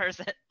one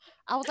person.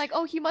 I was like,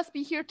 oh, he must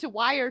be here to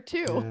wire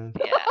too.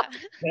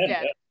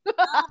 Yeah.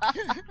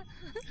 Yeah.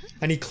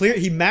 And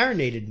he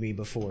marinated me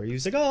before. He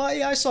was like, oh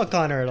yeah, I saw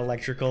Connor at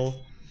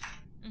electrical.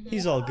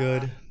 He's all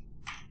good.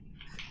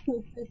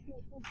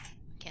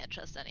 Can't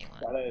trust anyone.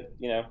 Gotta,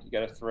 you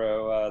gotta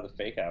throw the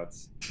fake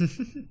outs.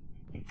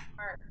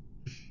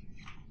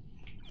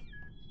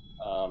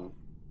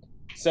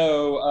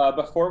 So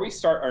before we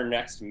start our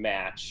next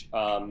match,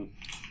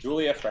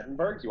 Julia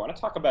Fredenburg, do you want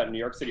to talk about New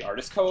York City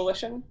Artists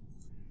Coalition?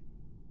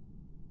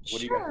 What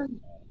do you Sure.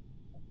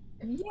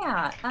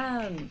 Yeah,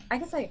 I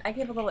guess I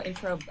gave a little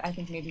intro, I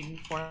think maybe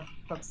before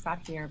folks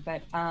got here,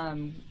 but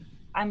I'm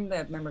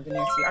the member of the New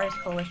York City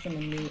Artists Coalition,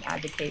 and we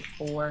advocate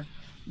for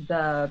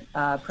the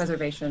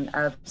preservation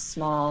of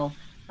small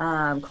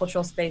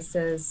cultural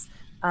spaces,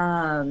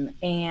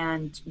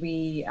 and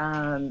we,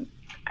 I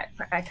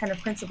kind of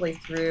principally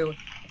through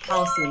a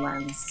policy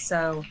lens.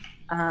 So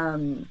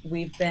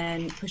we've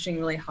been pushing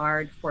really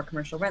hard for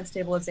commercial rent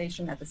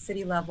stabilization at the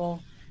city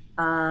level,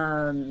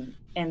 and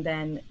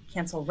then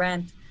cancel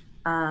rent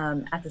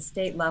at the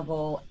state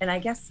level. And I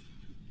guess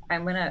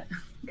I'm gonna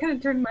kind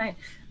of turn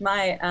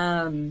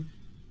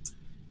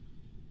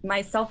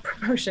my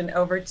self-promotion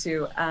over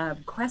to a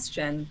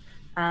question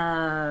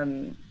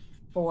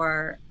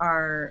for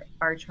our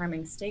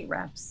charming state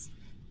reps,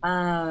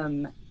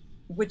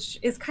 which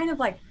is kind of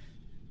like,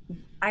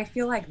 I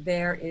feel like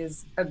there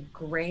is a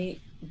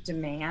great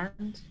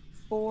demand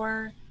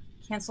for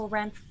cancel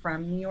rent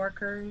from New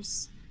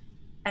Yorkers.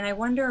 And I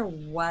wonder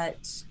what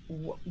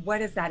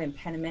is that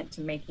impediment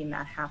to making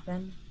that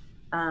happen?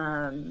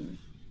 And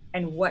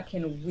what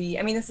can we,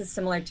 I mean, this is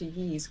similar to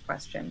Yi's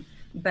question,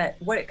 but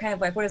what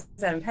is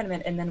that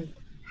impediment? And then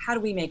how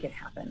do we make it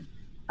happen?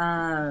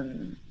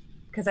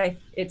 Because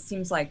it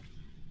seems like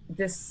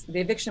the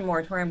eviction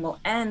moratorium will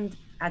end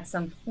at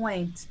some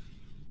point,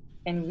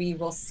 and we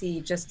will see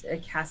just a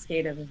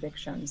cascade of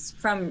evictions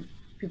from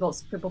people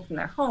from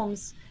their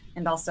homes,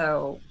 and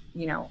also,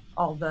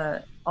 all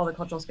the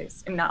cultural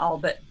space. I mean, not all,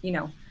 but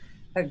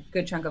a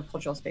good chunk of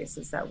cultural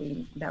spaces that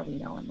we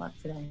know and love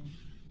today.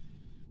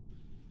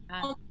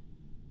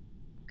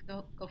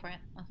 Go for it,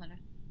 Alessandra.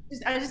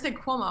 I just said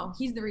Cuomo.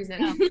 He's the reason.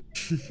 Oh.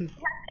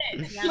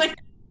 Yeah. Like,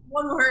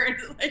 one word.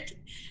 Like,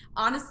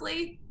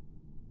 honestly,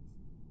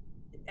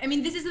 I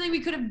mean, this is something we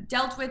could have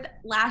dealt with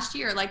last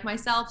year. Like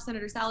myself,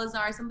 Senator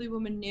Salazar,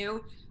 Assemblywoman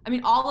Niou. I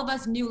mean, all of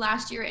us knew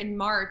last year in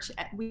March,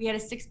 we had a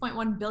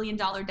 $6.1 billion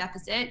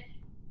deficit.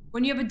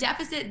 When you have a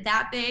deficit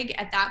that big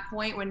at that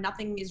point, when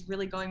nothing is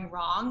really going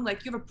wrong,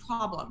 like, you have a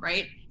problem,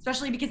 right?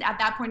 Especially because at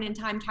that point in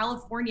time,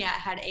 California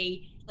had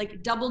a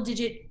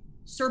double-digit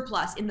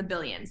surplus in the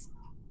billions.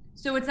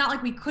 So it's not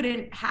like we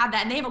couldn't have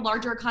that, and they have a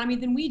larger economy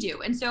than we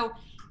do. And so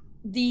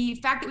the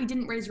fact that we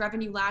didn't raise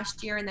revenue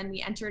last year, and then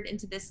we entered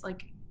into this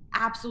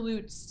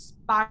absolute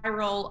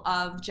spiral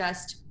of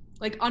just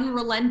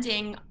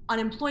unrelenting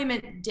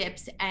unemployment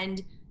dips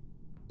and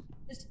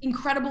just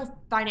incredible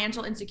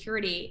financial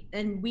insecurity,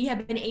 and we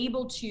have been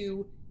able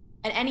to,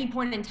 at any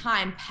point in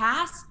time,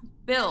 pass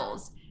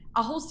bills,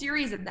 a whole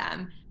series of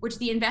them, which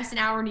the Invest in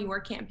Our New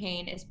York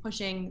campaign is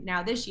pushing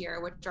now this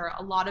year, which are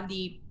a lot of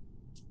the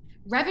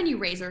revenue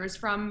raisers,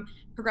 from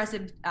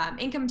progressive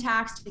income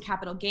tax to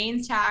capital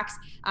gains tax,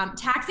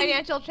 taxing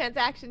Financial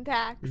transaction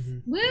tax.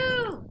 Mm-hmm.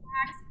 Woo!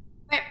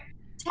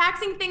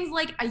 taxing things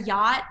like a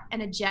yacht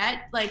and a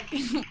jet. Like, why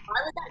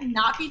would that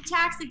not be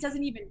taxed? It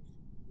doesn't even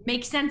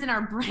make sense in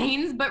our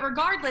brains. But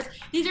regardless,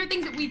 these are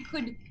things that we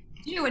could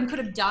do and could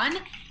have done.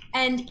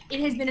 And it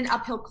has been an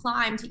uphill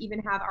climb to even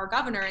have our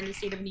governor in the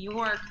state of New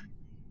York,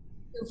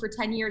 who for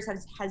 10 years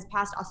has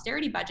passed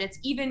austerity budgets,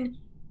 even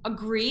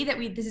agree that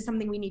this is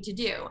something we need to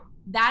do.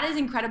 That is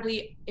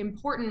incredibly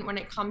important when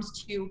it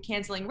comes to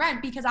canceling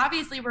rent, because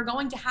obviously we're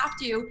going to have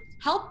to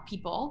help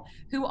people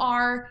who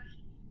are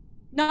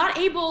not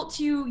able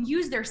to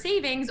use their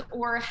savings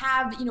or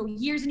have, you know,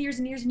 years and years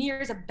and years and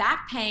years of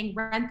back paying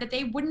rent that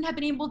they wouldn't have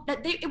been able,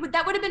 that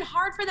would have been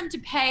hard for them to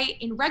pay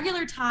in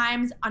regular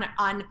times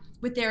on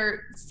with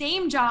their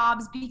same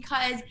jobs,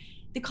 because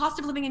the cost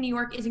of living in New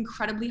York is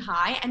incredibly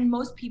high, and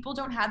most people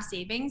don't have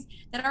savings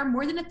that are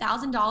more than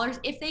 $1,000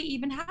 if they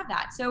even have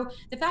that. So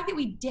the fact that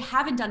we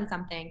haven't done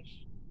something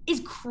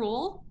is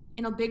cruel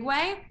in a big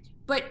way,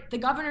 but the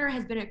governor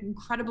has been an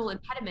incredible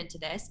impediment to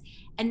this.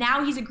 And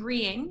now he's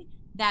agreeing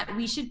that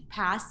we should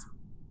pass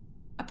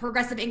a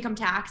progressive income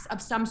tax of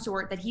some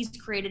sort that he's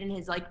created in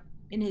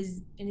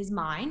his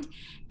mind.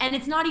 And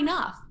it's not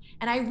enough.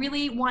 And I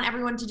really want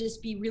everyone to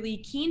just be really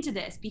keen to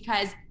this,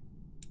 because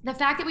the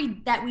fact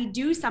that we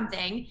do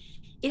something,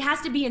 it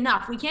has to be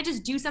enough. We can't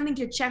just do something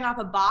to check off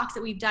a box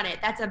that we've done it.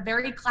 That's a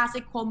very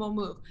classic Cuomo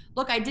move.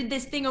 Look, I did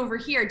this thing over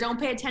here. Don't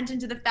pay attention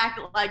to the fact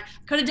that, like,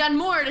 could have done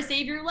more to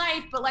save your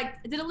life, but like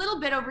I did a little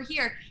bit over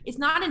here. It's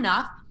not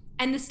enough.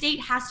 And the state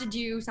has to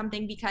do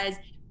something, because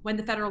when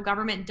the federal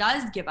government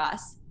does give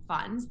us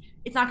funds,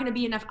 it's not going to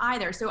be enough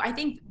either. So I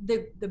think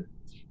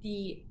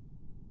the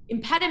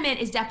impediment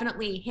is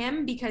definitely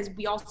him, because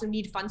we also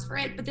need funds for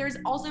it. But there's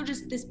also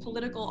just this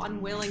political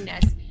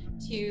unwillingness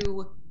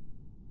to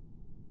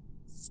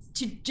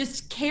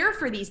just care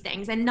for these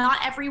things, and not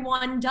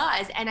everyone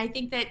does. And I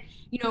think that,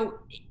 you know,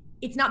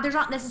 there's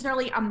not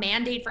necessarily a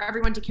mandate for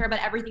everyone to care about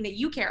everything that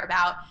you care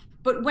about.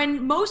 But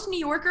when most New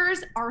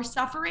Yorkers are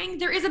suffering,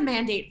 there is a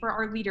mandate for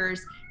our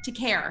leaders to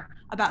care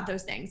about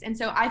those things. And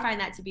so I find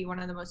that to be one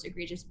of the most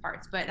egregious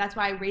parts. But that's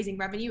why raising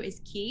revenue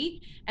is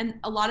key. And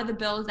a lot of the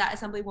bills that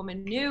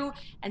Assemblywoman Niou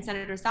and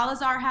Senator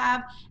Salazar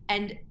have,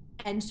 and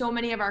so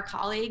many of our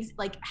colleagues,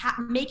 like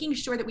making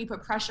sure that we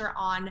put pressure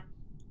on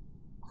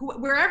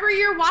wherever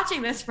you're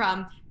watching this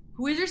from,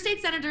 who is your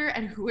state senator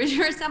and who is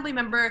your assembly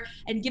member,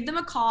 and give them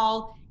a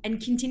call and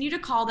continue to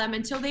call them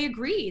until they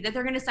agree that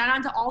they're going to sign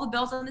on to all the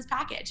bills on this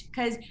package,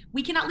 because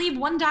we cannot leave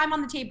one dime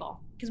on the table,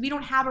 because we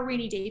don't have a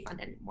rainy day fund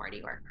anymore in New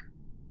York.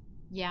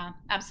 Yeah,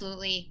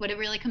 absolutely. What it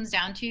really comes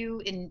down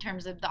to in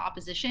terms of the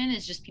opposition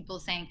is just people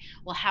saying,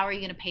 well, how are you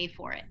going to pay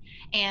for it?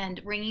 And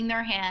wringing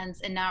their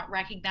hands and not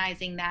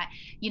recognizing that,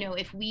 you know,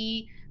 if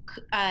we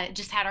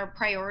just had our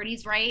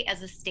priorities right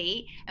as a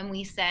state, and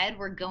we said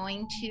we're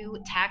going to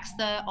tax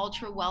the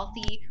ultra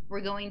wealthy,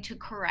 we're going to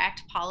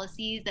correct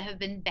policies that have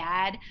been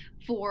bad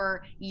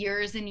for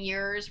years and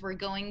years, we're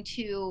going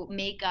to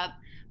make up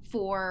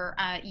for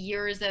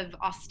years of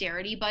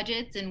austerity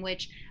budgets in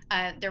which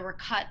there were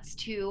cuts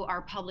to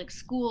our public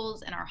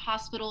schools and our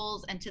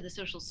hospitals and to the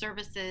social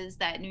services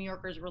that New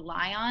Yorkers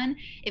rely on.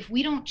 If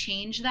we don't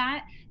change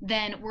that,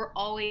 then we're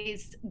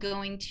always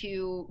going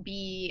to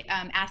be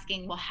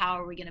asking, well, how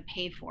are we going to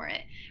pay for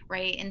it,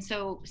 right? And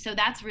so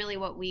that's really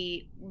what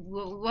we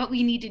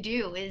need to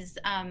do is,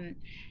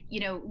 you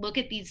know, look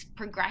at these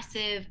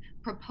progressive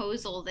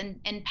proposals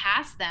and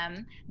pass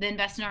them. The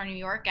Invest in Our New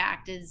York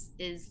Act is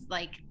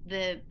like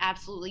the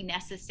absolutely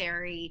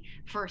necessary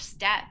first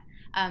step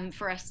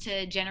for us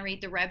to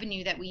generate the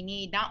revenue that we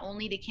need, not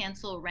only to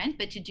cancel rent,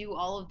 but to do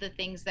all of the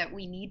things that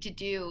we need to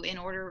do in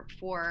order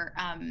for,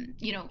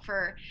 you know,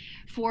 for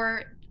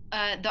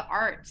the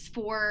arts,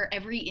 for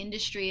every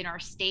industry in our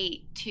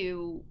state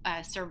to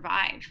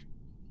survive.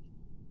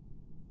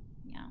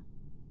 Yeah.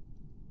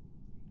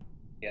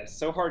 Yeah, it's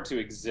so hard to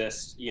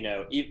exist, you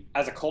know,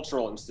 as a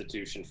cultural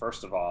institution,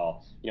 first of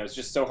all. You know, it's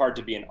just so hard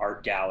to be an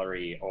art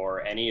gallery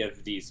or any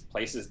of these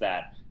places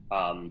that,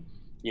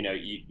 you know,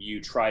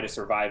 you try to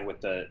survive with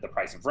the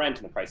price of rent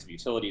and the price of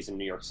utilities in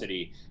New York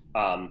City.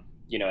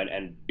 You know,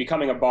 and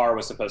becoming a bar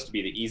was supposed to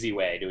be the easy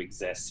way to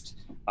exist.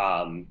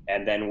 And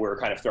then we're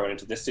kind of thrown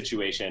into this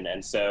situation.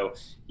 And so,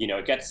 you know,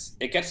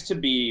 it gets to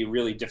be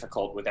really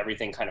difficult with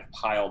everything kind of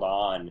piled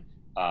on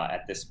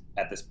at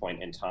this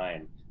point in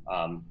time.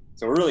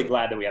 So we're really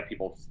glad that we have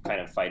people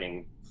kind of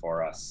fighting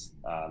for us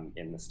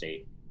in the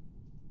state.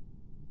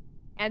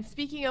 And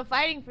speaking of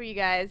fighting for you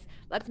guys,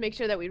 let's make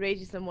sure that we raise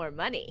you some more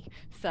money.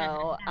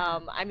 So,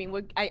 I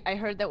mean, I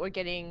heard that we're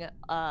getting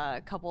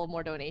a couple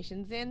more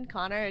donations in.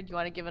 Connor, do you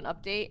want to give an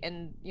update?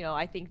 And, you know,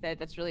 I think that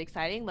that's really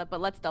exciting,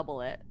 but let's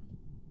double it.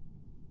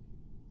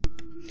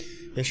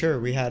 Yeah, sure.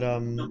 We had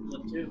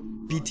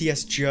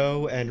BTS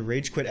Joe and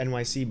Rage Quit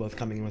NYC both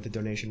coming in with a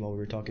donation while we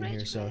were talking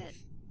here. So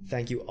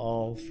thank you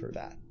all for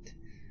that.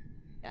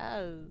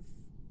 Yes.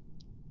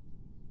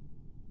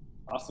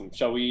 Awesome.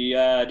 Shall we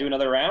do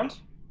another round?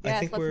 Yes, I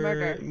think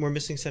we're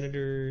missing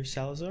Senator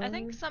Salazar. I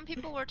think some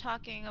people were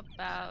talking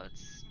about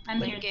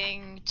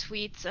linking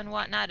tweets and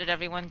whatnot. Did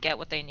everyone get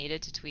what they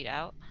needed to tweet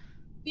out?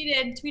 We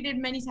did. Tweeted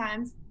many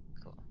times.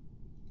 Cool.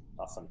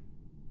 Awesome.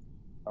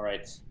 All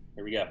right.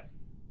 Here we go.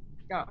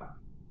 Go.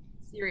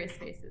 Serious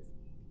faces.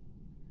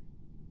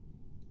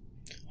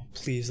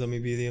 Please let me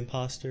be the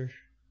imposter.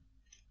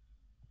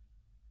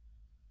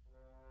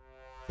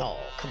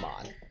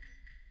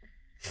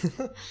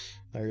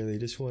 I really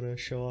just want to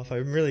show off.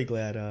 I'm really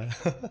glad.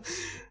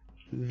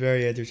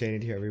 Very entertaining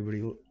to hear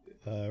everybody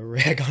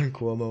rag on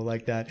Cuomo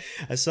like that.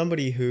 As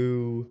somebody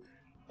who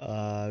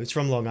is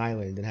from Long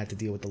Island and had to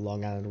deal with the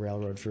Long Island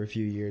Railroad for a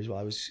few years while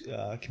I was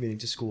commuting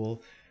to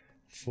school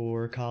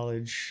for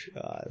college,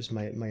 it was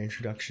my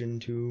introduction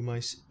to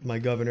my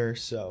governor.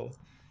 So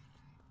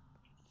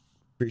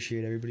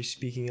appreciate everybody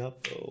speaking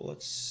up. Oh,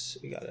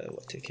 we gotta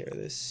take care of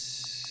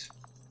this.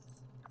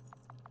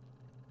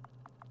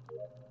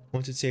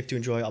 Once it's safe to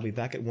enjoy, I'll be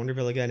back at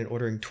Wonderville again and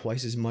ordering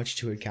twice as much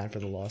to account for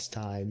the lost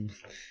time.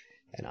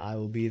 And I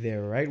will be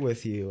there right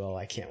with you. Oh,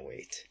 I can't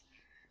wait.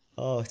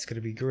 Oh, it's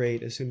gonna be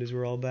great as soon as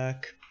we're all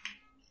back.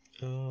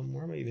 What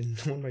am I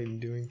even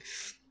doing?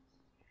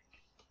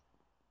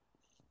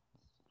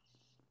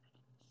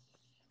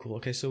 Cool,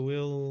 okay, so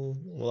we'll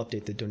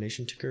update the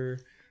donation ticker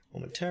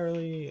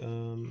momentarily.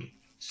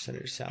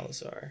 Senator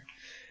Salazar.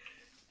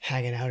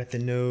 Hanging out at the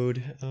node.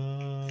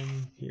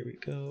 Here we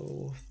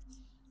go.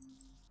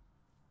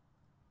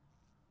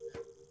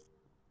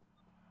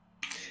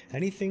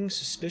 Anything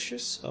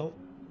suspicious? Oh,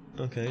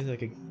 okay,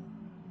 like a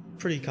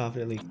pretty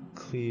confidently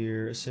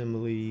clear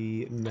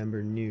Assembly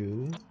member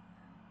Niou.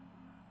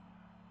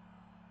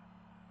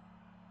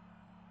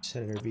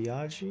 Senator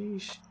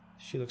Biaggi,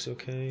 she looks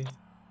okay.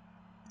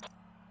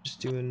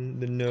 Just doing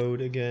the node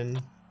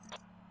again.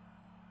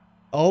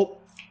 Oh!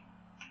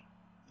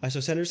 I saw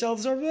Senator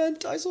Salazar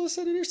vent! I saw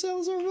Senator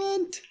Salazar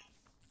vent!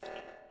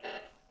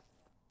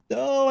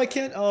 No, I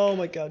can't. Oh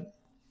my god.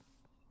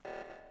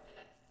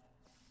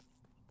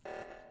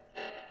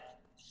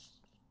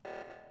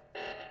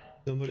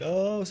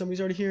 Somebody's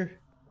already here.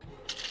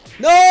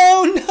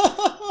 No!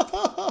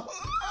 No!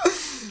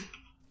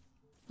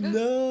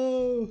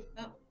 No!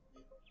 Oh.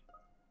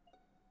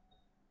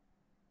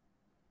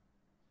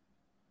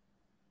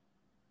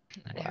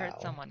 I heard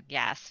someone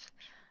gasp.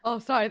 Oh,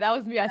 sorry, that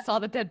was me. I saw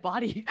the dead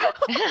body.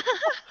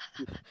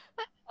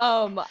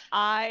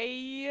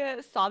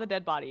 I saw the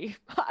dead body.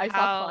 I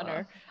saw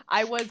Connor.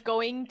 I was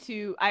going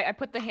to, I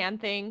put the hand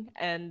thing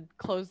and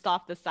closed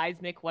off the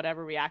seismic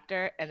whatever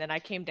reactor, and then I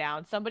came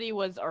down. Somebody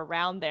was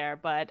around there,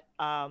 but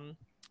I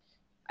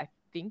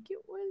think it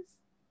was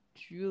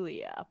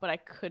Julia, but I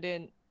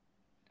couldn't,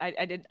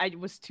 I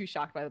was too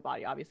shocked by the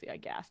body. Obviously, I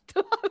gasped.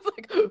 I was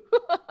like,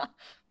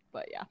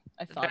 but yeah,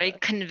 I saw Very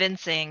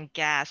convincing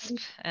gasp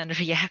and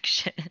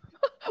reaction.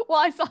 Well,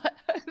 I saw it.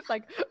 It's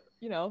like,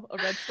 you know, a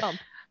red stump,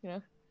 you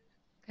know.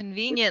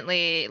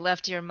 Conveniently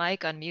left your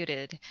mic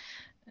unmuted.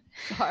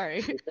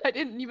 Sorry, I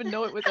didn't even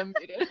know it was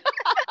unmuted.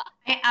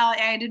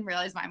 I didn't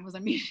realize mine was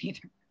unmuted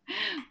either.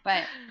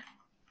 But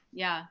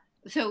yeah,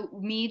 so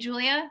me,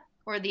 Julia,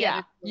 or the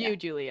other? You,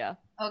 Julia.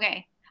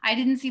 Okay, I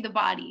didn't see the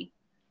body,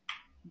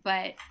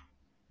 but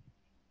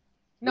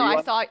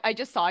no, I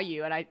just saw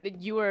you, and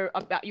you were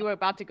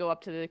about to go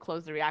up to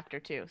close the reactor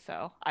too.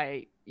 So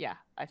I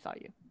saw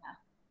you. Yeah.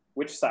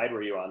 Which side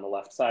were you on, the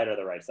left side or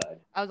the right side?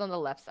 I was on the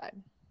left side.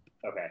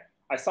 Okay.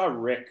 I saw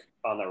Rick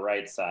on the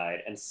right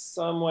side and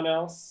someone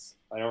else.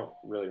 I don't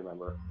really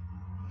remember.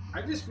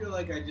 I just feel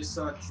like I just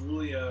saw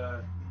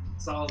Julia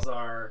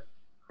Salazar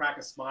crack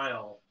a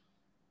smile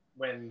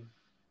when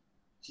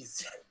she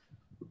said,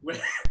 when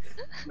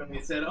they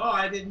said, "Oh,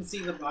 I didn't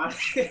see the body."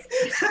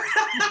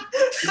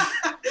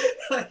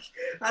 Like,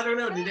 I don't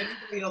know. Did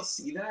anybody else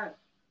see that?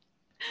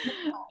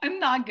 I'm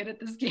not good at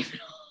this game at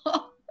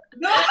all.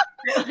 No.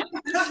 I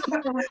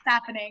don't know what's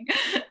happening.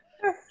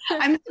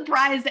 I'm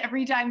surprised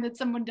every time that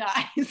someone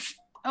dies.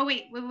 Oh,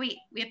 wait. We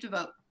have to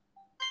vote.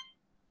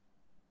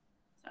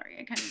 Sorry,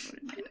 I kind of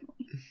voted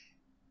randomly.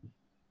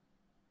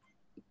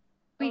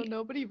 Wait. Oh,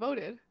 nobody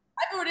voted.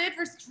 I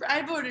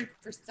voted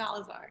for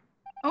Salazar.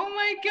 Oh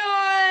my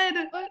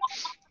god. What?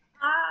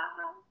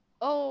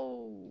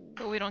 Oh.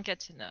 But we don't get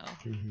to know.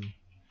 Mm-hmm.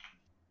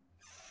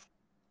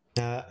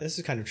 This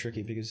is kind of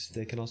tricky because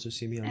they can also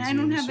see me on Zoom, I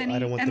don't have so any, I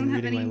don't want them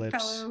reading my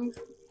lips. fellow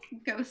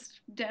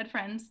ghost dead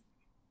friends.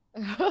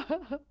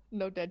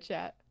 No dead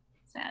chat.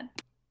 Sad.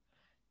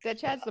 Dead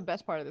chat's the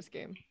best part of this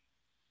game.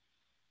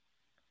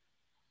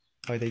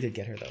 Oh, they did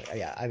get her though.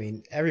 Yeah, I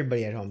mean,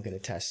 everybody at home can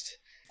attest.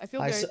 I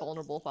feel very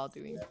vulnerable while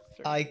doing.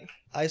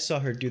 I saw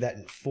her do that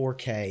in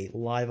 4K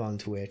live on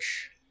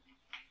Twitch,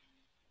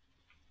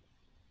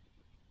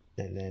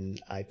 and then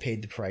I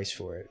paid the price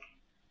for it.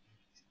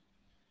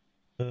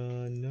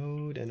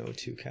 Node and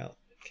O2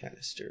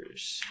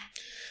 canisters.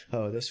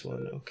 Oh, this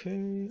one.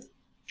 Okay.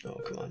 Oh,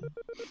 come on.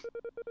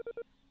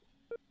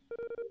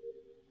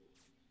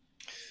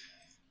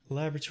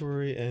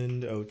 Laboratory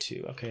and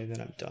O2. Okay,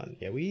 then I'm done.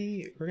 Yeah,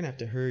 we're gonna have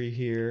to hurry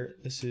here.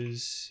 This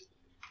is.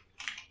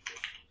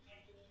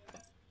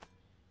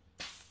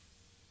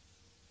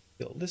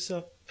 Build this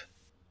up. Do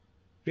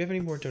we have any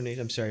more donations?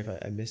 I'm sorry if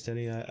I missed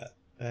any. I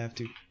have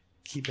to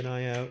keep an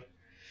eye out.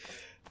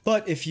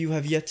 But if you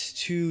have yet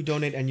to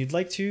donate and you'd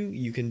like to,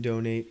 you can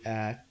donate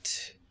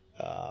at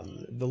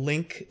the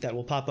link that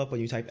will pop up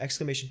when you type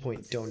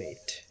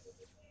 !donate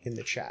in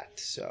the chat.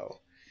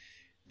 So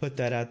put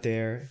that out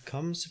there.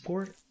 Come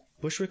support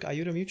Bushwick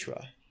Ayuda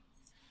Mutua.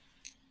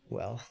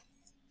 Well.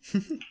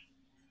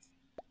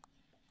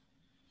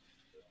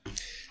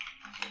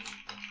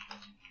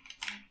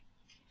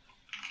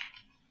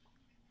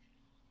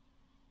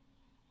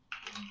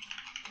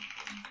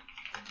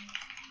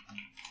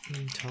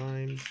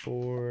 Time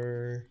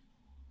for...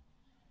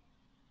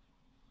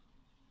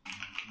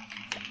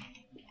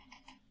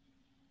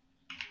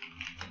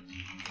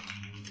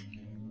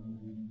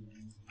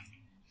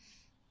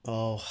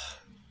 Oh,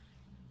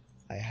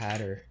 I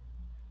had her.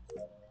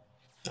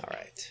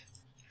 Alright.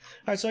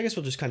 Alright, so I guess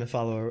we'll just kind of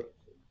follow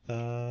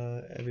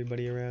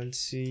everybody around,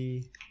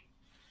 see...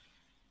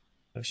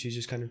 Oh, she's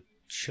just kind of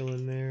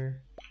chilling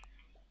there.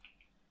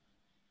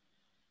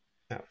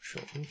 Ouch,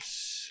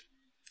 oops.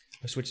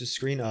 I switched the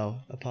screen.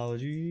 Oh,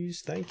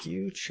 apologies. Thank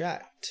you,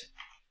 chat.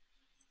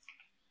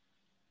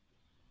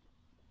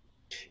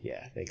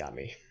 Yeah, they got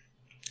me.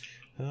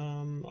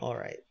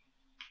 Alright.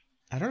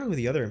 I don't know who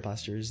the other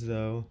imposter is,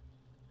 though.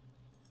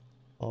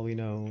 All we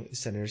know is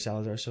Senator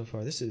Salazar so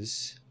far. This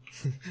is...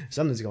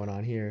 something's going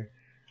on here.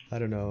 I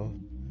don't know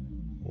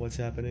what's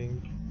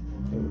happening.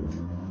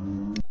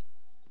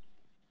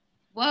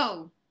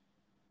 Whoa.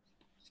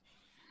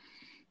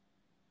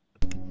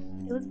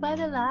 It was by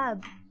the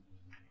lab.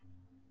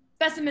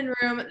 Specimen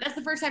room. That's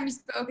the first time you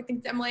spoke. I think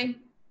it's Emily.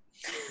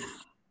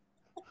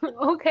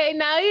 Okay,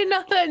 now you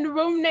know the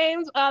room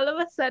names all of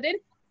a sudden.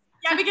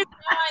 Yeah, because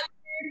now I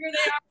learned where they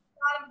are at the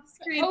bottom of the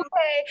screen.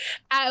 Okay,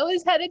 I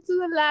was headed to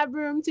the lab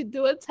room to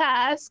do a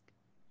task,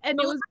 and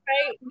it was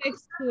right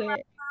next to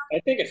it. I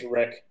think it's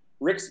Rick.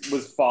 Rick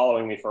was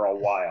following me for a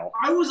while.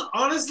 I was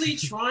honestly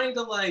trying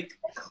to like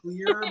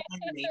clear my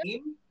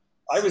name.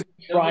 I was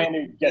trying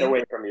to get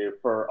away from you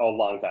for a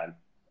long time.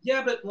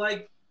 Yeah, but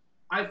like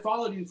I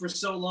followed you for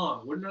so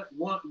long.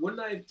 Wouldn't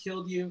I have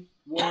killed you?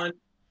 One,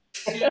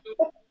 two,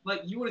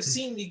 like you would have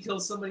seen me kill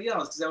somebody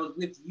else because I was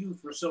with you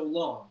for so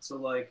long. So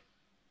like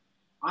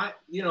I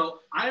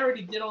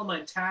already did all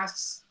my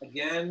tasks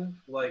again.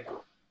 Like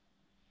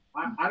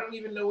I don't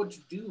even know what to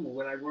do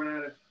when I run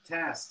out of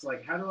tasks.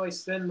 Like how do I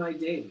spend my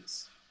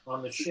days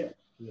on the ship,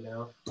 you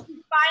know?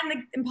 Find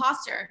the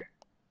imposter.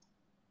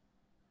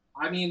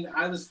 I mean,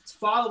 I was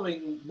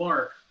following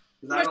Mark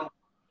because I don't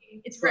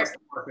trust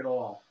Mark at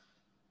all.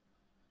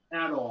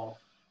 At all.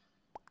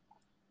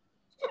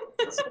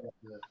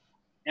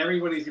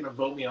 Everybody's gonna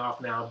vote me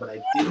off now, but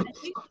I didn't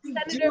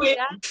do it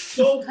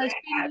so because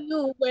she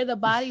knew where the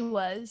body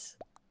was.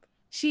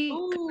 She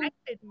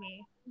corrected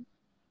me.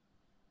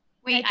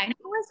 Wait, I know.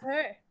 It was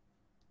her.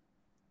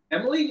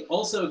 Emily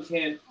also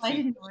can't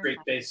keep a straight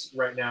face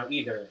right now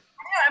either.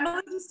 I know,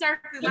 Emily just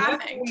started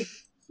laughing.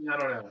 I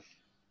don't know.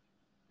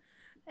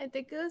 I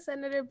think it was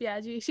Senator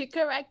Biaggi. She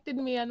corrected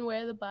me on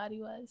where the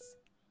body was.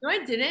 No,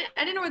 I didn't.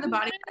 I didn't know where the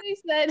body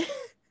was.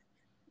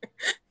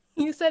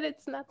 You said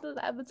it's not the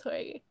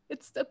laboratory.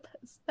 It's the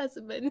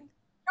specimen. No,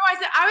 I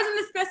said I was in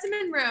the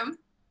specimen room.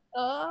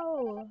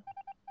 Oh.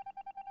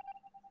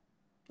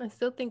 I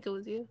still think it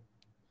was you.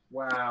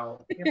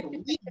 Wow. I can't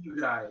believe you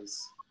guys.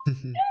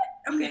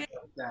 Okay.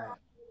 That.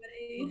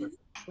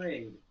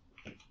 Trade.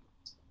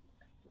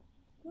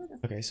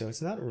 Okay, so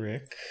it's not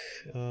Rick.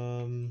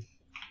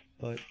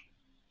 But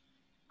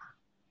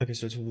okay,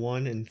 so it's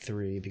 1 and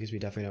 3 because we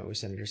definitely know it was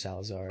Senator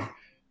Salazar.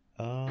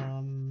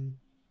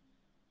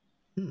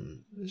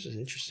 This is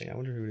interesting. I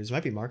wonder who it is. It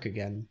might be Mark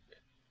again.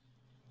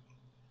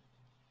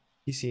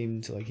 He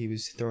seemed like he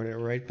was throwing it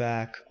right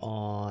back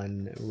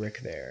on Rick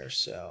there,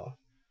 so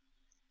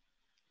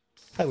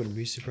I wouldn't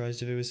be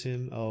surprised if it was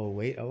him. Oh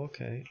wait, oh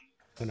okay.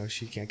 Oh no,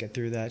 she can't get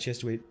through that. She has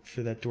to wait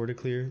for that door to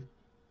clear.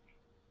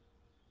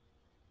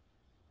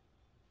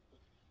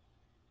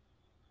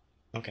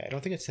 Okay, I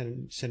don't think it's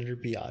Senator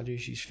Biaggi.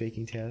 She's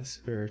faking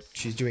tasks, or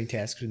she's doing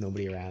tasks with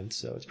nobody around,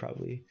 so it's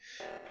probably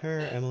her,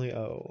 Emily.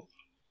 Oh,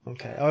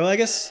 okay. Oh, well, I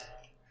guess.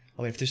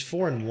 Oh, wait, if there's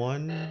 4 and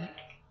 1,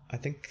 I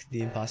think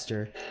the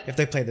imposter, if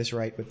they play this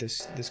right with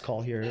this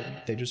call here,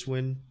 they just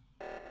win.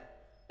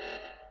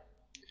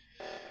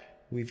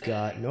 We've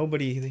got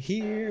nobody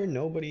here,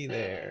 nobody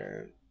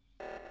there.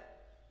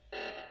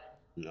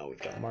 No,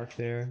 we've got Mark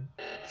there.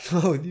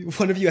 Oh,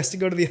 one of you has to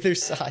go to the other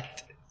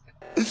side.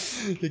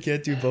 You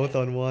can't do both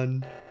on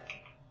one.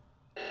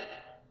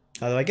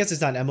 Although I guess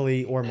it's not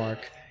Emily or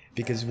Mark,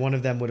 because one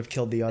of them would have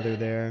killed the other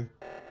there.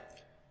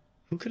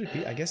 Who could it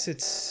be? I guess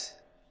it's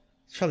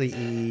probably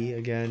E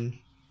again.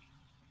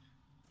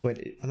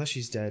 Wait, unless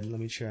she's dead, let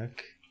me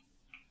check.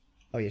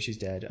 Oh yeah, she's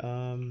dead.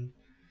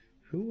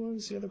 Who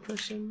was the other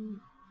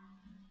person?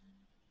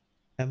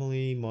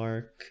 Emily,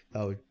 Mark,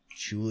 oh,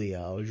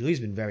 Julia. Oh, Julia's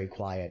been very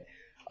quiet.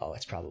 Oh,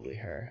 it's probably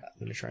her. I'm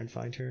gonna try and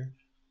find her.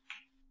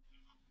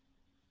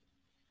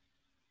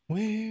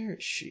 Where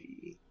is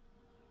she?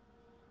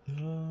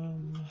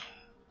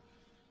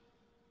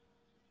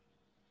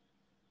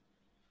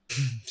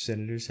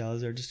 Senator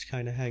Salazar just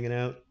kind of hanging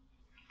out.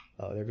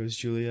 Oh, there goes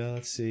Julia.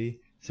 Let's see.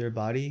 Is there a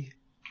body?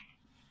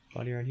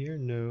 Body around here?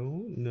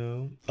 No,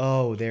 no.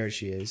 Oh, there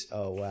she is.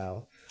 Oh,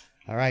 wow.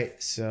 All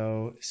right,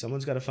 so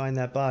someone's got to find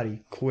that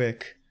body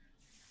quick,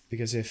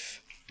 because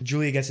if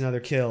Julia gets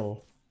another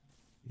kill,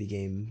 the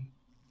game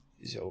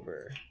is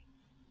over.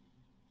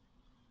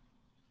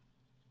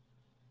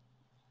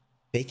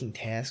 Baking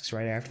tasks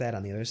right after that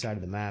on the other side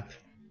of the map.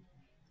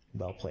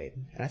 Well played.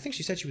 And I think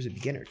she said she was a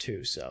beginner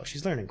too, so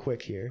she's learning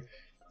quick here.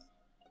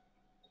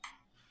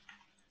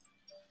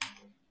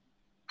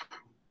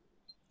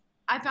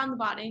 found the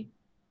body.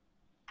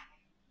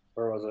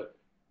 Where was it?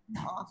 In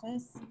the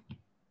office.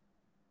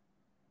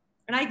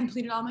 And I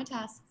completed all my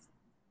tasks.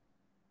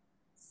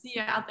 See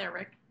you out there,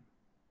 Rick.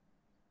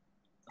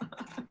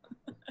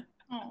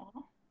 Aw.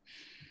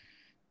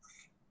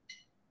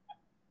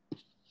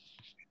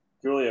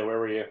 Julia, where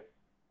were you?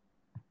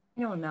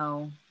 I don't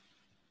know.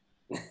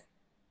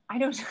 I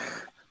don't.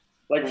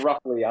 Like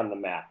roughly on the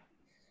map.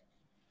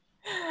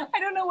 I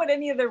don't know what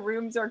any of the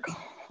rooms are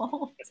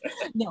called.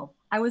 No,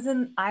 I was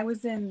in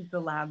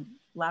the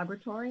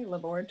laboratory.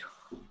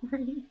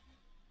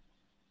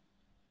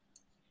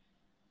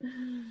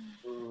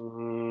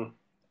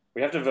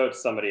 We have to vote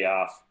somebody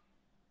off.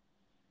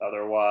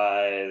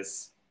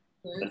 Otherwise,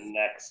 the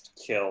next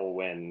kill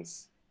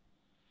wins.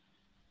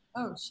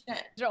 Oh shit.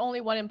 Is there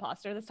only one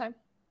imposter this time?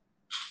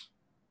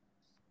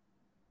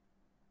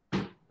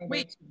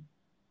 Wait.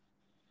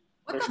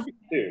 What There the should be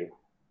two.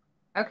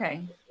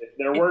 Okay. If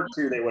there were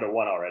two, they would have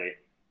won already.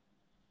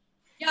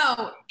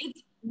 Yo,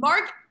 it's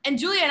Mark and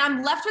Julia, and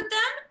I'm left with them?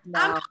 No,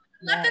 I'm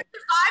left to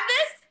survive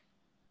this?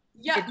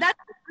 Yeah, that's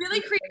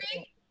really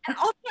creepy. And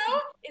also,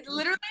 it's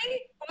literally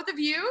both of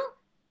you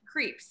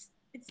creeps.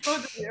 It's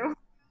both of you.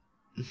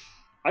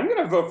 I'm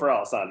gonna vote for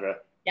Alessandra.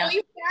 Yeah. Oh,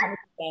 you can?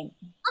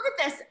 Look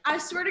at this. I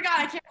swear to God,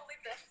 I can't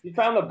believe this. You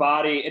found the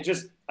body. It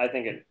just, I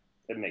think it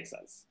makes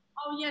sense.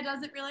 Oh yeah,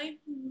 does it really?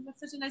 That's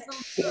such a nice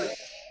little story.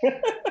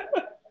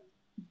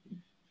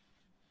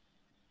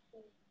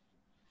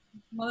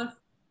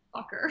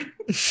 Motherfucker.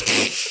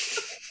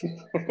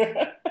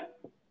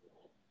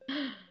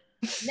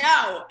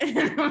 No.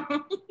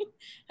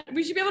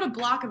 We should be able to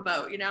block a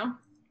vote, you know?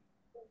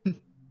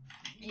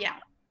 Yeah.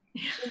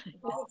 Is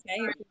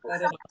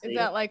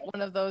that like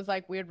one of those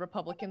like weird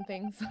Republican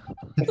things?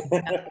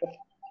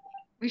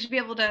 We should be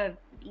able to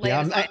lay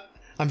Yeah, aside.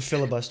 I'm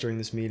filibustering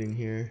this meeting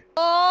here.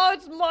 Oh,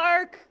 it's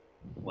Mark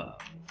Whoa.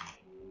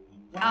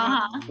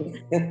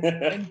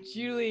 and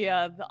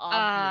Julia, the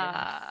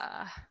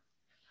obvious.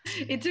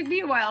 It took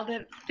me a while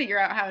to figure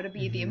out how to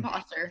be the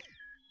imposter.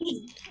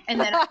 And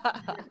then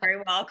I did it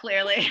very well,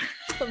 clearly.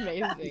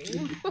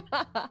 Amazing.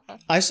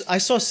 I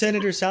saw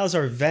Senator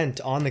Salazar vent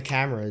on the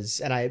cameras,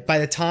 and by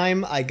the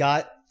time I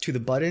got to the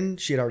button,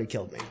 she had already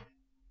killed me.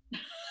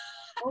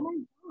 Oh my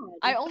God.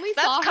 I only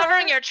That's saw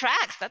covering her. your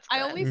tracks. That's I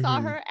good. only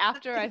saw her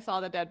after I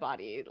saw the dead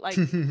body,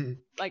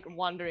 like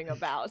wandering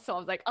about. So I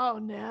was like, oh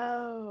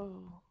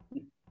no.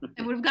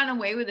 I would have gotten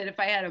away with it if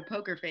I had a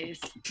poker face,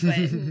 but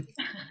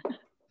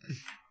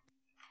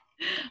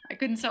I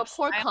couldn't stop.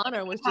 Poor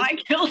Connor was I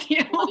just killed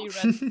you. bloody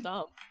red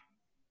stump.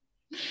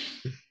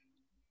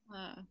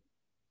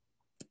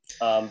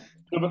 So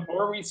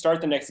before we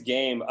start the next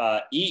game,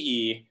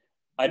 Yiyi,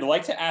 I'd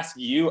like to ask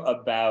you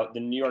about the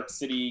New York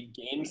City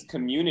games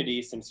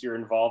community, since you're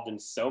involved in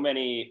so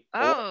many.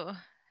 Oh,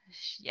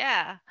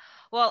 yeah.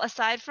 Well,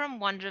 aside from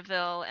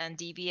Wonderville and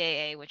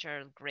DBAA, which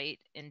are great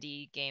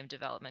indie game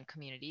development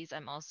communities, I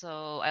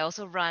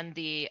also run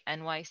the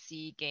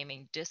NYC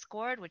Gaming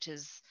Discord, which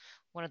is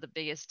one of the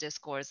biggest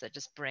discords that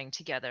just bring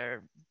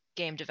together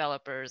game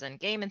developers and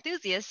game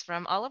enthusiasts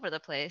from all over the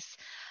place.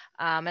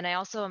 And I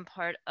also am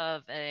part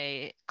of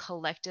a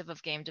collective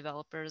of game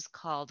developers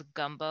called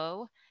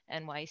Gumbo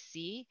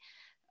NYC.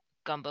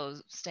 Gumbo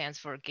stands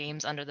for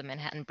Games Under the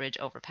Manhattan Bridge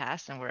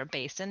Overpass, and we're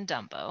based in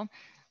Dumbo.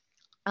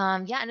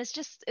 Yeah, and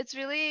it's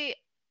really,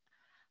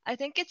 I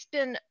think it's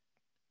been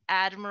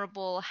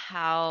admirable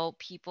how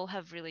people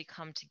have really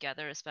come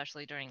together,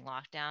 especially during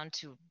lockdown,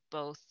 to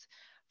both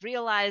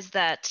realize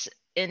that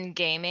in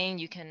gaming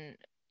you can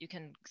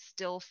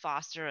still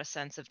foster a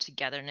sense of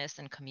togetherness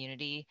and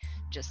community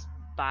just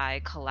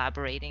by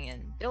collaborating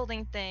and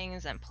building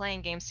things and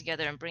playing games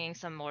together and bringing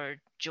some more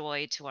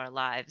joy to our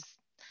lives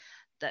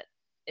that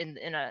in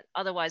a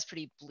otherwise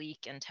pretty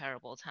bleak and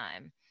terrible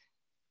time.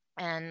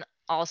 And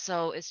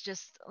also it's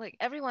just like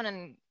everyone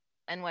in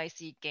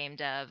NYC game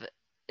dev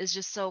is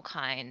just so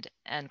kind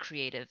and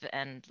creative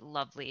and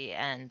lovely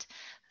and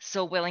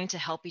so willing to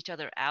help each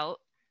other out,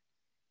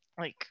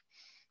 like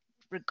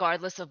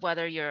regardless of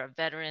whether you're a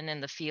veteran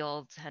in the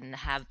field and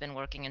have been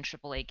working in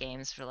AAA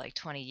games for like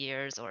 20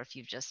 years, or if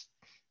you've just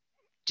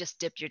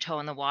dipped your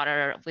toe in the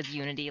water with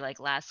Unity like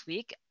last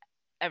week,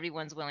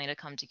 everyone's willing to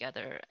come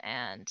together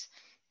and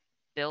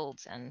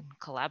build and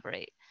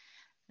collaborate.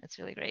 It's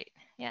really great.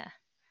 Yeah.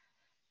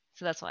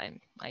 So that's why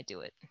I do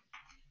it.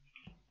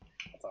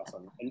 That's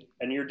awesome.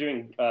 And you're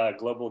doing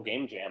Global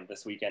Game Jam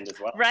this weekend as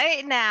well.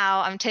 Right now,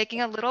 I'm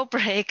taking a little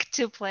break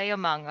to play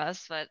Among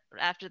Us, but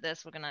after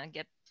this, we're going to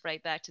get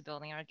right back to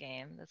building our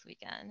game this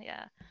weekend.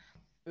 Yeah.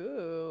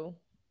 Ooh.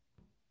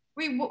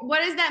 Wait,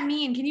 what does that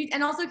mean? Can you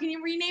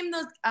rename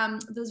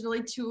those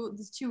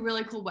two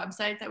really cool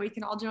websites that we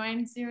can all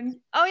join soon?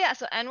 Oh yeah,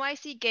 so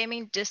NYC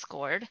Gaming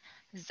Discord.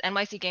 This is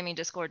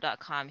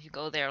nycgamingdiscord.com. If you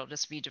go there, it'll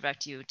just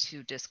redirect you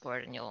to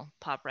Discord and you'll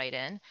pop right in.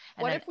 And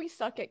what if we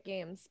suck at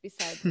games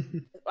besides,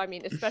 I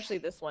mean, especially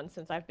this one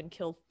since I've been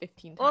killed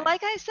 15 times. Well,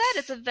 like I said,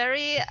 it's a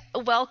very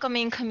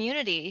welcoming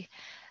community.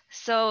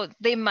 So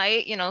they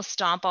might,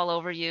 stomp all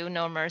over you,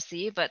 no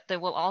mercy, but they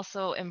will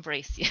also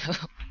embrace you.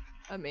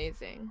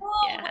 Amazing.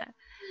 Yeah.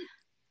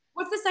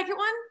 What's the second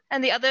one?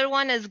 And the other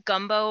one is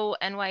Gumbo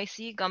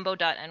NYC.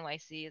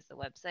 Gumbo.nyc is the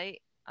website.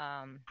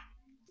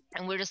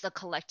 And we're just a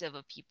collective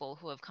of people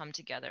who have come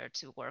together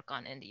to work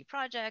on indie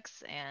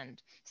projects and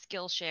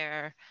skill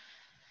share,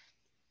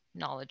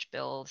 knowledge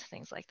build,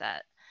 things like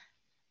that.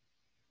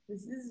 And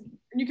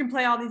you can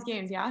play all these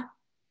games, yeah?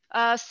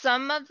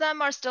 Some of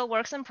them are still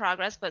works in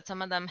progress, but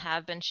some of them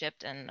have been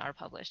shipped and are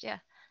published. Yeah.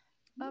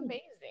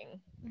 Amazing.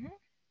 Mm-hmm.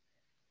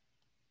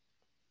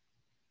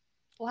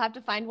 We'll have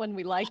to find one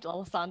we liked,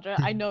 Alessandra.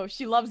 I know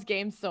she loves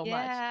games so much.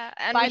 Yeah,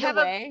 and By we the have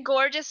way, a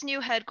gorgeous new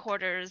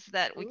headquarters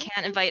that we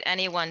can't invite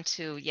anyone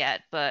to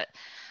yet, but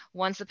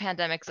once the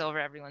pandemic's over,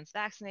 everyone's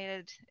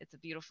vaccinated. It's a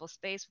beautiful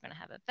space. We're gonna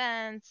have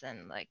events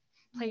and like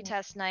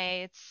playtest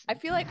nights. I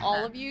feel like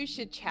all of you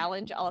should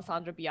challenge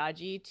Alessandra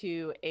Biaggi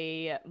to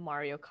a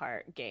Mario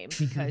Kart game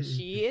because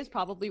she is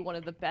probably one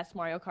of the best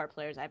Mario Kart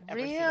players I've ever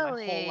seen in my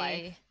whole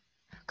life.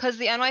 Because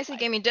the NYC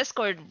Gaming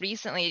Discord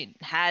recently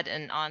had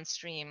an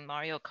on-stream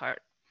Mario Kart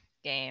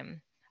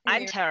game.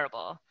 I'm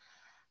terrible,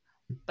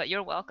 but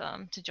you're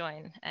welcome to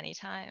join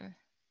anytime.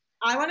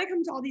 I want to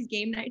come to all these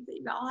game nights that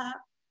you all have.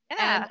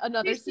 Yeah. And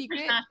another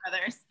secret, Smash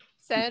Brothers.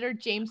 Senator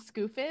James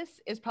Skoufis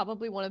is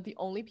probably one of the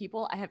only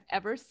people I have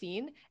ever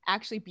seen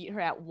actually beat her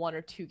at 1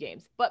 or 2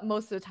 games, but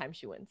most of the time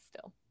she wins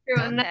still.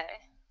 Okay.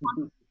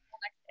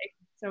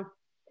 So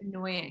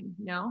annoying,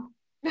 no?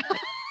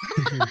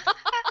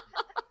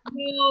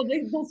 No,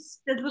 they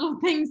the little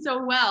thing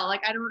so well.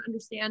 Like, I don't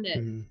understand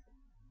it.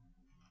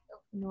 So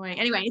annoying.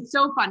 Anyway, it's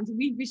so fun.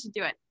 We should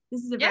do it.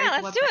 This is a very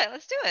cool let's do it.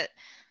 Let's do it.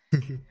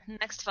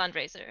 Next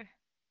fundraiser.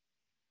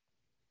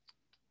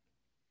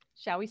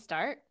 Shall we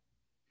start?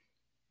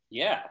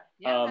 Yeah.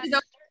 Rick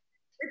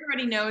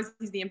already knows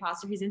he's the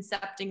imposter. He's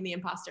incepting the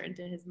imposter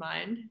into his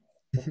mind.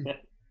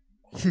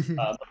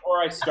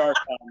 Before I start,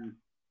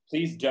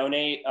 please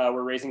donate.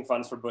 We're raising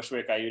funds for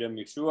Bushwick Ayuda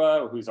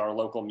Mutua, who's our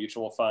local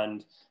mutual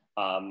fund.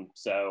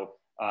 So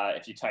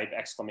if you type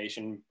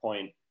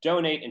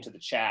 !donate into the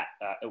chat,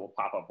 it will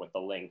pop up with the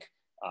link.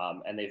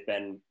 And they've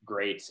been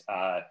great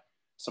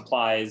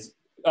supplies,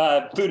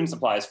 food and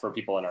supplies for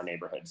people in our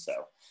neighborhood.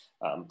 So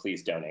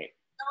please donate.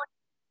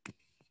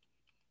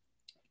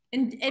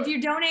 And if you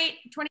donate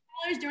 $20,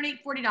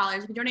 donate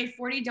 $40. If you donate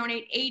 40,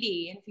 donate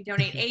 80. And if you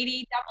donate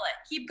 80, double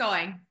it. Keep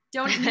going.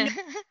 Don't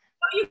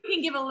you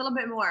can give a little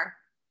bit more.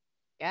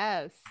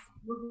 Yes.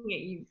 Looking at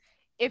you.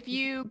 If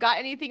you got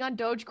anything on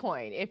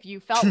Dogecoin, if you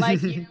felt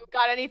like you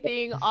got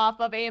anything off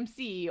of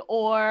AMC,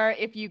 or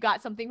if you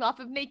got something off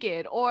of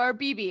Naked or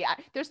BB,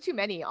 there's too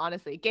many,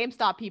 honestly.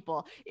 GameStop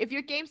people. If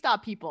you're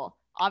GameStop people,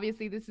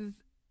 obviously this is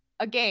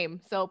a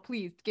game, so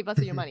please give us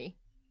your money.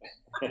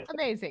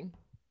 Amazing.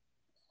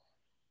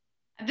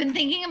 I've been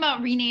thinking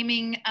about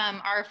renaming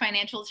our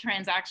financial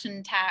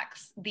transaction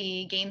tax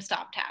the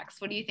GameStop tax.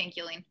 What do you think,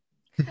 Yuh-Line?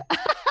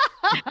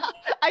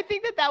 I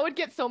think that would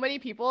get so many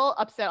people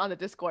upset on the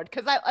Discord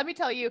because let me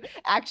tell you,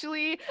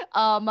 actually,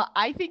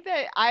 I think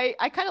that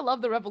I kind of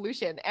love the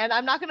revolution, and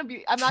I'm not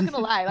gonna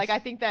lie. Like, I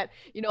think that,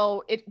 you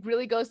know, it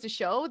really goes to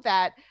show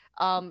that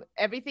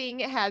everything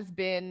has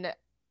been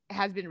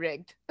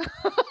rigged.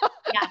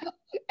 Yeah.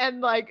 And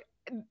like,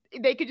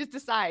 they could just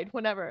decide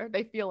whenever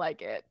they feel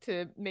like it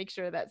to make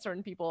sure that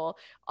certain people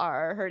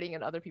are hurting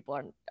and other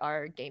people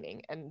are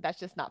gaining, and that's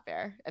just not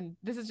fair. And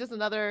this is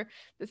another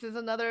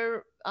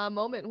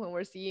moment when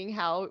we're seeing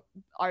how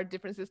our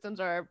different systems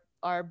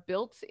are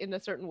built in a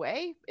certain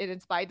way.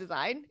 It's by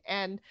design,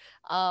 and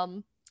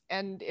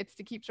it's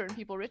to keep certain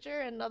people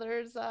richer and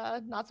others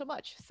not so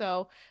much.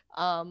 So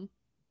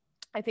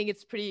I think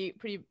it's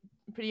pretty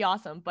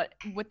awesome. But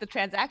with the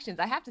transactions,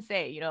 I have to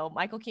say, you know,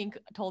 Michael King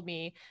told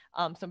me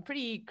some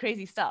pretty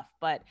crazy stuff,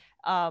 but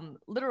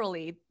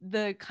literally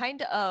the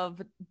kind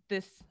of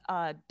this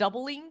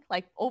doubling,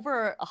 like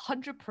over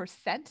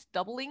 100%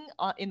 doubling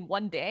in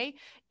one day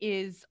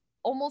is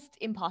almost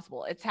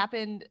impossible. It's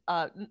happened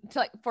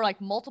for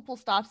like multiple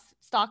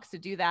stocks to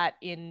do that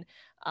in,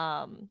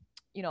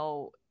 you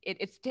know,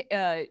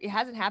 it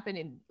hasn't happened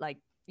in, like,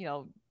 you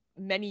know,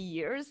 many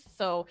years.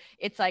 So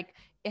it's like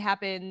it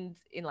happened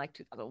in like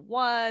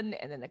 2001,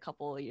 and then a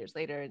couple of years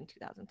later in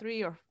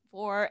 2003 or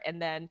 4,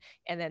 and then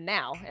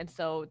now. And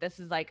so this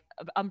is like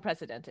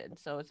unprecedented.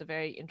 So it's a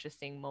very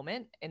interesting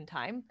moment in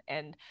time.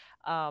 And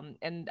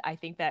I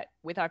think that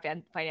with our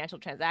financial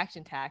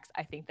transaction tax,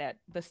 I think that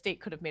the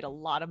state could have made a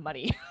lot of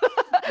money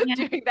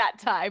during that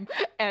time,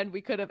 and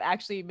we could have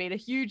actually made a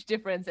huge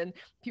difference. And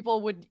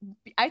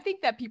I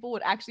think that people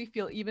would actually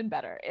feel even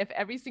better if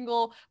every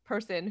single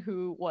person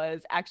who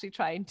was actually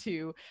trying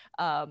to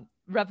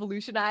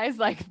revolutionize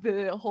like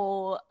the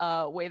whole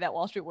way that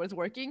Wall Street was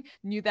working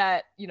knew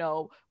that, you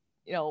know,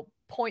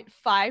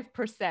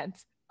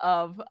 0.5%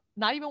 of,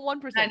 not even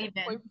 1%,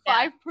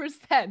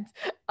 0.5%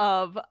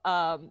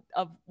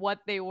 of what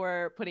they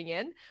were putting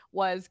in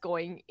was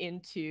going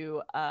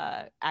into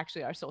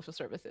actually our social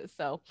services.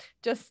 So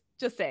just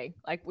saying,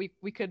 like,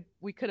 we could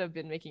have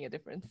been making a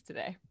difference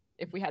today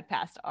if we had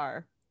passed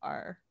our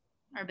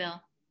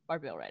bill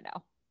right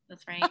now.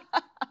 That's right.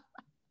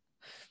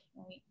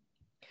 Right.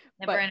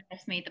 Never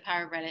underestimate the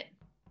power of Reddit.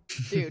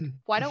 Dude,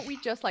 why don't we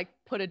just like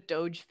put a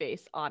Doge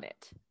face on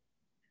it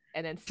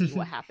and then see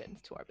what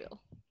happens to our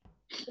bill?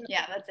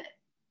 Yeah, that's it.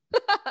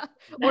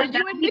 Or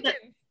you and Mittens.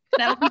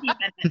 That'll be the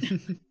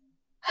amendment.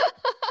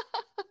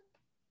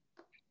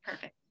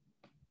 Perfect.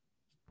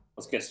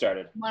 Let's get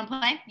started. Want to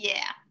play?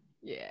 Yeah.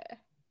 Yeah.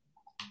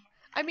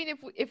 I mean,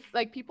 if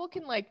like people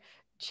can like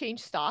change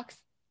stocks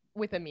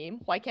with a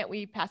meme, why can't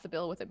we pass a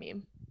bill with a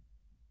meme?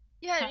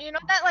 Yeah, you know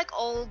that like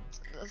old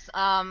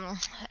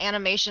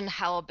animation,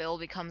 how a bill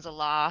becomes a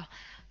law?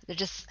 They're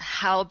just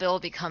how a bill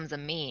becomes a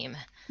meme.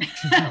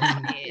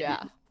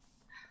 Yeah.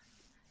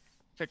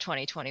 For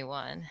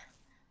 2021.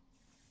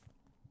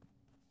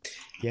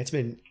 Yeah, it's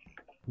been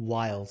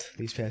wild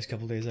these past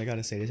couple days. I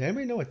gotta say, does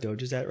anybody know what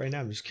Doge is at right now?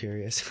 I'm just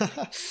curious.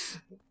 I've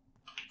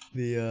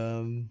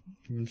been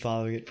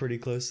following it pretty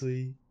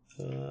closely.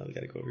 We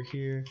gotta go over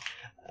here,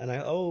 and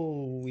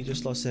we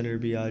just lost Senator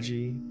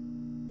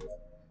Biaggi.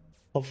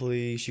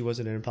 Hopefully she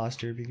wasn't an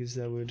imposter, because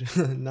that would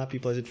not be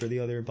pleasant for the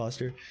other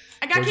imposter.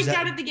 I got kicked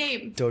out of the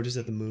game. Doge is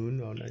at the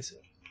moon. Oh, nice.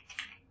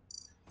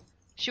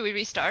 Should we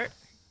restart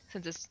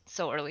since it's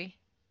so early?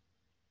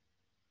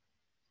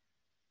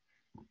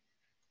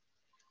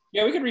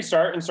 Yeah, we could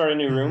restart and start a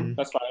new room.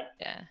 That's fine.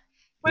 Yeah.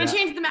 Want to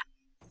change the map?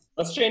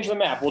 Let's change the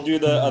map. We'll do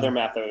the other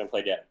map that we haven't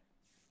played yet.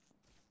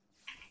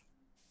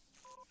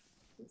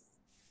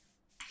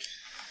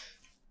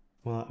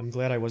 Well, I'm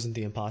glad I wasn't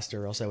the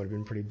imposter, or else I would have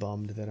been pretty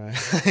bummed that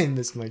I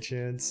missed my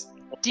chance.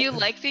 Do you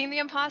like being the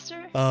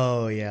imposter?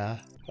 Oh, yeah.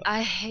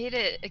 I hate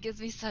it. It gives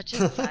me such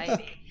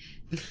anxiety.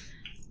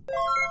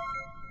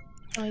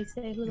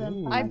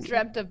 I've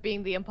dreamt of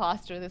being the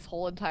imposter this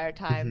whole entire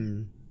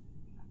time.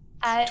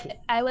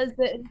 I was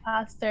the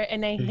imposter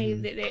and I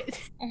hated it.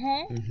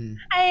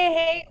 I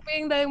hate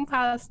being the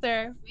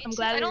imposter. I'm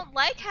glad I don't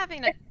like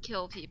having to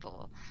kill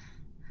people.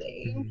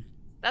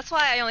 That's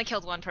why I only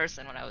killed one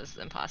person when I was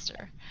the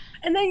imposter.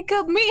 And then you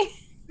killed me.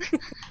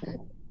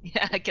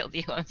 Yeah, I killed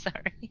you. I'm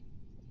sorry.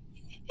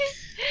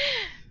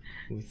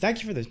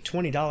 Thank you for the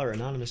 $20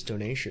 anonymous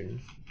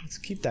donation. Let's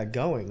keep that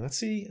going. Let's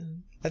see.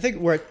 I think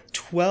we're at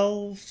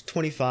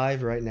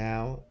 1225 right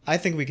now. I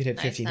think we could hit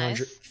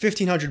 1500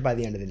 1500 by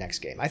the end of the next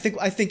game. I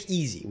think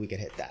easy we could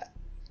hit that.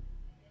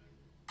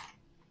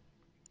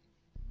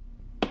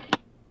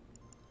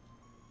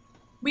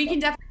 We can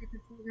definitely get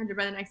 1500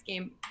 by the next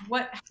game.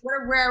 Where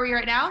are we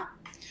right now?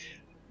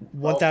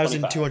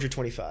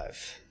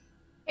 1225.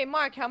 Hey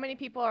Mark, how many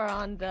people are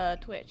on the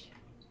Twitch?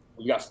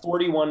 We got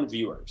 41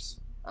 viewers.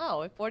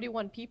 Oh, if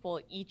 41 people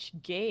each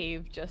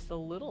gave just a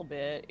little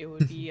bit, it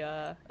would be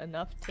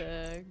enough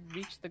to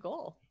reach the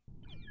goal.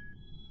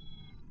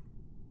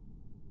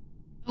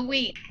 Oh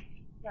wait.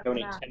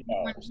 Donate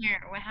 $10.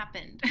 Here, what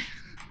happened?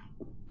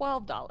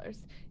 $12.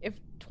 If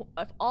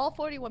all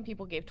 41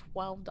 people gave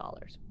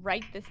 $12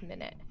 right this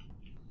minute,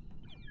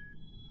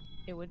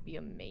 it would be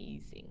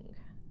amazing.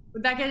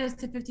 Would that get us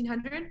to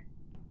 1500?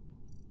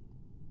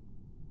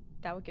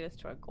 That would get us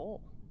to our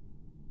goal.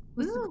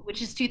 Ooh,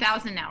 which is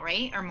 2,000 now,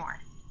 right? Or more?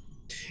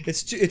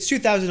 It's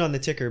 2,000 on the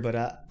ticker, but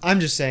I'm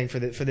just saying for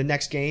the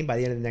next game, by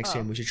the end of the next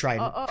game, we should try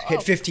and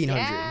hit 1,500.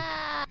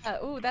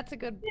 Yeah. Ooh, that's a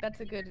good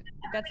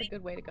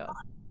way to go.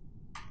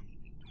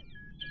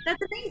 That's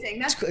amazing.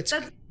 That's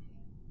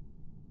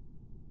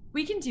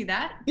we can do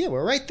that. Yeah,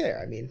 we're right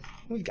there. I mean,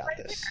 we've got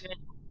this.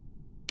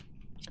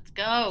 Let's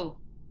go.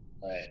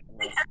 Right.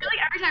 I feel like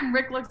every time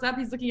Rick looks up,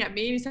 he's looking at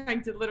me and he's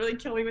trying to literally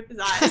kill me with his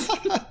eyes.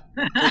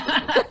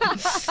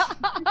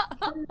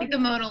 Like the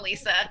Mona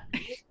Lisa.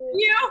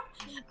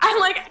 I'm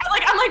like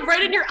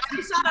right in your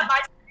eye shot on my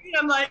screen.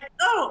 I'm like,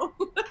 oh.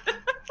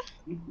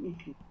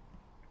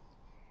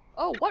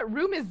 Oh, what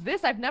room is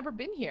this? I've never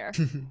been here.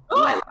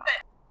 Oh, I love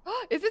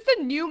it. Is this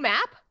a new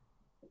map?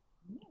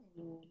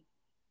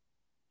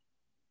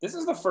 This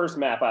is the first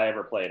map I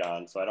ever played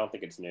on, so I don't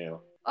think it's new.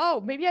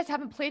 Oh, maybe I just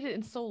haven't played it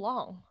in so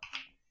long.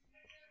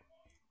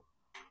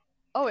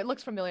 Oh, it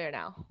looks familiar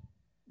now.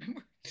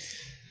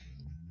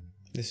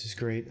 This is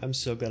great. I'm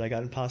so glad I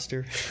got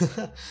imposter.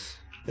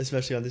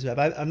 Especially on this map.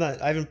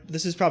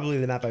 This is probably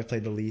the map I've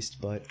played the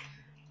least, but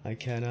I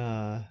can,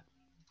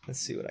 let's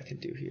see what I can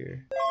do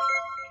here.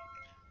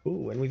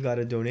 Ooh, and we've got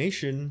a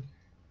donation.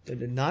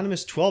 An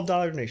anonymous $12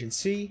 donation.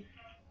 See?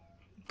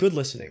 Good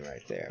listening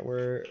right there.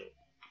 We're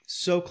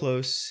so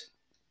close.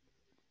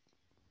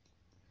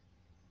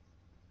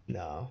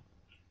 No.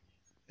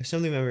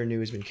 Assembly member Niou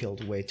has been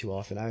killed way too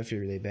often. I would feel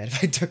really bad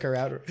if I took her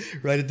out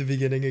right at the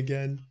beginning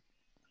again.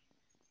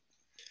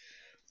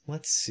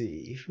 Let's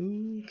see.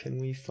 Who can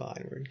we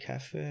find? We're in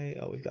cafe.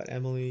 Oh, we've got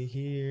Emily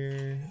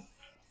here.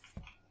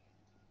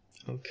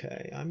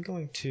 Okay, I'm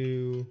going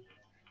to...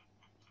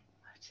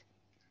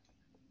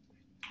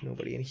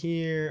 Nobody in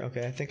here.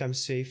 Okay, I think I'm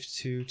safe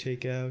to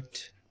take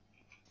out...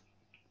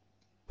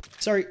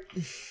 Sorry.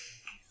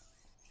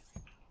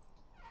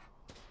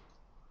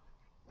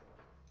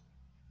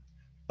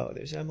 Oh,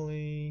 there's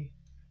Emily.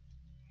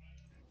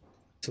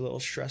 It's a little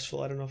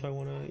stressful. I don't know if I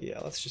want to... Yeah,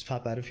 let's just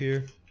pop out of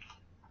here.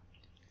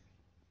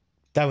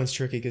 That one's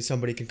tricky because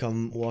somebody can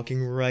come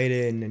walking right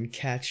in and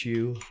catch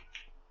you.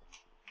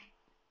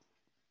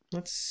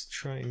 Let's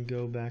try and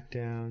go back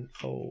down.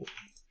 Oh.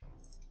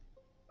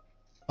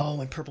 Oh,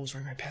 my purple's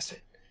running right past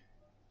it.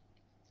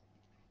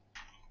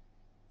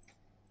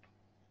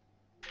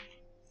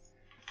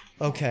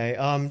 Okay,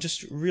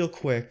 just real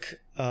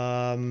quick.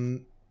 I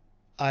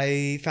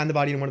found the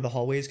body in one of the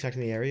hallways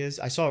connecting the areas.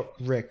 I saw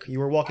Rick. You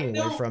were walking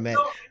away from it.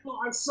 No,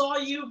 I saw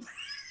you.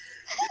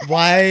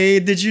 Why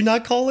did you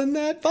not call in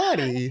that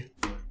body?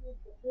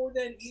 Before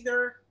then,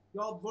 either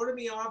y'all voted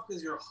me off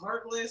because you're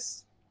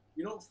heartless.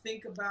 You don't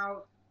think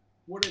about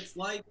what it's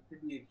like to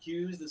be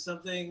accused of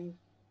something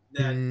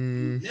that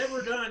you've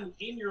never done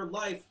in your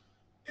life.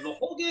 The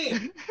whole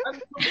game.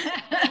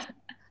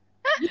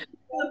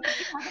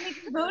 I haven't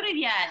even voted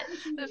yet.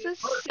 This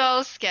is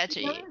so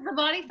sketchy. Where was the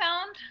body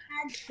found?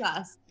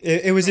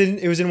 It was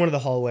in one of the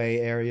hallway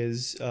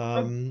areas. Two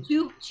On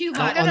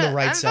bodies. the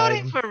right I'm side.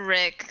 voting for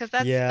Rick because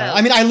that's Yeah,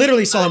 I mean, I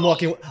literally saw him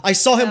walking. I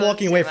saw him That was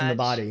walking too away from the much.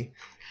 body.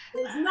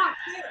 It's not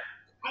fair.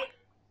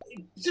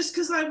 Just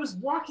because I was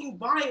walking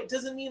by it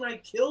doesn't mean I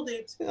killed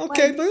it.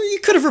 Okay, Like, but you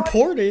could have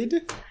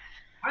reported.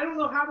 I don't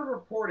know how to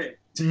report it.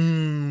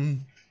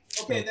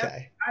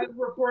 Okay. I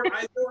report.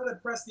 I know how to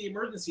press the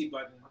emergency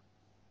button.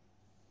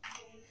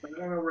 But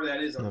I don't know where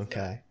that is. On the Okay.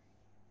 map.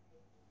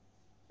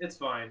 It's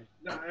fine.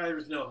 No,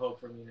 there's no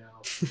hope for me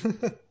now.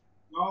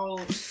 All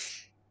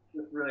this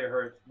really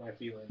hurts my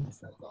feelings.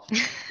 That's all.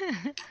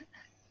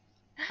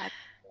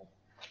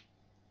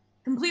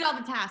 Complete all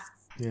the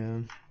tasks. Yeah.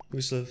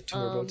 We still have 2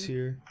 more votes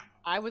here.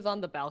 I was on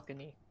the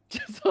balcony,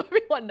 just so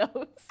everyone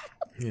knows.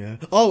 Yeah.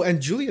 Oh,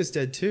 and Julia's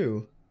dead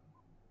too.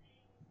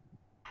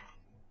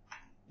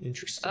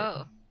 Interesting.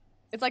 Oh.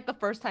 It's like the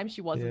first time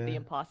she wasn't the Yeah.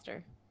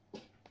 imposter.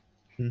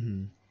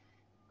 Mm-hmm.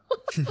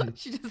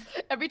 She just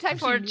every time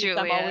she Poor meets, I'm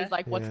Julia. always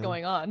like, "What's Yeah.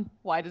 going on?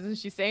 Why doesn't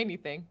she say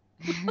anything?"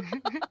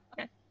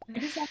 I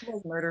just have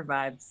those murder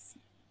vibes.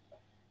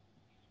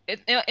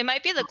 It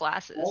might be the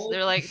glasses.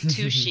 They're like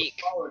too chic.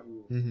 All of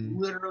you. Mhm.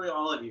 Literally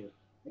all of you.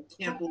 I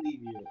can't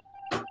believe you.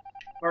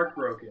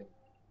 Heartbroken.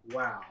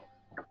 Wow.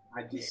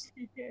 I just.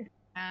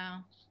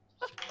 Wow.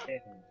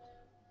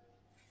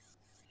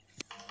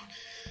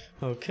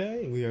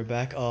 Okay, we are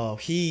back. Oh,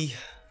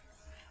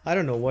 I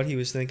don't know what he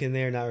was thinking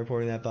there, not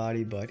reporting that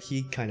body, but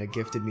he kind of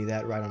gifted me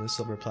that right on a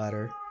silver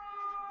platter.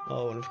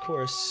 Oh, and of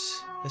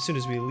course, as soon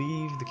as we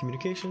leave the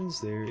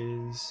communications, there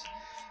is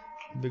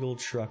a big old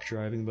truck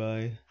driving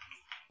by.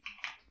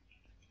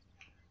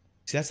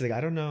 See, that's the thing.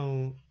 I don't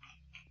know.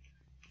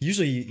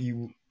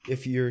 Usually,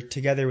 if you're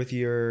together with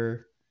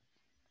your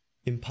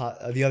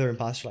the other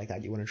imposter like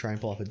that, you want to try and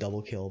pull off a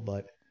double kill,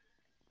 but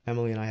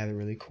Emily and I haven't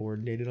really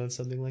coordinated on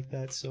something like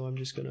that, so I'm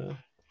just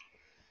gonna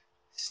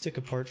stick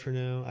apart for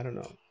now. I don't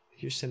know.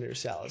 Here's Senator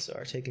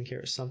Salazar taking care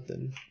of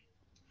something.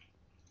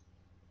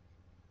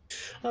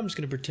 I'm just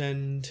gonna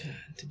pretend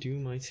to do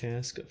my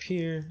task up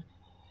here.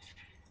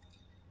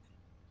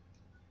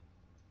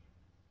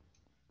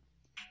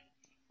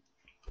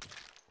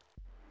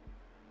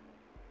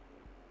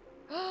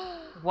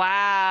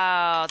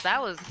 Wow,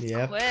 that was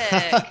Yep.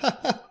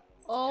 quick.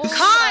 Oh,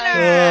 Connor!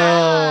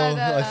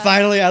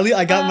 Oh,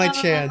 I got my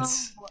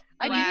chance.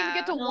 I didn't even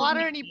get to Wow.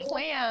 water any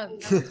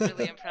plants. That was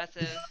really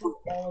impressive.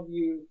 All of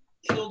you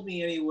killed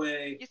me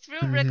anyway. You threw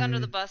Rick under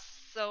the bus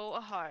so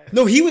hard.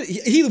 No, he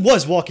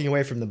was walking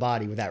away from the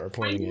body without I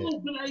reporting it. know,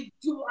 but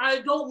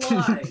I don't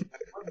lie.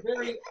 I'm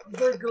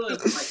very good like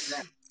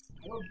that.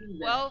 I don't do that.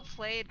 Well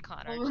played,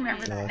 Connor. We'll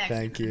remember that next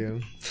Thank time.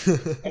 you.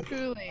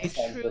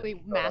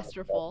 Truly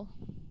masterful.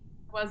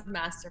 Was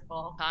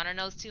masterful. Connor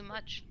knows too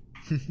much.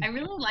 I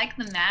really like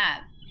the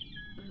map.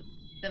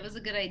 That was a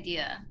good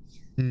idea.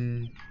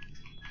 Hmm.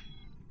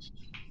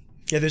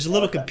 Yeah, there's a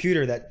little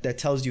computer that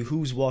tells you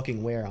who's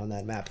walking where on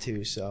that map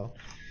too, so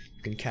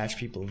you can catch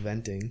people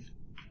venting.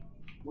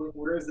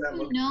 Where is that? You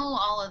Look? know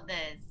all of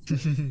this.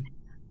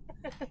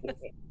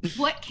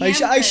 What I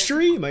cameras?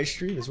 stream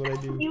is what I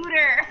do.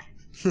 Computer.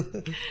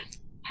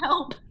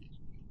 Help.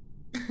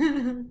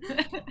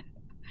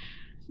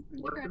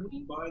 Where can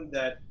we find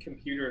that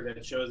computer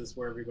that shows us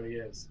where everybody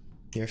is?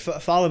 Here,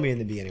 follow me in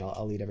the beginning.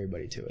 I'll lead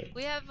everybody to it.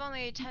 We have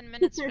only 10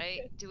 minutes,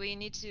 right? Do we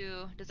need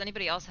to... Does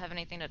anybody else have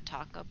anything to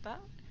talk about?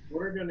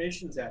 What are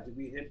donations at? Did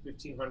we hit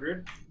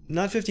 1,500?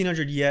 Not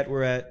 1,500 yet.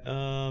 We're at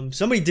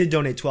somebody did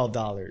donate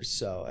 $12,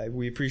 so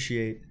we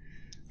appreciate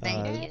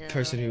Thank you.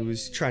 person who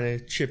was trying to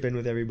chip in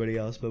with everybody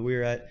else. But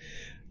we're at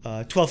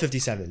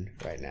 12:57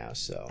 right now,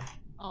 so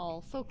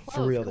Oh, so close.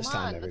 For real Come this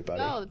time, on,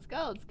 everybody. Let's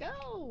go.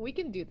 We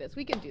can do this.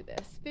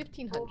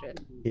 1,500.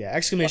 yeah,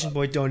 exclamation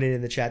point donate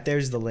in the chat.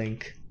 There's the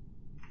link.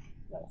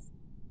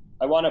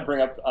 I want to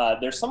bring up,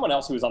 there's someone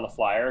else who is on the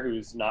flyer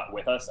who's not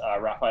with us,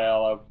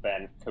 Rafaela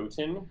Van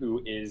Coten,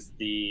 who is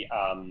the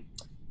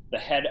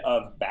head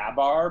of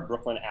Babar,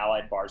 Brooklyn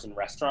Allied Bars and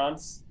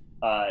Restaurants.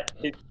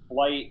 His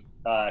flight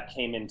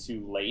came in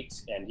too late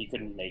and he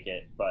couldn't make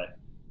it, but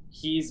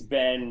he's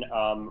been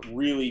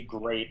really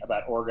great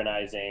about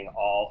organizing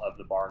all of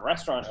the bar and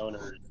restaurant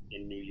owners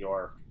in New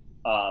York.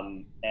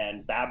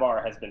 And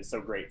Babar has been so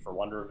great for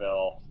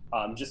Wonderville.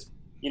 Just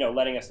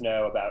letting us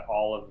know about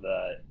all of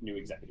the new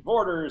executive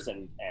orders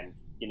and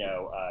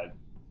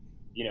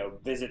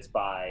visits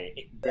by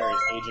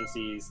various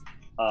agencies.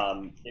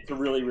 It's a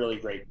really, really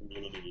great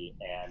community,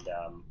 and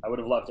I would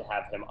have loved to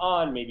have him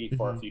on maybe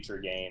for a future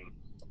game.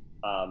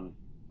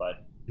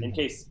 But in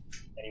case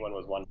anyone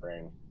was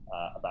wondering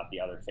about the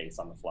other face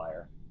on the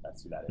flyer,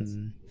 that's who that is.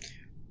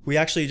 We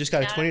actually just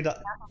got a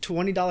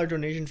 $20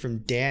 donation from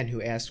Dan,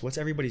 who asked, "What's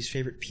everybody's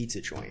favorite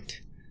pizza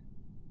joint?"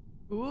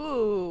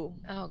 Ooh.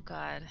 Oh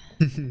God.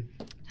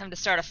 Time to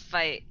start a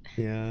fight.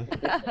 Yeah.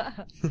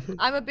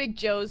 I'm a big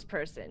Joe's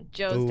person.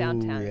 Joe's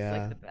downtown is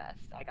like yeah. the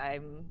best. Like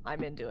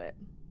I'm into it.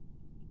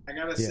 I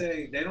gotta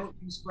say, they don't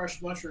use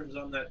fresh mushrooms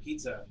on that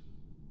pizza.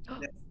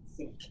 There's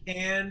some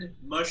canned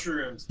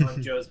mushrooms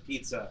on Joe's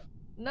pizza.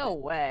 No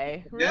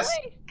way. Really? Yes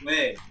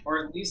way.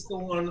 Or at least the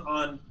one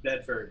on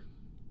Bedford.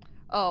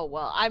 Oh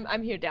well,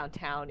 I'm here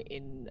downtown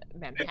in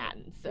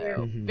Manhattan,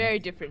 so very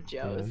different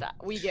Joe's. Yeah.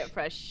 We get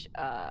fresh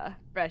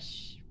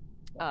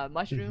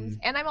mushrooms,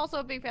 and I'm also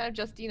a big fan of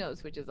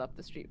Justino's, which is up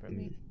the street from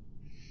me.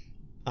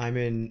 I'm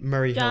in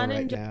Murray Hill John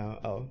right and now.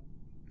 Oh,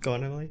 go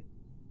on, Emily.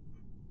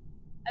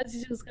 I was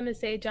just gonna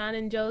say John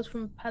and Joe's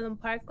from Pelham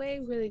Parkway,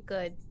 really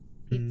good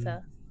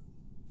pizza.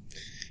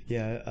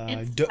 Yeah.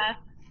 It's tough.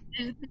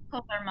 There's a place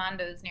called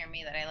Armando's near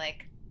me that I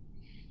like.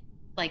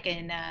 Like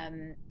in,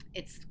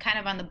 it's kind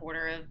of on the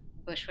border of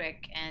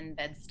Bushwick and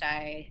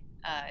Bed-Stuy,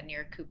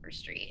 near Cooper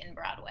Street in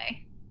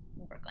Broadway,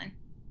 in Brooklyn.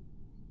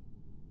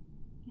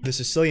 The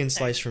Sicilian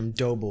slice from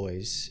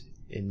Doughboys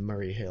in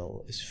Murray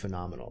Hill is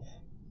phenomenal.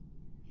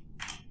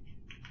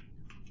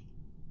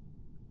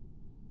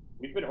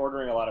 We've been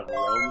ordering a lot of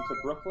Rome to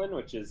Brooklyn,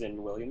 which is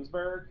in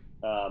Williamsburg,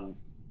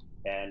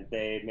 and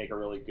they make a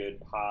really good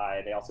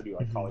pie. They also do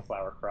like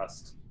cauliflower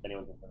crust. If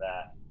anyone's into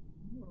that.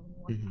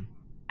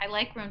 I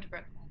like Rome to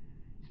Brooklyn.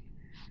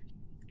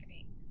 It's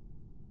great.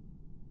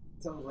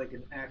 Sounds like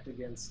an act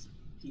against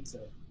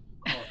pizza.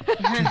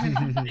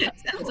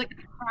 Sounds like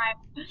a crime.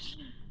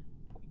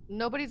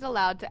 Nobody's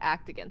allowed to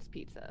act against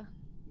pizza.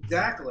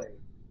 Exactly.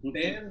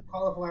 Ban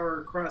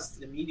cauliflower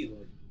crust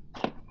immediately.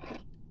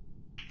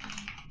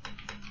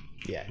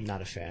 Yeah,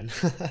 not a fan.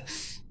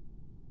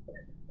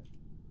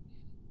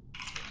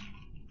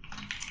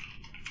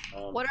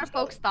 What are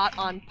folks' thought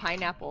on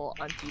pineapple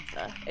on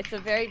pizza? It's a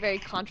very, very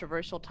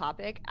controversial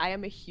topic. I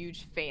am a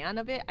huge fan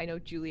of it. I know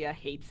Julia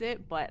hates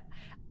it, but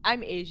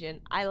I'm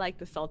Asian. I like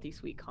the salty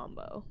sweet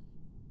combo.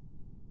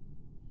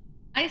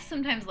 I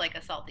sometimes like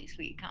a salty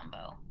sweet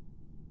combo.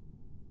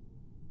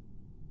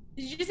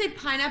 Did you just say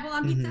pineapple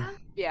on pizza?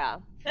 Yeah.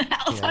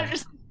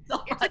 It's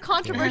a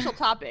controversial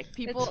topic.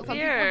 People. It's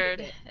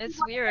weird. It's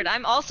weird.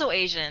 I'm also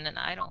Asian, and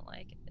I don't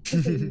like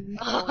it.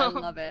 Oh, I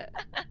love it.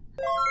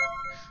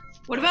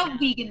 What about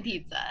vegan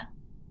pizza?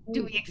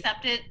 Do we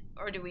accept it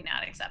or do we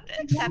not accept it?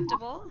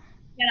 Acceptable.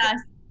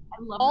 Yes.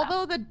 I love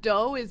Although the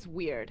dough is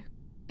weird.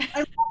 I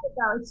love it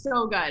though. It's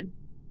so good.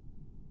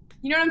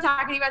 You know what I'm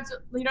talking about?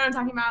 You know what I'm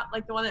talking about?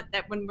 Like the one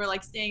that when we're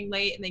like staying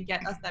late and they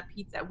get us that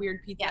pizza,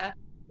 weird pizza. Yeah.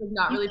 Like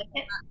not really. Like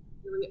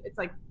It's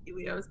like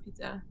Elio's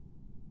pizza.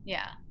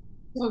 Yeah.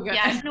 So good.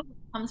 Yeah, I don't know where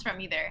it comes from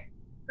either.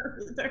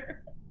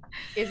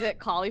 Is it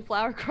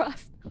cauliflower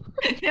crust?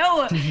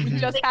 No, we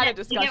just had a They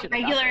discussion. get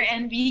regular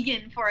and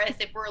vegan for us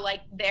if we're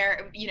like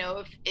there,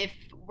 if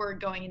we're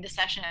going into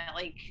session at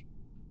like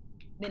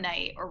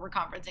midnight or we're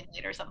conferencing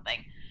late or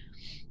something,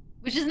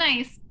 which is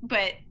nice,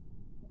 but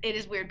it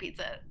is weird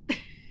pizza.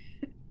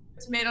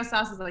 Tomato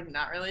sauce is like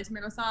not really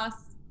tomato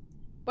sauce,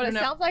 but it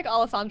sounds like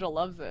Alessandra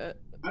loves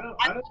it. I don't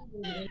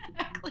really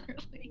Clearly.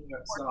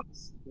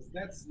 sauce.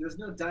 There's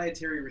no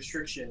dietary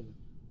restriction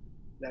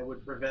that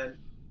would prevent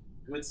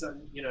with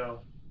some,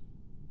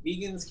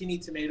 vegans can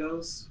eat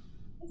tomatoes.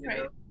 That's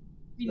right.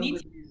 I'm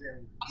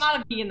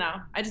not a vegan though.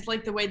 I just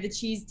like the way the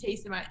cheese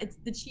tastes in my.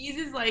 The cheese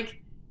is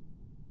like.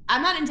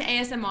 I'm not into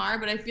ASMR,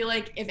 but I feel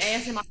like if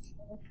ASMR had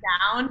a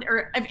sound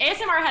or if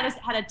ASMR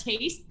had a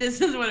taste,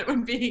 this is what it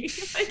would be.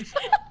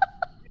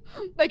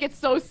 Like it's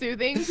so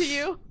soothing to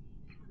you.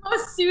 So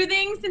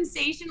soothing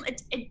sensation.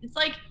 It's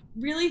like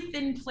really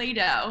thin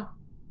Play-Doh.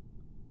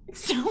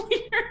 It's so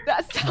weird.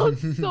 That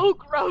sounds so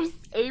gross,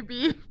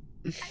 AB.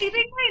 I think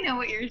I know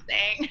what you're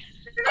saying.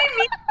 I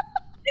mean,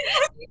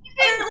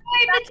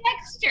 the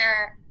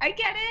texture. I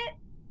get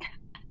it.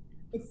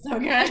 It's so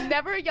good. I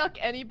never yuck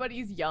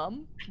anybody's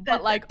yum,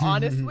 but like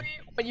honestly,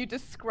 when you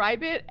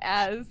describe it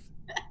as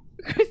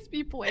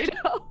crispy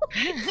Play-Doh,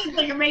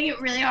 like you're making it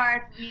really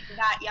hard for me to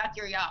not yuck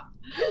your yum.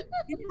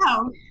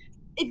 No,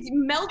 it's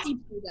melty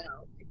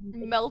Play-Doh.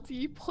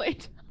 Melty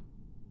Play-Doh.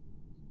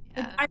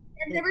 Yeah. I've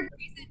never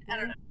tasted. I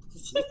don't know.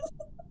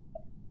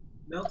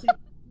 Melty.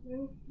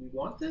 We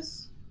want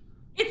this?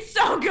 It's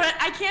so good.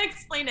 I can't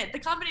explain it. The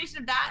combination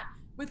of that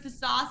with the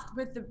sauce,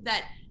 with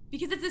that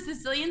because it's a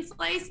Sicilian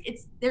slice,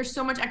 there's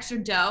so much extra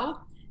dough.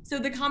 So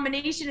the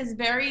combination is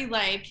very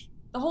like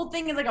the whole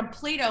thing is like a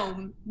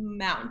Play-Doh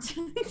mount.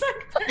 It's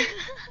like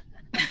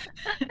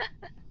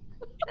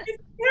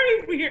it's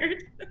very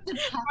weird.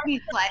 It's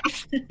happy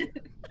slice. We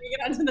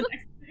get on to the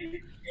next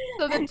thing.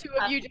 So the two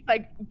of you just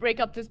like break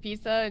up this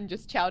pizza and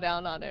just chow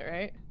down on it,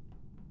 right?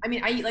 I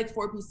mean, I eat like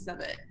 4 pieces of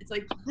it. It's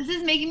like this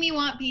is making me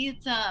want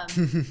pizza.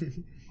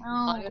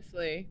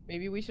 Honestly,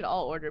 maybe we should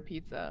all order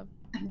pizza.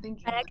 I'm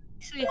thinking. I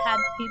actually had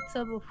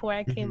pizza before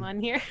I came on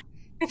here.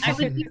 I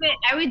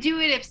would do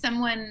it if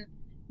someone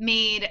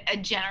made a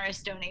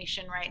generous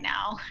donation right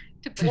now.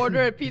 To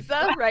Order a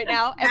pizza right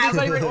now.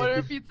 Everybody would order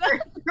a pizza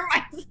for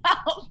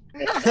myself.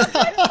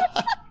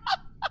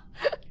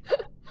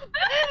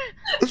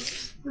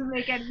 Doesn't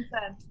make any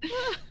sense.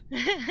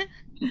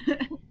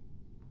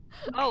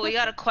 Oh, we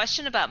got a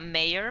question about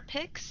mayor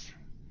picks.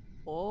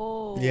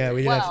 Oh. Yeah,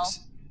 we did have.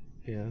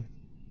 Yeah.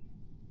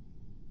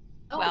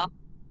 Well.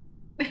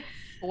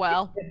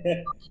 Well.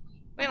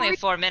 We only have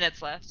 4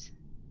 minutes left.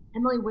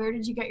 Emily, where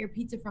did you get your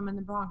pizza from in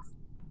the Bronx?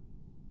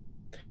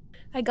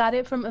 I got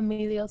it from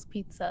Emilio's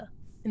Pizza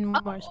in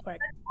Morris Park.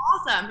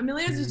 Awesome.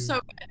 Emilio's is so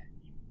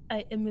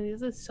good.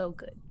 Emilio's is so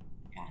good.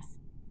 Yes.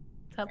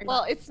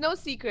 Well, it's no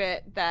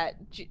secret that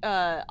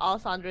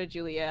Alessandra,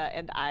 Julia,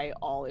 and I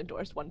all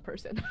endorsed one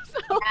person.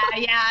 So.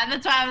 Yeah,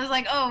 that's why I was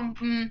like, oh,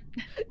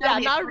 yeah,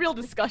 not a real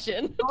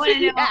discussion. I want to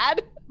know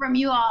had. from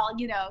you all,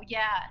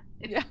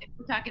 if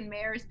we're talking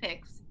mayor's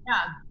picks.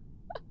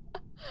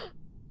 Yeah.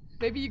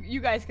 Maybe you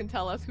guys can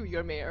tell us who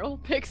your mayoral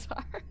picks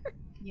are.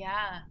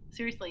 Yeah,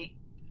 seriously.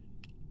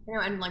 You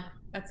know, and like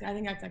I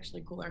think that's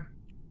actually cooler.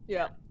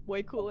 Yeah,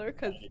 way cooler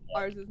because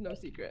ours is no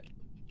secret.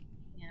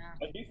 Yeah.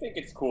 I do think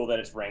it's cool that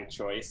it's ranked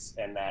choice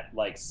and that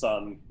like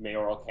some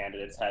mayoral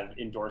candidates have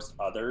endorsed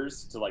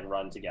others to like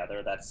run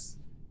together.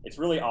 It's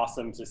really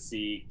awesome to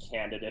see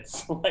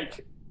candidates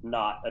like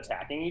not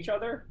attacking each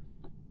other.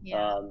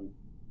 Yeah.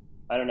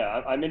 I don't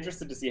know. I'm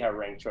interested to see how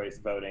ranked choice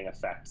voting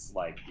affects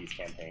like these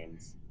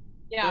campaigns.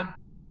 Yeah.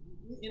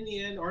 In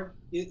the end, aren't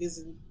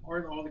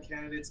all the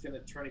candidates going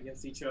to turn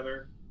against each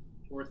other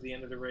towards the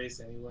end of the race,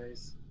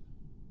 anyways?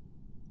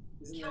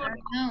 Isn't that?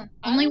 No,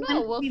 only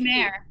one will be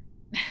mayor.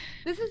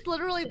 This is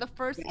literally the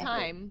first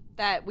time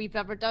that we've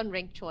ever done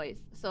ranked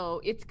choice,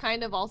 so it's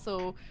kind of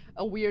also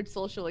a weird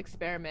social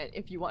experiment,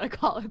 if you want to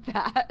call it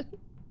that.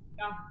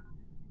 Yeah.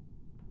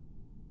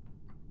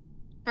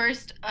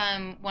 First,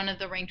 one of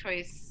the ranked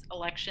choice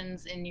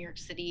elections in New York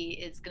City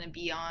is going to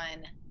be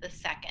on the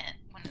 2nd.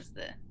 When is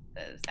the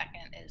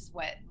 2nd? Is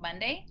what,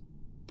 Monday?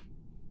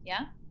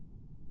 Yeah?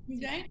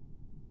 Tuesday?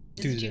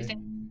 Tuesday.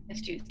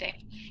 It's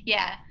Tuesday.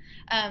 Yeah.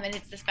 And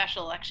it's the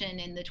special election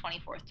in the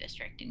 24th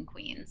district in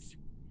Queens.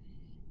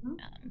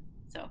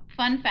 So,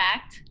 fun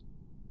fact.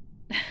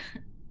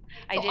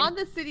 On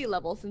the city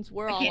level, since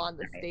we're all on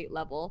the state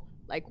level,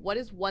 like, what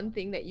is one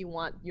thing that you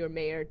want your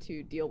mayor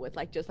to deal with?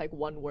 Like, just like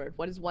one word.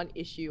 What is one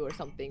issue or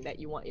something that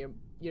you want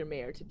your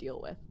mayor to deal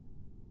with?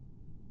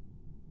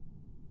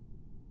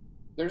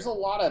 There's a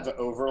lot of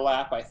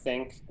overlap, I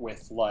think,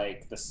 with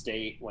like the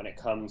state when it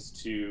comes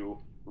to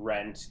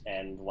rent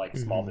and like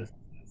small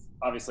businesses.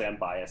 Obviously, I'm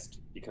biased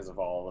because of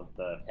all of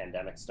the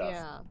pandemic stuff.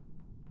 Yeah.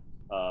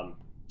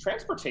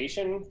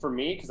 Transportation for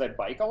me, because I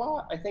bike a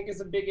lot, I think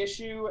is a big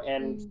issue,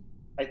 and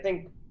I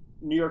think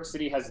New York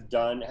City has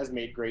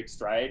made great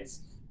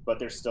strides, but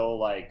there's still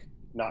like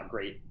not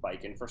great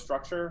bike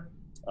infrastructure.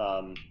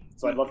 So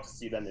I'd love to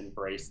see them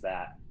embrace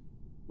that,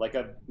 like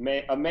a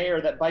mayor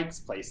that bikes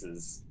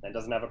places and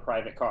doesn't have a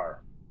private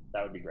car.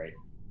 That would be great.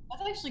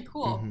 That's actually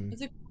cool.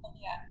 That's a cool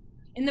idea.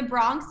 In the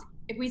Bronx,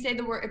 if we say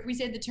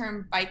the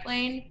term bike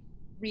lane,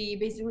 we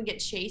basically get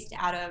chased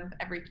out of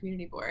every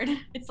community board.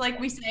 It's like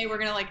we say we're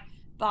gonna like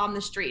bomb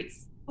the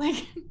streets.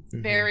 Like it's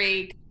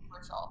very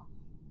commercial.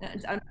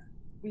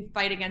 We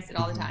fight against it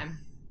all the time.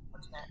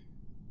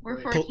 We're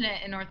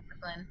fortunate in North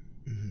Brooklyn.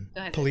 Go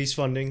ahead. Police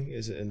funding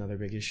is another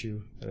big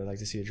issue that I'd like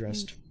to see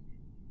addressed.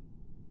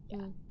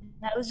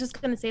 I was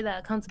just gonna say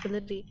that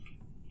accountability.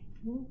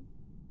 Oh,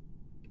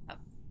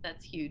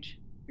 that's huge.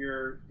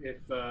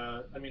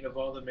 Of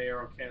all the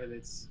mayoral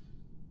candidates,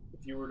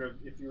 if you were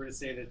to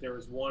say that there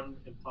was one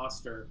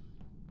imposter.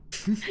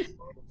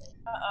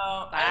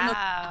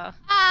 Wow.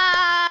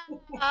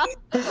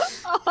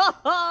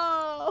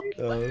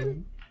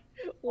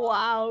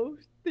 Wow.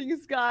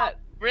 Things got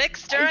Rick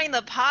stirring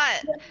the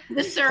pot.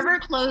 The server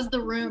closed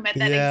the room at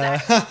that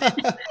exact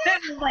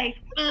moment. Like,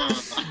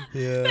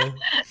 yeah.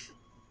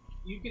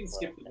 You can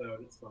skip the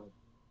vote. It's fine.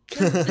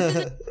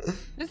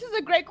 This is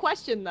a great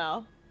question,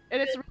 though,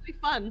 and it's really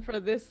fun for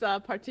this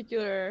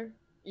particular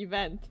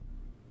event.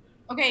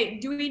 Okay,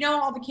 do we know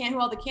who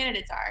all the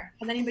candidates are?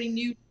 Has anybody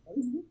knew?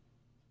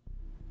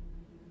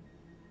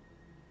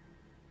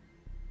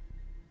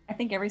 I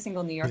think every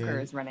single New Yorker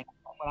is running.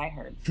 That's what I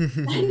heard.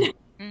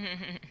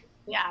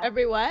 Yeah.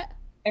 Every what?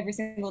 Every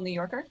single New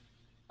Yorker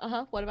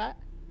What about?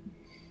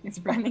 is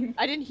running.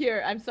 I didn't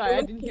hear. I'm sorry.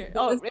 I didn't hear.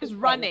 Oh, it's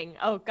running.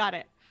 Oh, got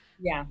it.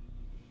 Yeah.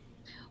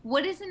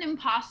 What is an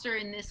imposter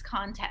in this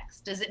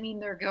context? Does it mean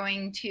they're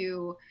going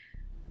to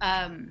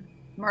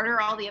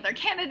murder all the other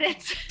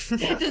candidates?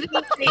 Does it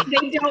mean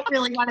they don't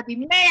really want to be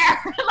mayor?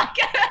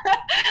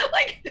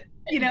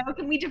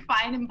 Can we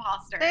define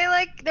imposter?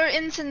 They're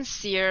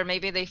insincere.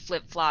 Maybe they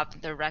flip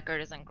flop. Their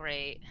record isn't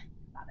great.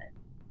 Got it.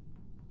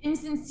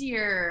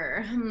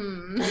 Insincere.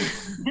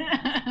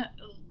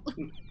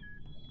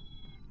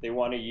 They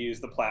want to use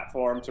the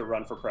platform to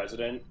run for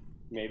president,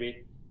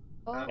 maybe.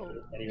 Oh.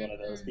 Any one of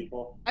those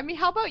people. I mean,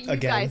 how about you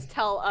Again. guys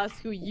tell us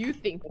who you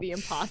think the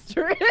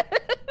imposter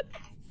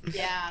is?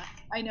 Yeah,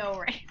 I know,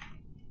 right?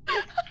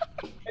 I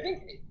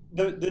think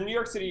the New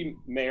York City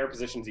mayor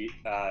position's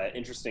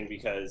interesting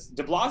because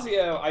de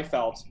Blasio, I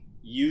felt,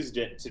 used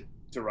it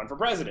to run for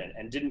president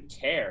and didn't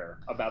care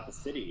about the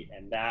city,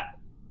 and that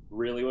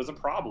really was a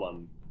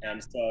problem.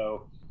 And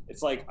so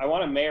it's like, I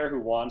want a mayor who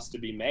wants to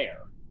be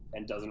mayor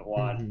and doesn't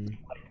want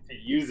to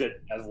use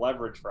it as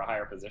leverage for a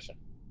higher position.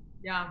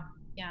 Yeah.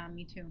 Yeah,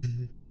 me too.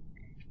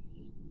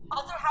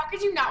 Also, how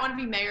could you not want to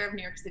be mayor of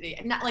New York City?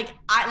 And not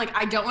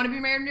I don't want to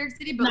be mayor of New York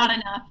City, but Not like,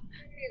 enough.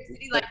 New York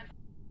City, like,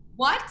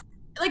 what?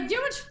 Like, do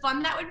you know how much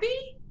fun that would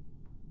be?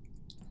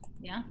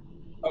 Yeah.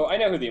 Oh, I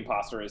know who the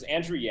imposter is.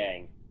 Andrew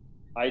Yang.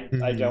 I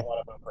don't want to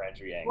vote for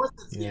Andrew Yang.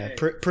 Yeah,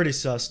 pretty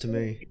sus to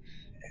me.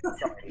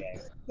 Sorry, Yang.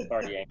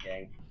 Sorry,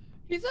 Yang.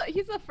 He's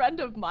a friend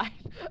of mine.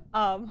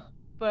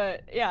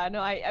 But yeah,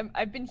 no,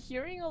 I've been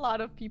hearing a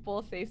lot of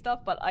people say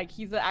stuff, but like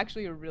he's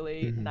actually a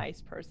really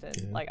nice person.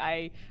 Yeah. Like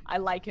I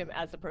like him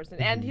as a person,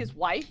 and his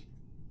wife,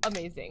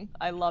 amazing.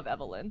 I love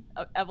Evelyn.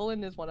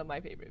 Evelyn is one of my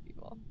favorite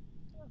people.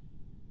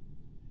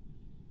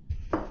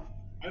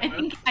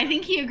 I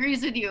think he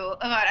agrees with you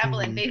about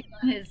Evelyn based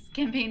on his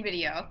campaign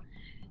video,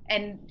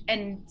 and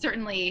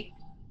certainly,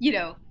 you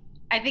know,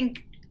 I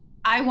think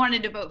I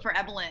wanted to vote for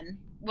Evelyn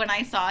when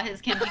I saw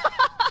his campaign.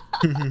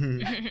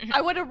 I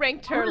would have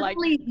ranked her like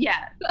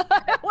yeah.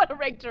 I would have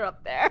ranked her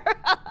up there.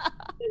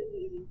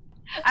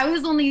 I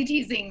was only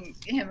teasing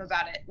him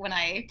about it when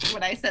I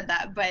said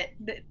that, but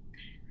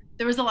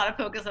there was a lot of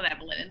focus on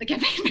Evelyn in the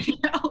campaign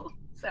video.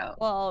 So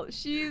well,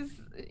 she's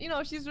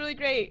really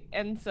great,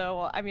 and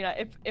so I mean,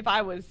 if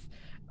I was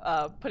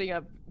putting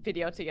a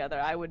video together,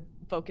 I would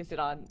focus it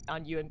on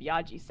you and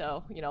Biaggi.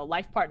 So you know,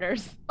 life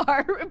partners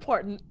are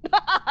important.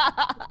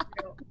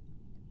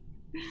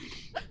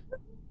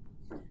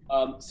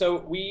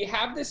 So we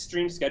have this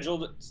stream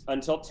scheduled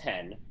until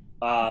 10.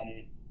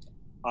 I'm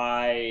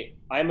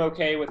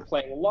okay with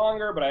playing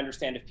longer, but I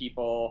understand if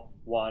people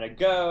want to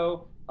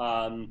go.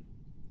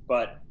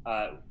 But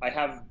I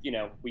have, you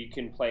know, we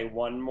can play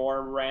one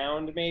more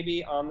round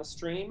maybe on the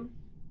stream.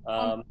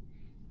 All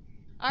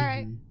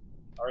right.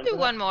 Do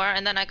one more,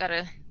 and then I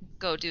gotta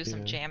go do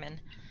some jamming.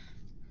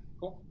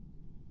 Cool.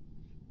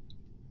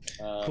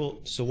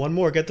 Cool. So one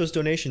more. Get those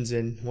donations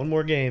in. One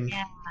more game.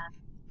 yeah.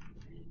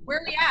 Where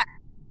are we at?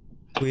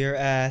 We are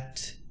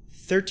at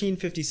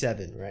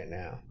 1357 right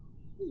now.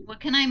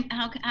 What can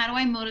how do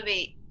I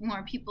motivate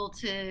more people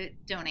to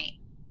donate?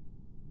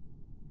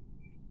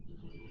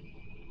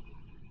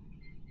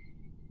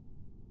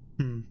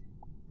 Thinking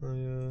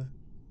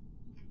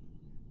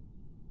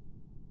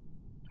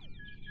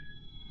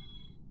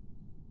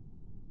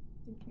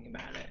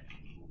about it.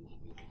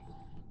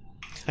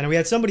 I know we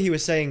had somebody who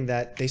was saying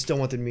that they still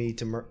wanted me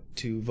to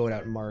vote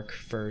out Mark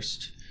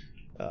first.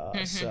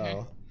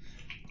 So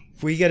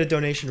if we get a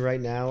donation right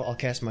now, I'll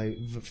cast my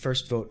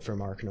first vote for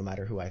Mark, no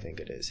matter who I think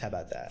it is. How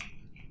about that?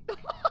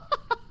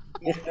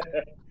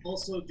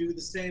 Also do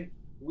the same.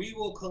 We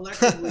will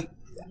collectively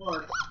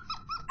mark.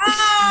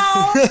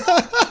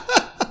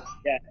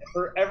 Yeah,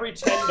 for every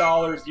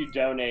 $10 you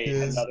donate,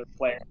 another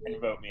player can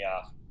vote me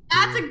off.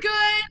 That's a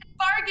good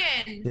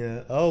bargain.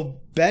 Yeah. Oh,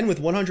 Ben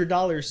with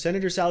 $100.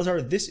 Senator Salazar,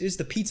 this is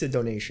the pizza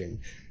donation.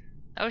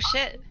 Oh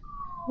shit.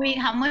 Wait,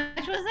 how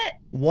much was it?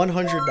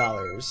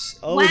 $100.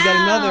 Oh, we've got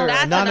another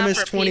That's anonymous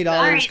enough for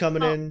 $20 pizza.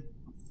 coming in.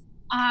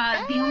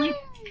 The only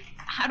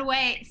how do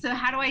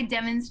I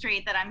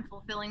demonstrate that I'm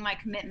fulfilling my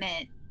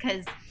commitment?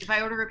 Because if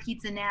I order a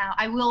pizza now,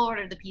 I will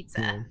order the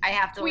pizza. Yeah. I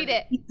have to Tweet order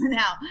it. the pizza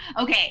now.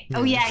 Okay.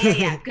 Oh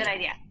yeah. Good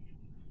idea.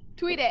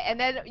 Tweet it, and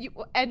then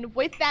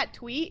with that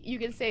tweet, you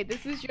can say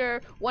this is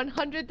your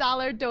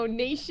 $100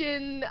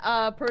 donation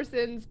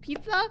person's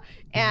pizza,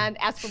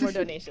 and ask for more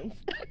donations.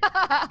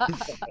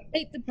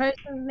 Wait, the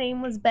person's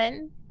name was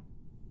Ben?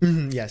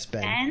 Yes,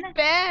 Ben.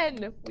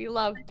 Ben, we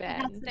love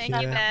Ben. Thank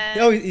you, Ben.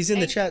 Oh, he's in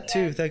the Thank chat you,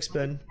 too. Ben. Thanks,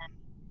 Ben.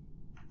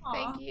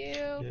 Thank you.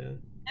 Yeah.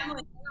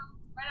 Emily,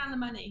 right on the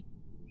money.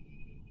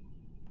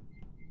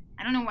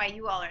 I don't know why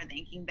you all are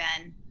thanking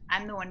Ben.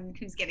 I'm the one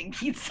who's getting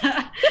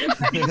pizza.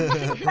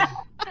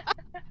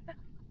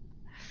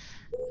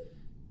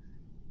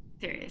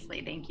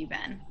 Seriously, thank you,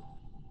 Ben.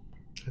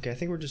 Okay, I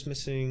think we're just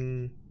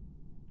missing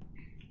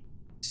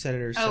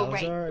Senator Oh,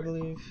 right. Salazar, I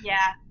believe. Yeah.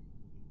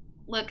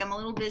 Look, I'm a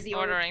little busy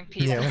Ordering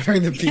pizza. Yeah,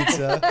 ordering the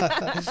pizza.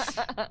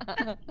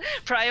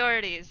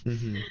 Priorities.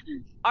 Mhm.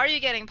 Are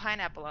you getting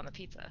pineapple on the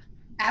pizza?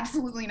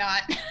 Absolutely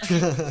not.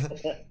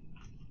 Sorry.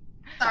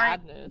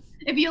 Sadness.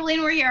 If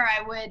Yuh-Line were here,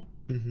 I would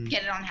Mhm.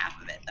 get it on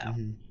half of it, though.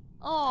 Mhm.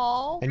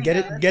 Oh. And get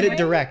that's it great.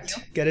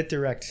 direct. Get it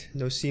direct.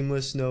 No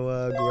Seamless, no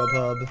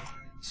Grubhub.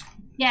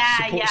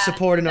 Yeah,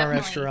 Support in our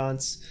definitely.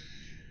 restaurants.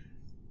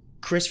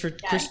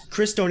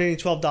 Chris donating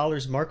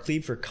 $12. Mark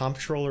Kleeb for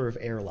comptroller of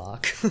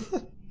airlock.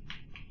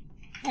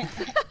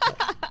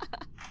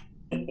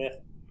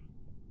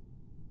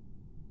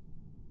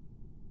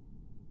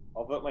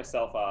 I'll vote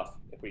myself off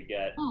if we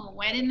get Oh,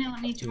 why didn't it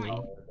let me $2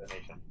 join?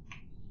 donation.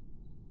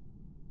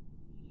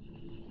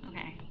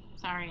 Okay,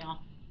 sorry, y'all.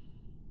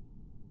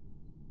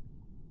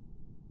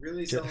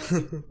 Really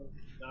selling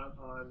not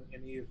on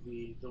any of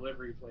the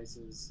delivery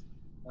places.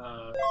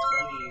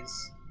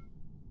 Tony's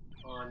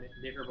on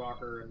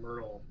Knickerbocker and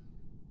Myrtle,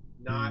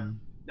 not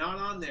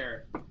on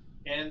there,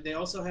 and they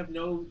also have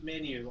no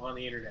menu on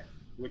the internet,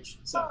 which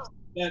sucks.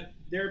 But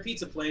they're a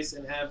pizza place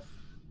and have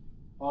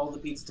all the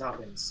pizza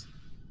toppings.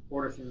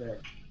 Order from there.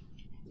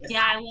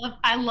 Yeah,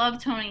 I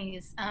love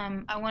Tony's.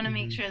 I want to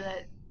make sure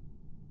that.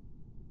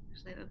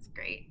 Actually, that's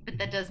great, but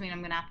that does mean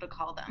I'm gonna have to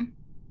call them.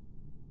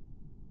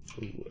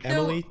 Ooh,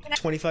 Emily,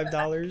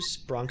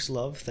 $25. Bronx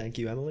love. Thank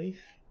you, Emily.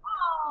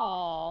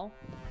 Aww.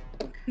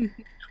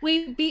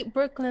 We beat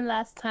Brooklyn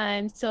last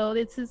time, so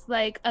this is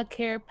like a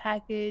care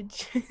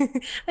package.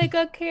 Like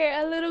a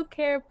little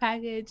care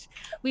package.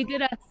 We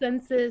did a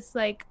census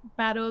like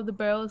Battle of the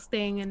Boroughs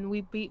thing and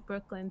we beat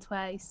Brooklyn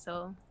twice,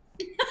 so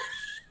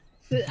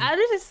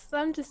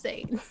I'm just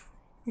saying.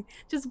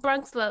 Just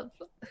Bronx love.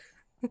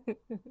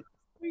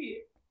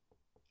 Sweet.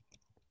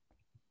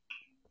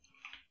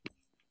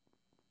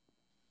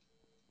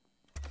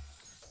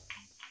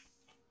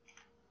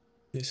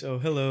 Yes, oh,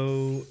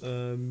 hello,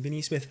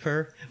 Vinny Smith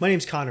Per. My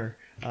name's Connor.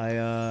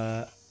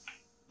 I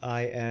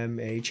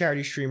am a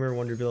charity streamer.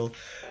 Wonderville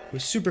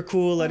was super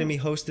cool letting me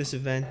host this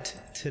event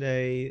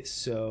today,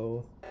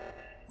 so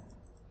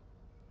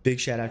big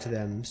shout out to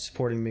them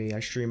supporting me. I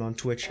stream on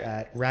Twitch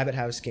at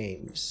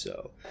RabbitHouseGames,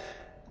 so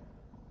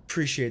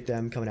appreciate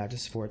them coming out to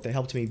support. They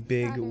helped me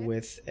big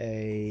with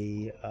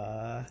a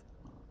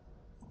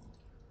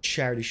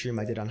charity stream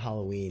I did on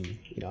Halloween.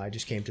 You know, I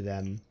just came to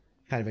them,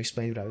 kind of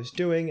explained what I was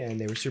doing, and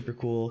they were super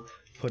cool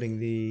putting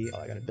the...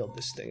 Oh, I gotta build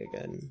this thing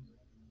again.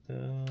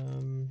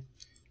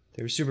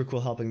 They were super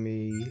cool helping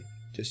me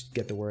just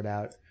get the word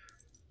out.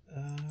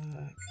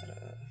 Gotta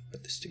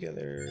put this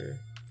together.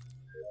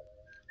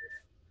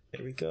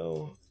 There we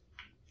go.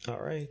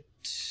 Alright.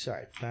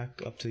 Alright,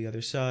 back up to the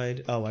other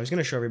side. Oh, I was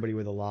gonna show everybody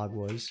where the log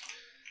was,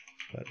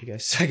 but I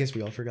guess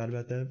we all forgot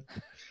about that.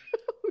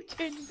 Who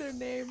changed their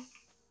name?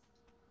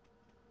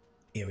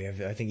 Yeah, we have,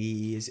 I think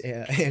Yiyi is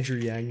Andrew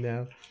Yang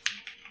now.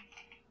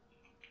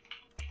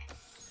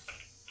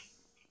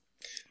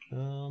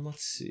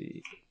 Let's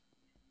see.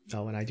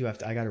 Oh, and I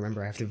gotta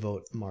remember I have to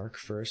vote Mark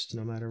first,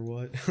 no matter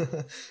what.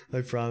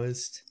 I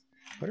promised.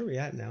 What are we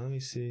at now? Let me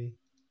see.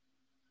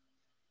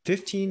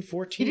 15,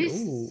 14? It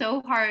is Ooh.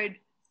 so hard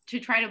to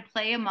try to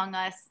play Among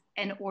Us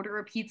and order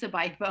a pizza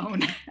by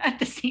phone at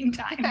the same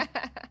time. I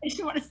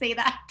just want to say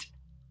that.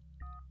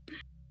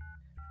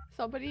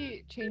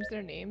 Somebody changed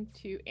their name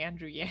to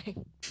Andrew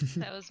Yang.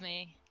 That was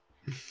me.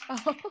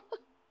 Oh.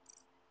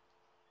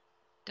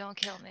 Don't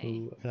kill me.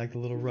 Ooh, I like the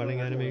little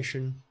running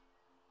animation.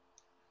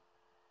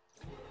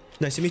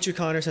 Nice to meet you,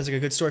 Connor. Sounds like a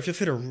good story. Feel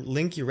free to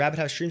link your Rabbit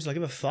House streams and I'll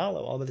give a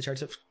follow. All about the chart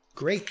stuff.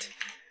 Great.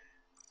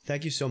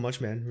 Thank you so much,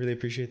 man. Really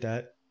appreciate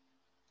that.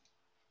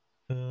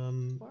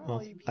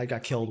 Well, I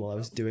got killed while I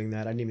was doing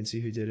that. I didn't even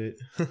see who did it.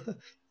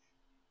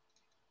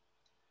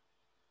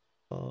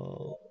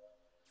 Oh.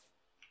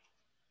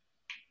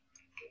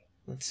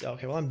 Let's see.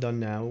 Okay, well, I'm done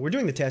now. We're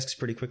doing the tasks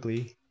pretty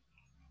quickly.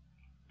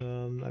 I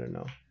don't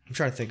know. I'm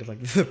trying to think of like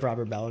the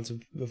proper balance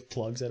of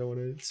plugs. I don't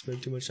want to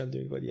spend too much time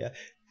doing, but yeah.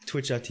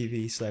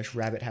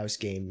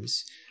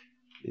 Twitch.tv/RabbitHouseGames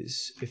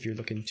is if you're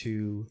looking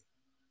to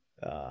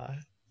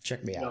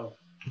check me out.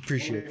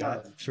 Appreciate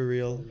that, for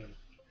real.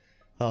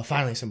 Oh,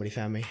 finally somebody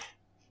found me.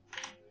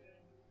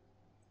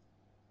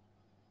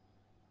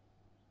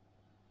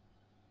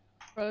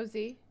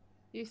 Rosie,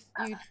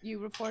 you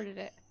reported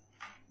it.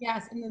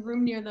 Yes, in the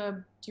room near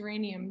the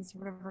geraniums,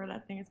 whatever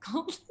that thing is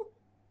called.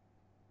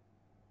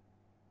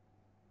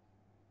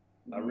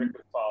 Rick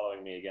was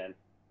following me again.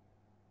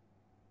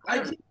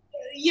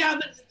 Yeah,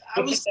 but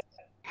I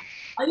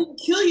didn't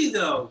kill you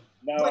though.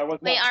 No, I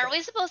wasn't. Wait, aren't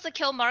we supposed to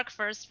kill Mark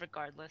first,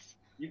 regardless?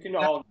 You can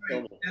all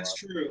kill me. That's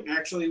true.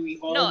 Actually, we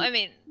all. No, I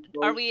mean,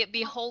 are we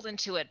beholden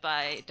to it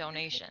by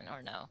donation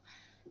or no?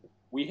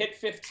 We hit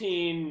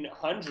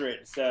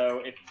 1,500,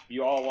 so if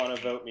you all want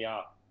to vote me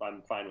off,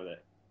 I'm fine with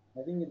it.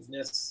 I think it's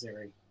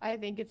necessary. I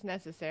think it's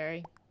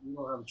necessary. We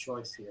don't have a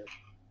choice here.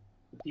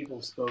 The people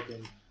have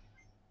spoken.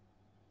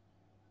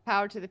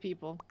 Power to the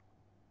people.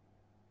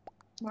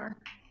 Mark.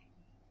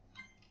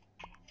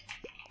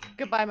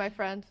 Goodbye, my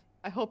friend.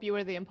 I hope you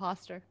were the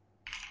imposter.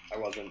 I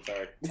wasn't,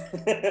 sorry.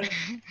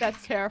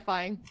 That's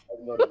terrifying.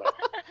 This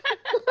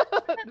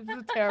is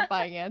a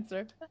terrifying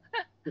answer.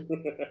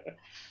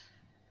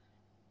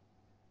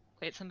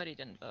 Wait, somebody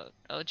didn't vote.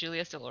 Oh,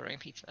 Julia's still ordering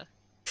pizza.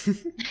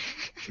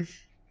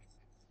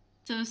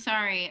 So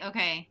sorry.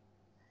 Okay.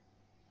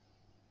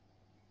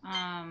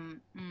 Oh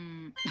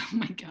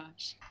my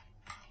gosh.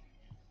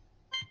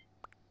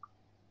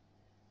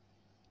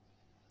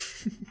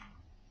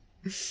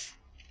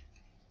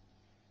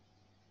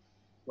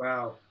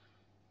 Wow.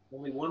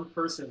 Only one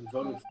person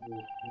voted for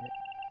me.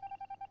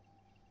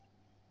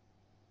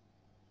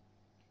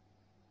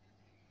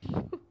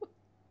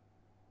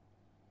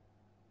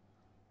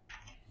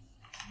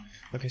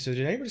 Okay, so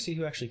did anybody see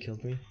who actually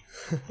killed me?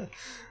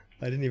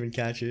 I didn't even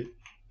catch it.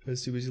 I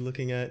was too busy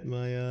looking at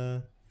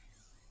my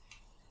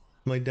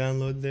my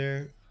download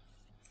there.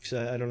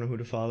 So I don't know who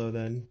to follow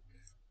then.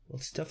 Well,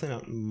 it's definitely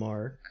not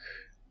Mark.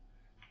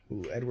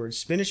 Ooh, Edward,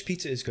 spinach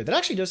pizza is good. That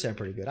actually does sound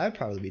pretty good. I'd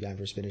probably be down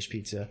for spinach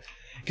pizza.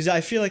 Because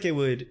I feel like it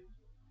would,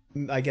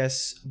 I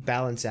guess,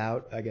 balance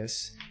out, I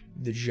guess,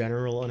 the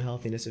general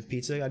unhealthiness of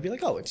pizza. I'd be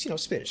like, oh, it's, you know,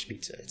 spinach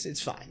pizza.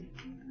 It's fine.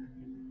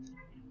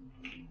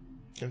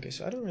 Okay,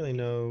 so I don't really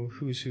know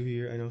who's who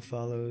here. I know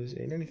follows.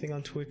 Ain't anything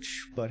on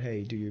Twitch, but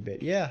hey, do your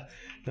bit. Yeah.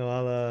 No,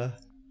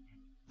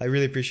 I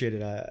really appreciate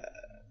it.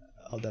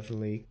 I'll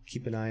definitely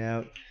keep an eye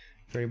out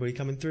for anybody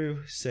coming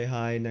through. Say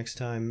hi next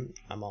time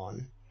I'm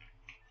on.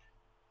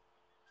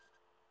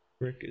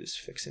 Rick is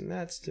fixing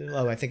that still.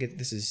 Oh, I think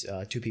this is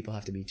 2 people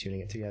have to be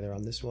tuning it together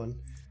on this one.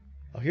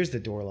 Oh, here's the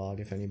door log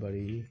if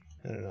anybody...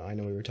 I don't know. I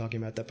know we were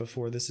talking about that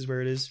before. This is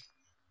where it is.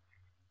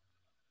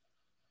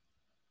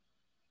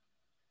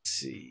 Let's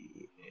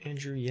see.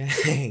 Andrew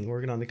Yang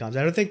working on the comms.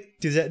 I don't think...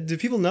 Do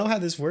people know how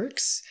this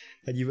works?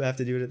 That you have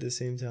to do it at the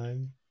same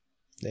time?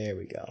 There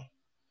we go.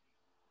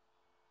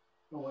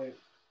 Oh, wait.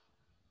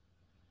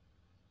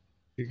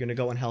 You're going to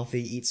go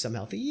unhealthy, eat some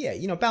healthy. Yeah,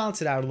 you know,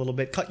 balance it out a little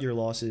bit. Cut your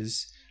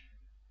losses.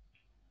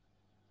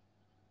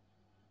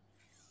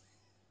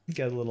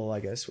 Get a little, I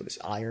guess, what is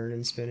iron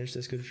and spinach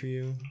that's good for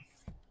you?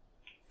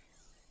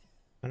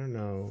 I don't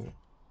know.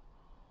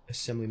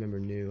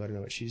 Assemblymember Niou. I don't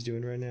know what she's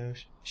doing right now.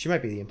 She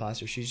might be the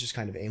imposter. She's just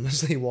kind of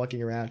aimlessly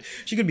walking around.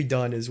 She could be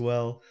done as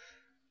well.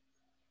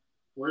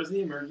 Where's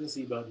the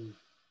emergency button?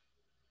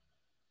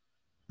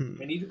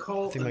 I need to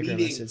call I think my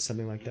grandma said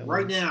something like that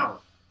right once. now.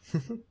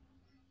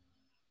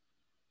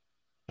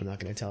 I'm not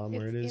going to tell him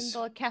where it is.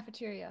 In the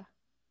cafeteria,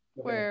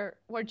 where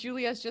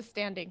Julia's just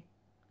standing.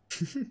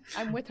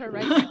 I'm with her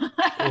right now.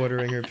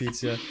 Ordering her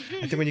pizza.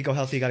 I think when you go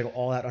healthy, you gotta go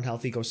all out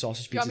unhealthy. Go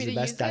sausage pizza is the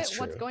best. That's true.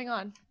 What's going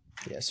on?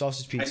 Yeah,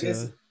 sausage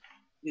pizza.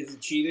 Is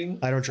it cheating?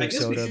 I don't drink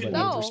soda, but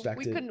I no,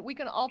 respect it. we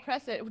can all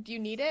press it. Do you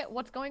need it?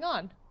 What's going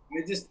on?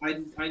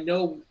 I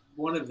know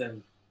one of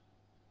them.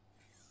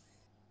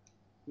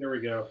 There we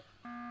go.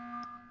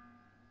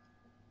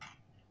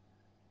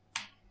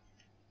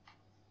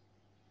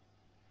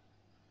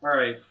 All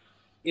right,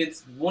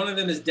 it's one of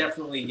them is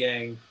definitely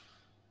Yang.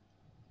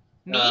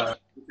 Me?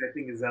 Which I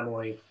think is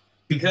Emily.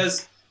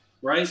 Because,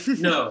 right?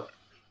 No.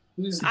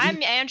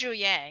 I'm Andrew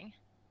Yang.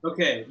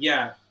 Okay,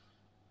 yeah.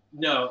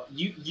 No,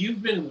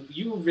 you've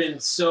been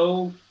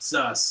so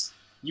sus.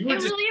 I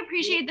really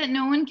appreciate that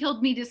no one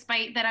killed me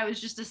despite that I was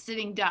just a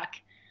sitting duck.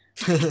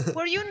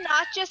 Were you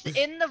not just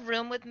in the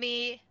room with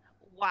me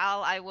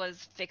while I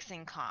was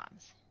fixing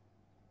comms?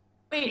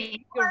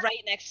 Wait, you're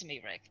right next to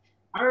me, Rick.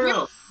 I don't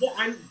know.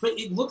 Yeah, but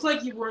it looked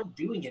like you weren't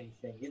doing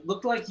anything. It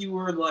looked like you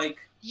were like...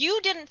 You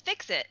didn't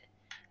fix it.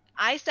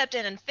 I stepped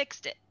in and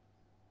fixed it.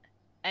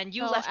 And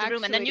you left the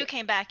room, and then you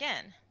came back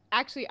in.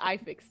 Actually, I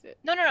fixed it.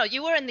 No,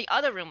 you were in the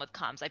other room with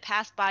comms. I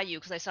passed by you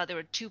because I saw there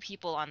were 2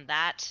 people on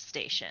that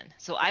station.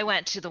 So I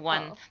went to the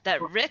one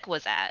that Rick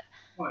was at.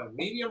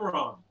 Maybe I'm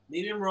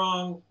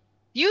wrong.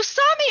 You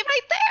saw me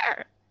right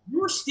there.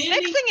 You were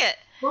standing fixing it.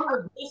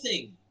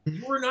 Missing.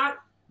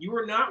 You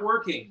were not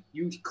working.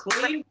 You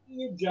claimed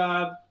your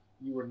job.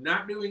 You were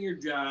not doing your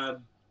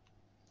job.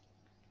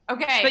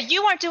 Okay. But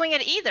you weren't doing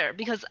it either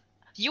because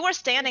you were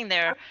standing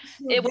there.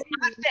 It was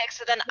not fixed,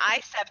 so then I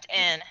stepped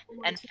in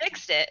and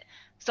fixed it.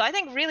 So I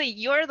think really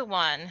you're the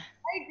one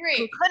I agree.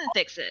 who couldn't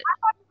fix it. I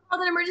thought you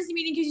called an emergency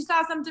meeting because you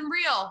saw something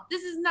real.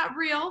 This is not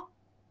real.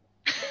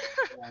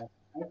 I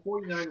have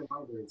 49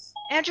 reminders.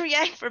 Andrew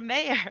Yang for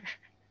mayor.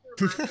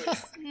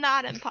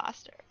 Not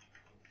imposter.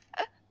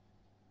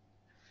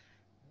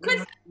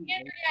 Could be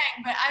Andrew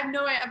Yang, but I have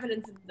no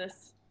evidence of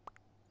this.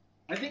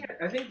 I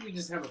think we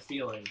just have a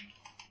feeling.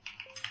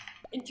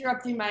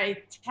 Interrupting my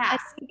I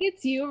task. think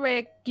it's you,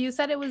 Rick. You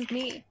said it was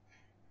me.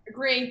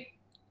 Agree.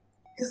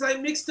 Because I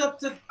mixed up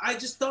I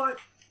just thought.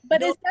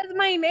 But it says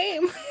my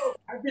name.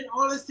 I've been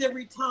honest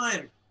every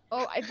time.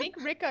 Oh, I think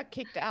Rick got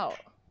kicked out.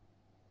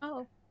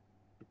 Oh.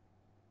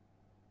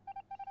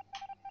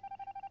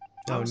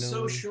 I'm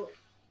so sure.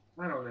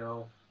 I don't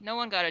know. No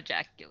one got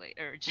ejected.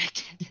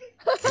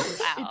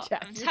 Wow,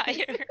 I'm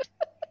tired.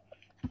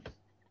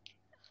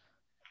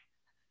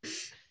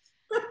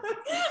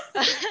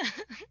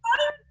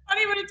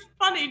 Funny, but it's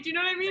funny. Do you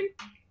know what I mean?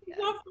 It's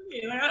not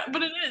funny,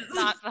 but it is.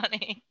 Not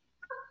funny.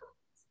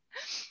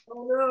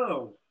 Oh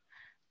no.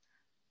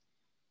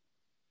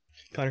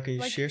 Connor, can you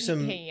Like share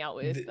some hanging out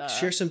with,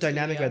 share some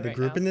dynamic Julia about the right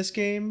group now. in this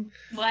game?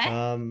 What?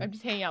 I'm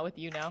just hanging out with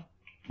you now.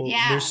 Well,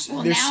 Yeah, they're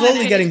now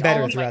slowly I've getting finished all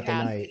better of my throughout the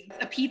tasks. night.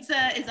 The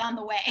pizza is on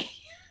the way.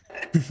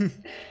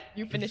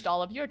 You finished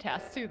all of your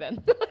tasks too,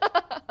 then.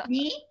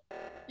 Me?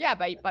 Yeah,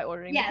 by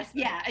ordering. Yes,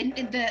 yeah. And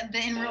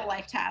the in real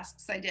life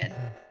tasks I did.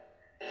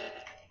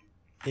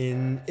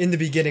 In the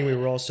beginning, we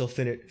were all still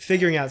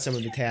figuring out some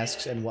of the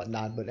tasks and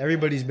whatnot, but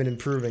everybody's been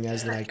improving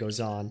as the night goes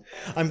on.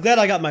 I'm glad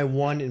I got my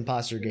 1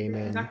 imposter game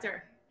in.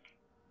 Doctor.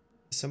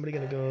 Is somebody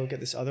gonna go get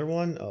this other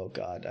one? Oh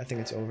god, I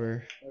think it's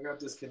over. I got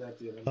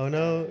disconnected. Oh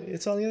no,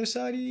 it's on the other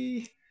side.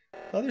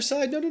 Other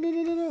side.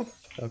 No.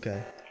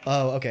 Okay.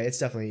 Oh, okay. It's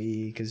definitely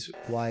E, because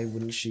why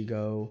wouldn't she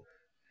go?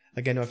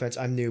 again, no offense,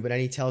 I'm new, but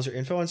any tells or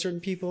info on certain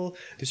people?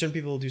 Do certain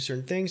people do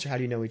certain things, or how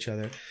do you know each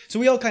other? So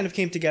we all kind of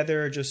came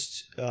together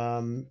just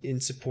in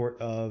support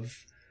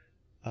of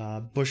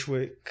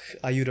Bushwick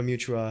Ayuda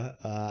Mutua.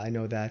 I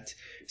know that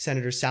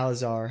Senator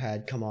Salazar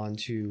had come on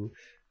to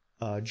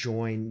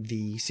join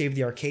the Save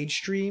the Arcade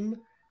stream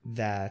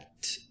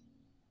that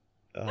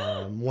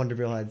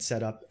Wonderville had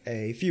set up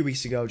a few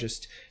weeks ago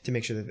just to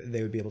make sure that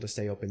they would be able to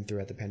stay open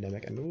throughout the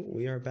pandemic. And ooh,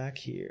 we are back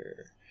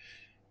here.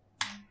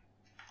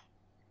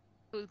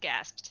 Who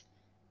gasped?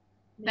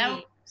 That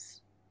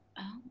was,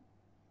 oh.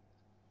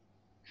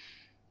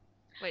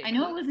 Wait, I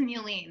know it wasn't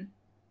Yuh-Line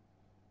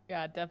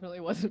Yeah, it definitely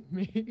wasn't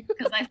me.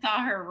 because I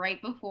saw her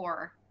right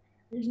before.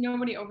 There's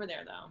nobody over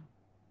there though.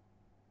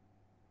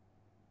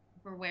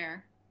 For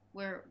where?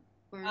 Where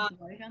is the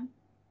body gun?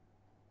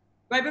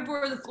 Right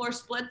before the floor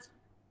splits,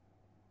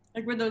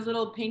 like where those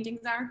little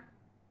paintings are.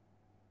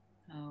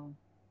 Oh.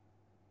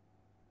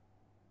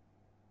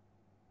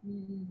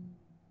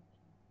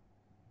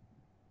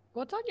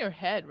 What's on your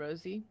head,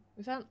 Rosie?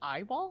 Is that an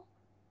eyeball?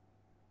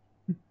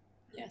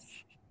 Yes.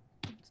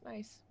 It's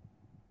nice.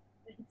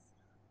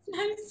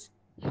 Nice.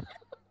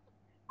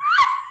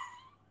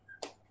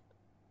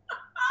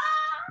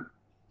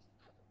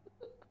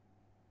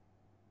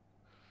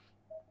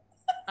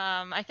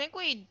 I think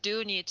we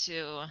do need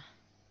to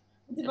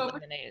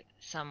eliminate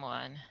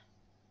someone.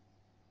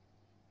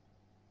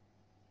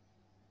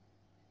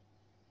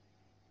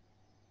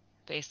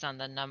 Based on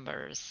the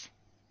numbers.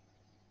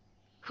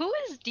 Who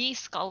is D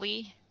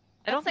Scully?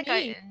 I don't think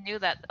me. I knew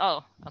that.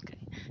 Oh, okay.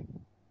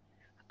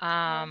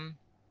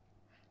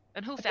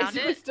 And who found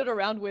Basically it? stood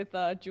around with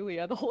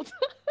Julia the whole time.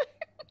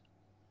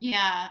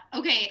 Yeah.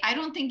 Okay. I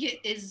don't think it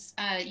is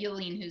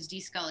Yuh-Line who's D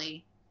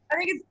Scully. I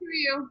think it's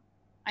you.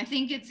 I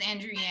think it's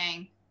Andrew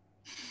Yang.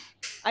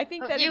 I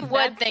think that You it's would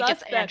mad think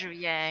sus it's that- Andrew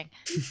Yang.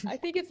 I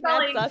think it's mad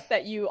Scully. sus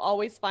that you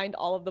always find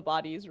all of the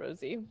bodies,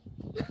 Rosie.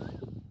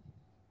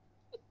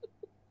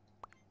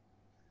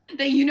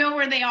 That you know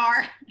where they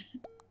are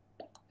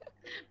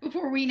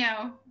before we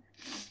know.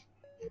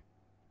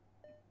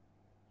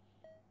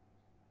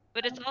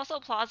 But it's also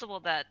plausible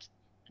that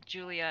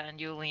Julia and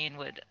Yuh-Line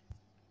would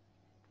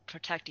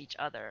protect each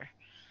other.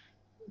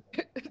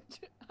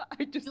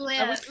 I just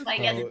Julia, was just like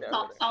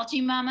Oh. as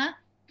salty mama.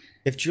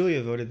 If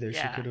Julia voted there,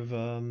 Yeah. she could have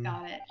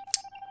Got it.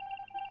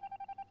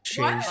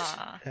 changed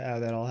What? how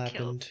that all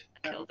happened.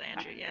 Killed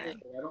Andrew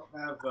Yang. I don't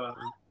have.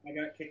 I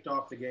got kicked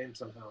off the game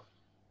somehow.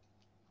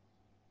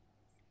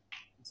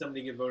 Did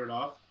somebody get voted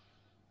off?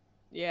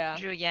 Yeah.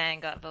 Andrew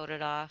Yang got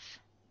voted off.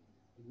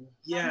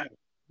 Yeah.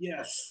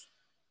 Yes.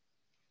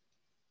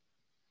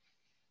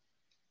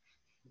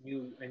 I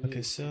knew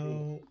Okay,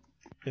 so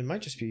it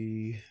might just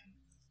be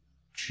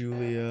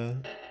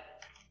Julia.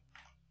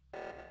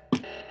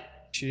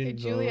 She Hey didn't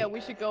Julia, vote.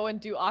 we should go and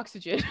do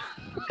oxygen.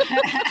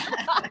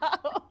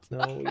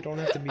 No, you don't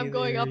have to be I'm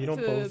going there. up You don't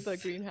to both. the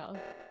greenhouse.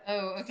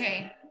 Oh,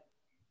 okay.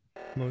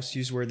 Most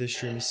used word this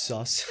stream is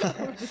sus.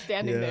 We're just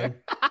standing Yeah.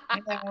 there. I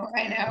know.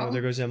 I know. Oh,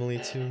 there goes Emily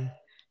too.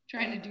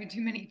 Trying to do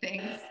too many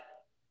things.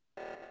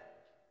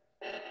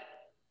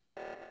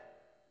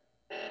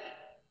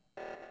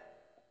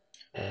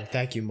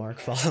 Thank you, Mark,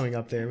 following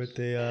up there with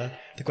the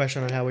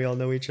question on how we all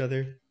know each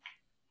other.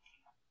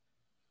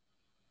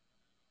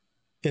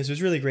 Yeah, so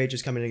it's really great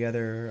just coming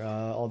together,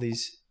 all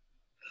these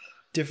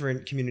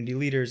different community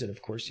leaders, and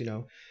of course, you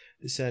know,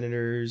 the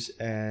senators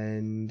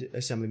and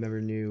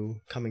Assemblymember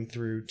Niou coming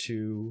through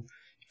to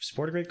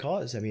support a great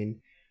cause. I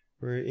mean,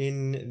 we're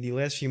in the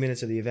last few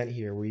minutes of the event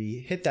here.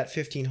 We hit that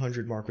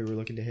 1,500 mark we were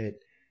looking to hit.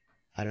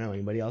 I don't know,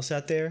 anybody else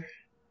out there?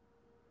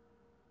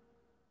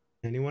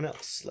 Anyone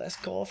else?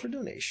 Last call for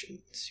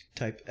donations.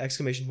 Type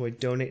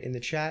 !donate in the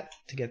chat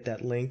to get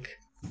that link,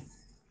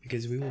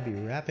 because we will be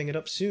wrapping it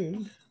up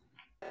soon.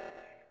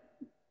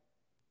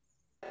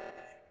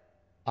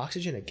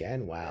 Oxygen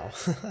again? Wow.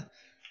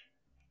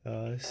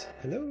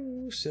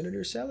 Hello,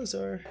 Senator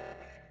Salazar.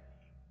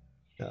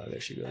 Oh, there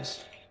she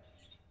goes.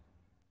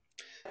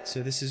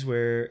 So this is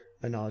where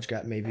a knowledge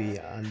gap may be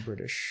on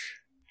British.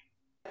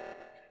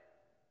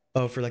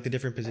 Oh, for like the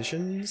different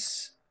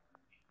positions?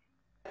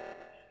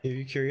 Are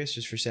you curious,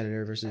 just for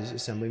senator versus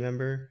assembly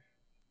member?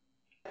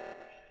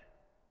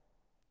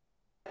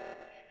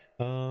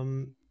 Yeah,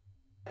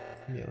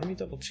 let me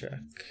double check.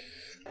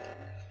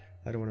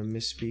 I don't want to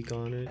misspeak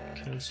on it.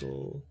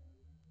 Cancel.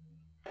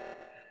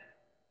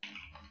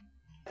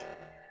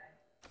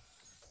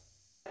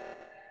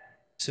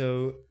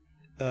 So,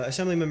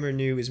 assembly member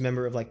Niou is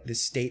member of like the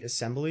state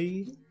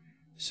assembly.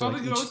 So like,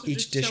 Probably goes to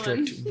each just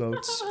district chillin'.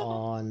 votes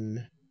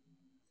on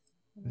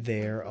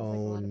their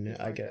own.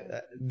 I get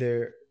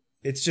their.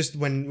 It's just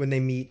when they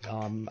meet.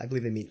 I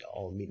believe they meet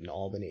in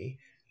Albany,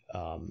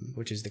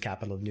 which is the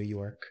capital of New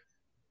York.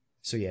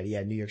 So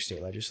yeah, New York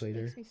State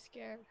legislator. Makes me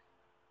scared.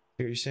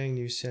 You're saying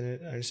New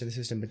Senate. I understand the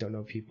system, but don't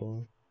know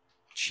people.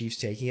 Chiefs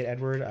taking it,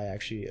 Edward. I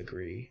actually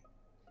agree.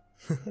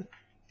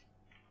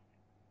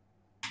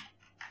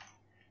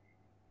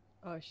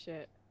 Oh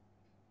shit.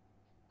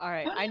 All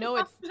right, How I many know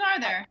it's. imposters are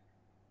there?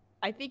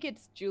 I think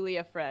it's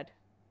Julia Fred.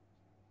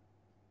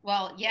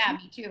 Well, yeah,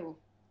 me too.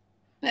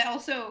 But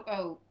also,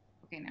 oh,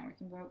 okay, now we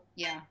can vote.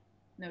 Yeah,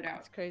 no doubt.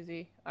 That's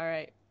crazy. All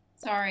right.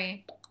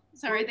 Sorry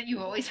that you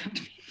always have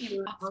to be the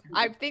imposter.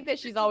 I think that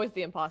she's always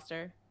the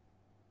imposter.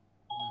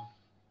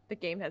 The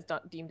game has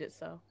deemed it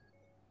so.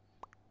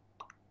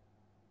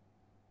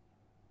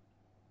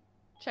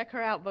 Check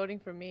her out voting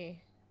for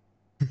me.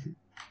 Can't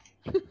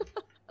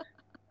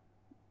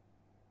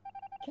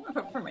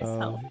vote for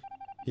myself.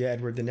 Yeah,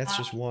 Edward, the Nets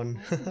just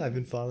won. I've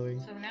been following.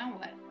 So now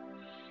what?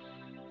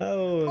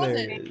 Oh,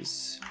 there it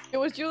is. It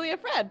was Julia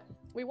Fred.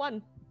 We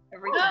won.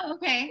 Oh,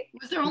 okay.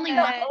 Was there only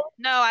one?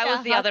 No, I was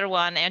Yeah, the other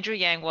one. Andrew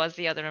Yang was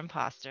the other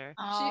imposter.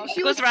 Oh,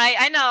 She He was right.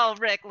 I know,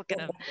 Rick. Look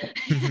at him.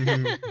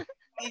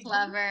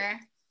 clever.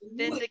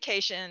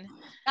 Vindication.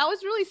 That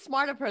was really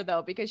smart of her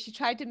though, because she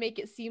tried to make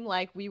it seem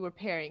like we were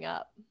pairing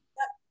up.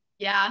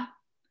 Yeah.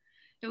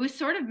 It was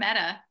sort of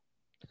meta.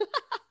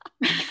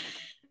 In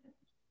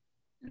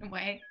a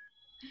way.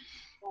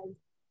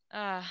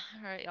 All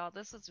right, y'all.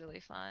 This was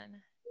really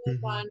fun.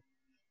 Fun.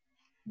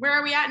 Where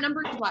are we at?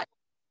 Number what?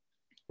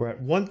 We're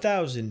at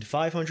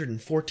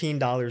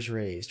 $1,514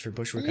 raised for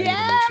Bushwick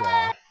Yeah!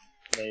 Mutual.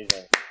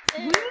 Amazing.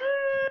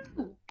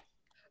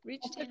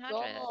 Reached the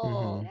 1,500.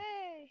 goal. Yay.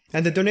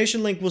 And the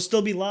donation link will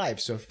still be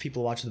live, so if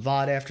people watch the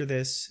VOD after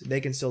this,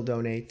 they can still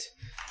donate.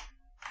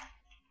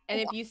 And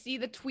if you see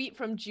the tweet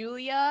from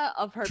Julia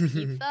of her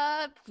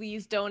pizza,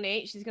 please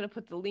donate. She's gonna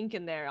put the link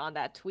in there on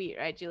that tweet,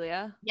 right,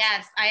 Julia?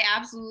 Yes, I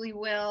absolutely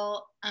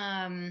will.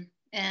 And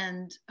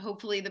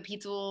hopefully the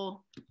pizza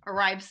will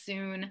arrive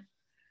soon.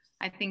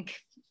 I think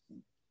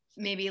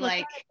maybe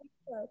like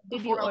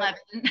before 11,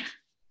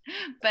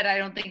 but I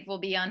don't think we'll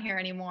be on here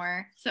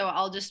anymore. So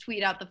I'll just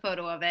tweet out the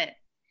photo of it.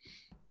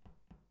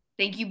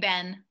 Thank you,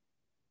 Ben.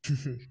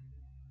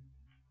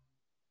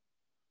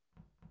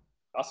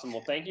 Awesome.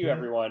 Well, thank you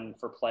everyone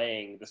for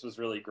playing. This was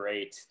really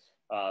great.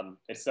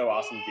 It's so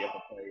awesome to be able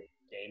to play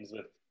games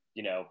with,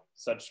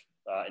 such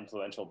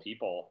influential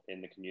people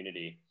in the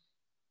community.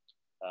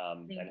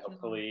 And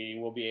hopefully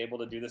we'll be able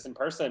to do this in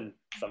person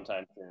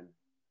sometime soon.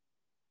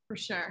 For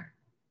sure.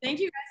 Thank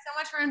you guys so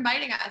much for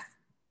inviting us.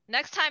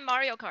 Next time,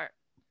 Mario Kart.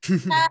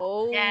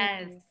 Oh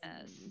Yes.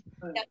 Yes.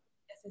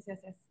 Yes.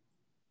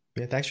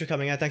 Yeah, thanks for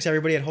coming out. Thanks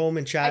everybody at home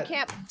in I chat.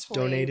 can't It's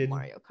play donated.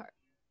 Mario Kart.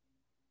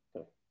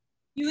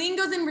 Yuh-Line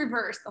goes in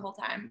reverse the whole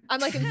time.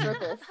 I'm like in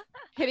circles,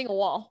 hitting a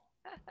wall.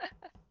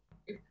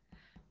 Very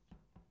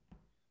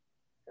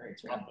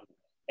true. Awesome.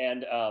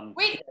 And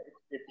Wait.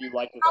 if you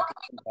like this, How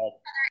episode,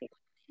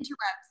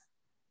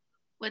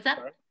 What's up?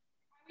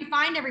 We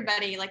find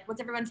everybody. Like, what's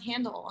everyone's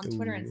handle on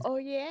Twitter and stuff? Oh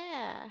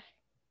yeah.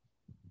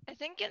 I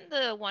think in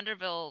the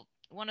Wonderville,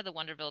 one of the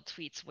Wonderville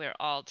tweets, we're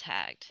all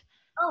tagged.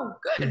 Oh,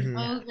 good. Mhm.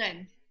 Oh,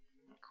 good.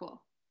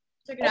 Cool.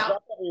 Check it I'll out.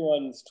 drop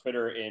everyone's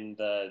Twitter in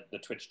the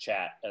Twitch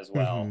chat as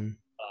well. Mhm.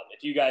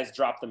 If you guys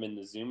drop them in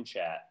the Zoom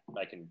chat,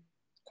 I can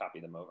copy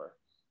them over.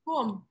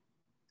 Cool.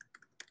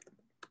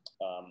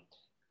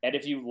 And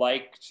if you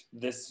liked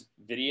this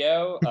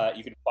video,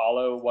 you can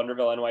follow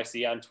Wonderville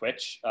NYC on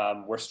Twitch.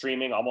 We're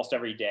streaming almost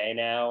every day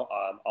now,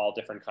 all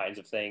different kinds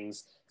of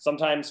things,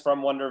 sometimes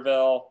from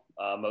Wonderville,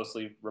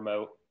 mostly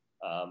remote.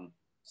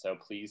 So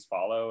please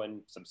follow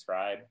and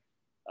subscribe.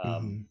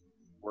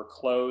 We're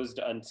closed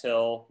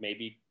until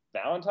maybe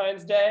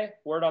Valentine's Day,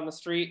 word on the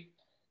street.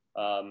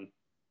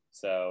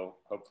 So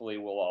hopefully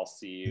we'll all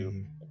see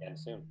you again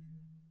soon.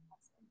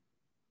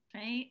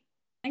 Right.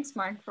 Thanks,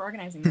 Mark, for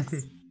organizing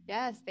this.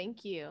 Yes,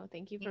 thank you.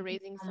 Thank you for Thank you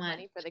raising so some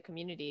money much. for the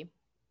community.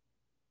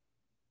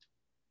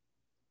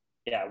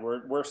 Yeah,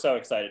 we're so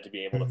excited to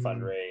be able to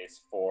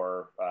fundraise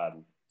for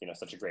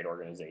such a great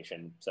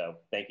organization. So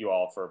thank you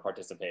all for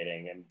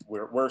participating, and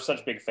we're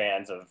such big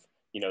fans of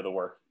the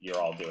work you're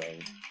all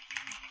doing.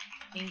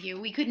 Thank you.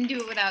 We couldn't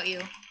do it without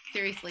you.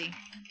 Seriously.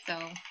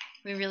 So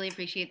we really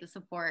appreciate the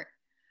support.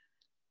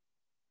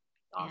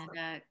 Awesome.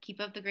 And keep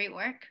up the great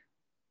work.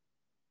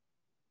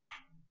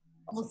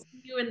 We'll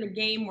see you in the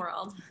game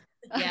world.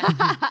 Yeah.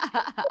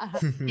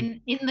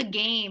 in the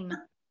game.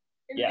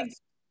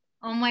 Yes.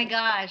 Oh my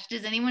gosh.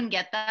 Does anyone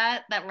get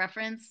that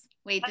reference?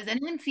 Wait, has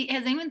anyone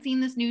seen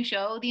this new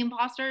show, The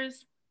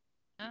Imposters?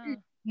 Oh.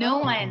 No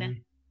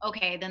one.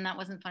 Okay, then that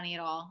wasn't funny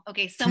at all.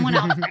 Okay, someone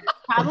else has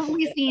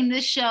probably seen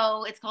this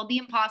show. It's called The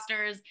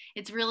Imposters.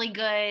 It's really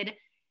good.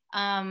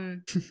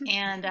 And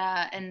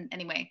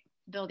anyway,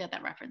 they'll get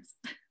that reference.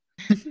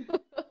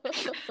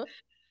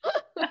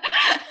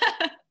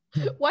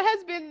 What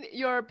has been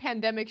your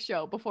pandemic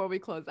show before we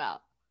close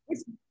out?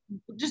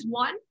 Just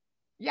one?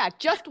 Yeah,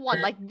 just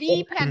one, like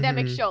the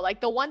pandemic show,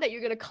 like the one that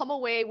you're gonna come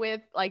away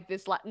with, like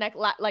this like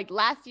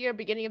last year,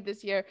 beginning of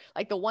this year,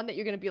 like the one that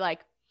you're gonna be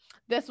like,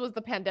 this was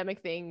the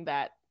pandemic thing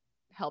that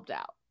helped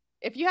out.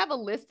 If you have a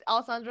list,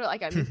 Alessandra,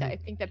 like I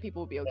think that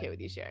people will be okay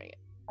with you sharing it.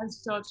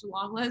 That's such a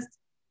long list.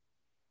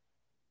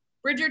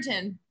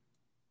 Bridgerton.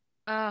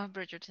 Oh,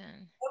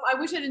 Bridgerton. I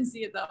wish I didn't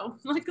see it though.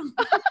 Like,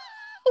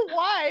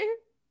 Why?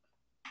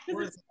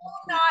 because it's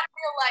not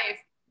real life.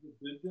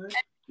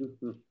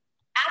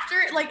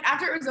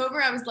 After it was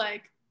over, I was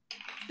like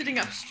sitting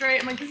up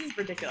straight. I'm like, this is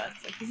ridiculous.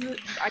 Like, this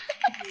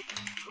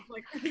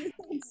is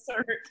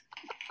absurd.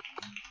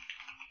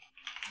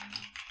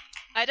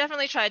 I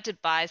definitely tried to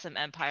buy some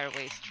Empire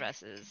waist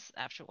dresses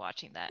after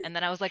watching that, and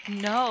then I was like,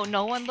 no,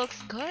 no one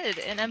looks good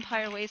in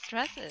Empire waist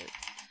dresses.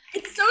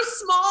 It's so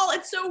small.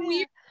 It's so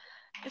weird.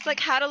 It's like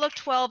how to look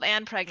 12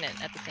 and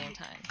pregnant at the same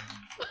time.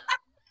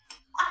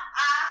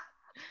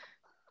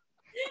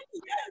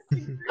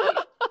 Yes.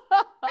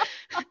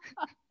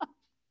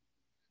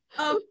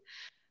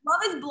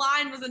 Love is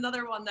Blind was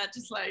another one that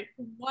just like,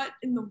 what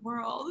in the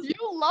world?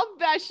 You love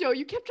that show.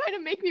 You kept trying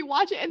to make me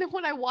watch it, and then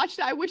when I watched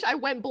it, I wish I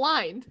went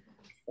blind.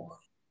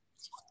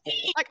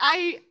 Like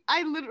I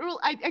literally,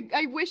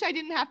 I wish I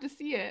didn't have to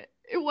see it.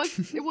 It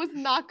was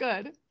not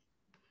good.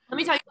 Let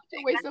me tell you,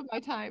 It's a waste of my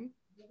time.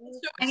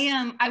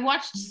 I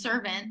watched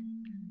Servant.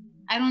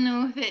 I don't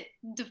know if it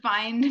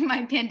defined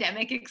my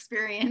pandemic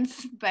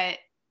experience, but has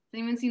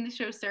anyone seen the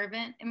show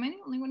Servant? Am I the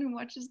only one who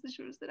watches the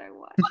shows that I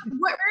watch?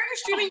 Where are you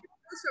streaming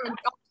your show?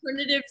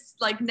 Alternatives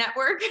like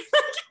network?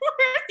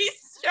 Where are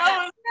these shows? No,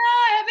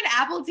 I have an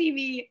Apple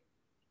TV.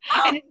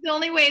 Oh. And it's the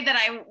only way that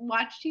I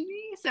watch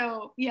TV.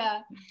 So yeah.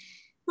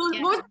 So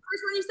what was the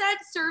first one you said?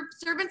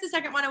 Servant's the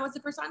second one, and what's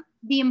the first one?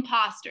 The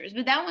Imposters,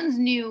 but that one's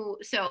new.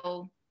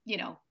 So you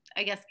know,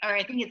 I guess, or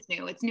I think it's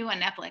new. It's new on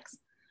Netflix.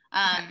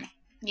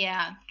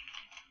 Yeah.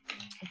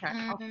 Okay.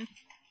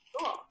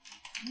 Cool.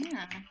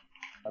 Yeah.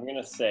 I'm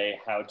gonna say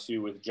How To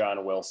with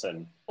John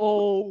Wilson.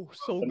 Oh,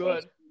 so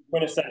good.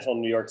 Quintessential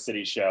New York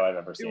City show I've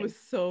ever seen. It was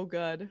so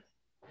good.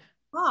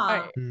 All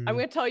right, I'm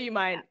gonna tell you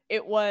mine.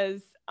 It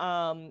was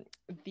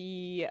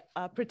the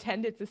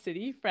Pretend It's a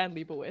City, Fran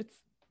Lebowitz.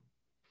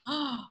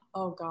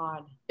 Oh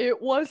God.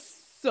 It was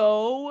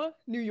so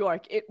New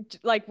York. It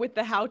like with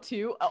the How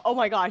To. Oh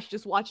my gosh,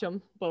 just watch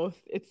them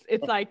both. It's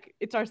like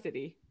it's our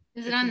city.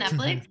 Is it on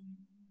Netflix?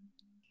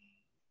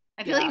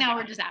 I feel like now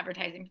we're just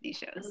advertising for these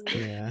shows.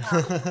 Yeah.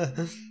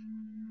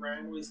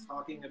 Fran was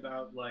talking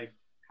about like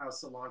how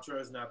cilantro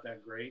is not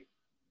that great.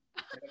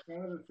 And it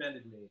kind of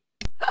offended me.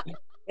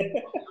 There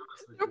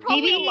are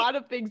probably a lot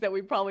of things that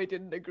we probably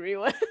didn't agree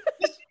with.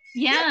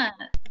 Yeah.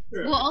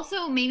 Well,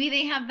 also maybe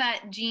they have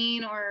that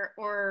gene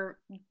or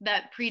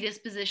that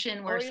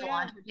predisposition where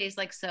cilantro tastes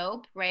like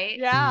soap, right?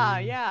 Yeah,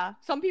 yeah.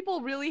 Some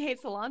people really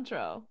hate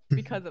cilantro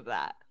because of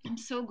that. I'm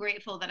so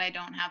grateful that I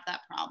don't have that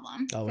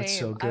problem. Oh, it's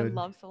so Same. good. I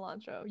love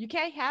cilantro. You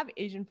can't have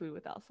Asian food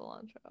without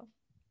cilantro.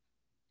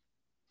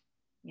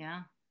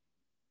 Yeah.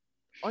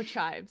 Or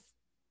chives.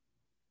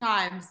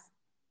 Chives.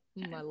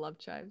 I love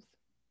chives.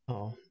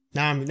 Oh,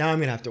 now I'm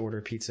gonna have to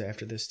order pizza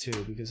after this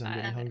too because I'm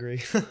getting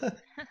hungry.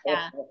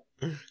 Yeah.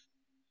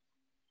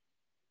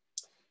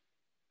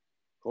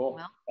 Cool.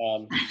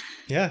 Well.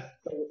 Yeah.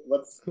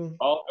 Let's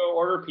all go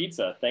order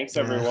pizza. Thanks,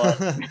 everyone.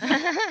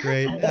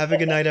 Great. Have a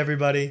good night,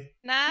 everybody.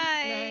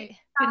 Night.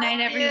 Good night,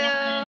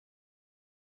 everyone.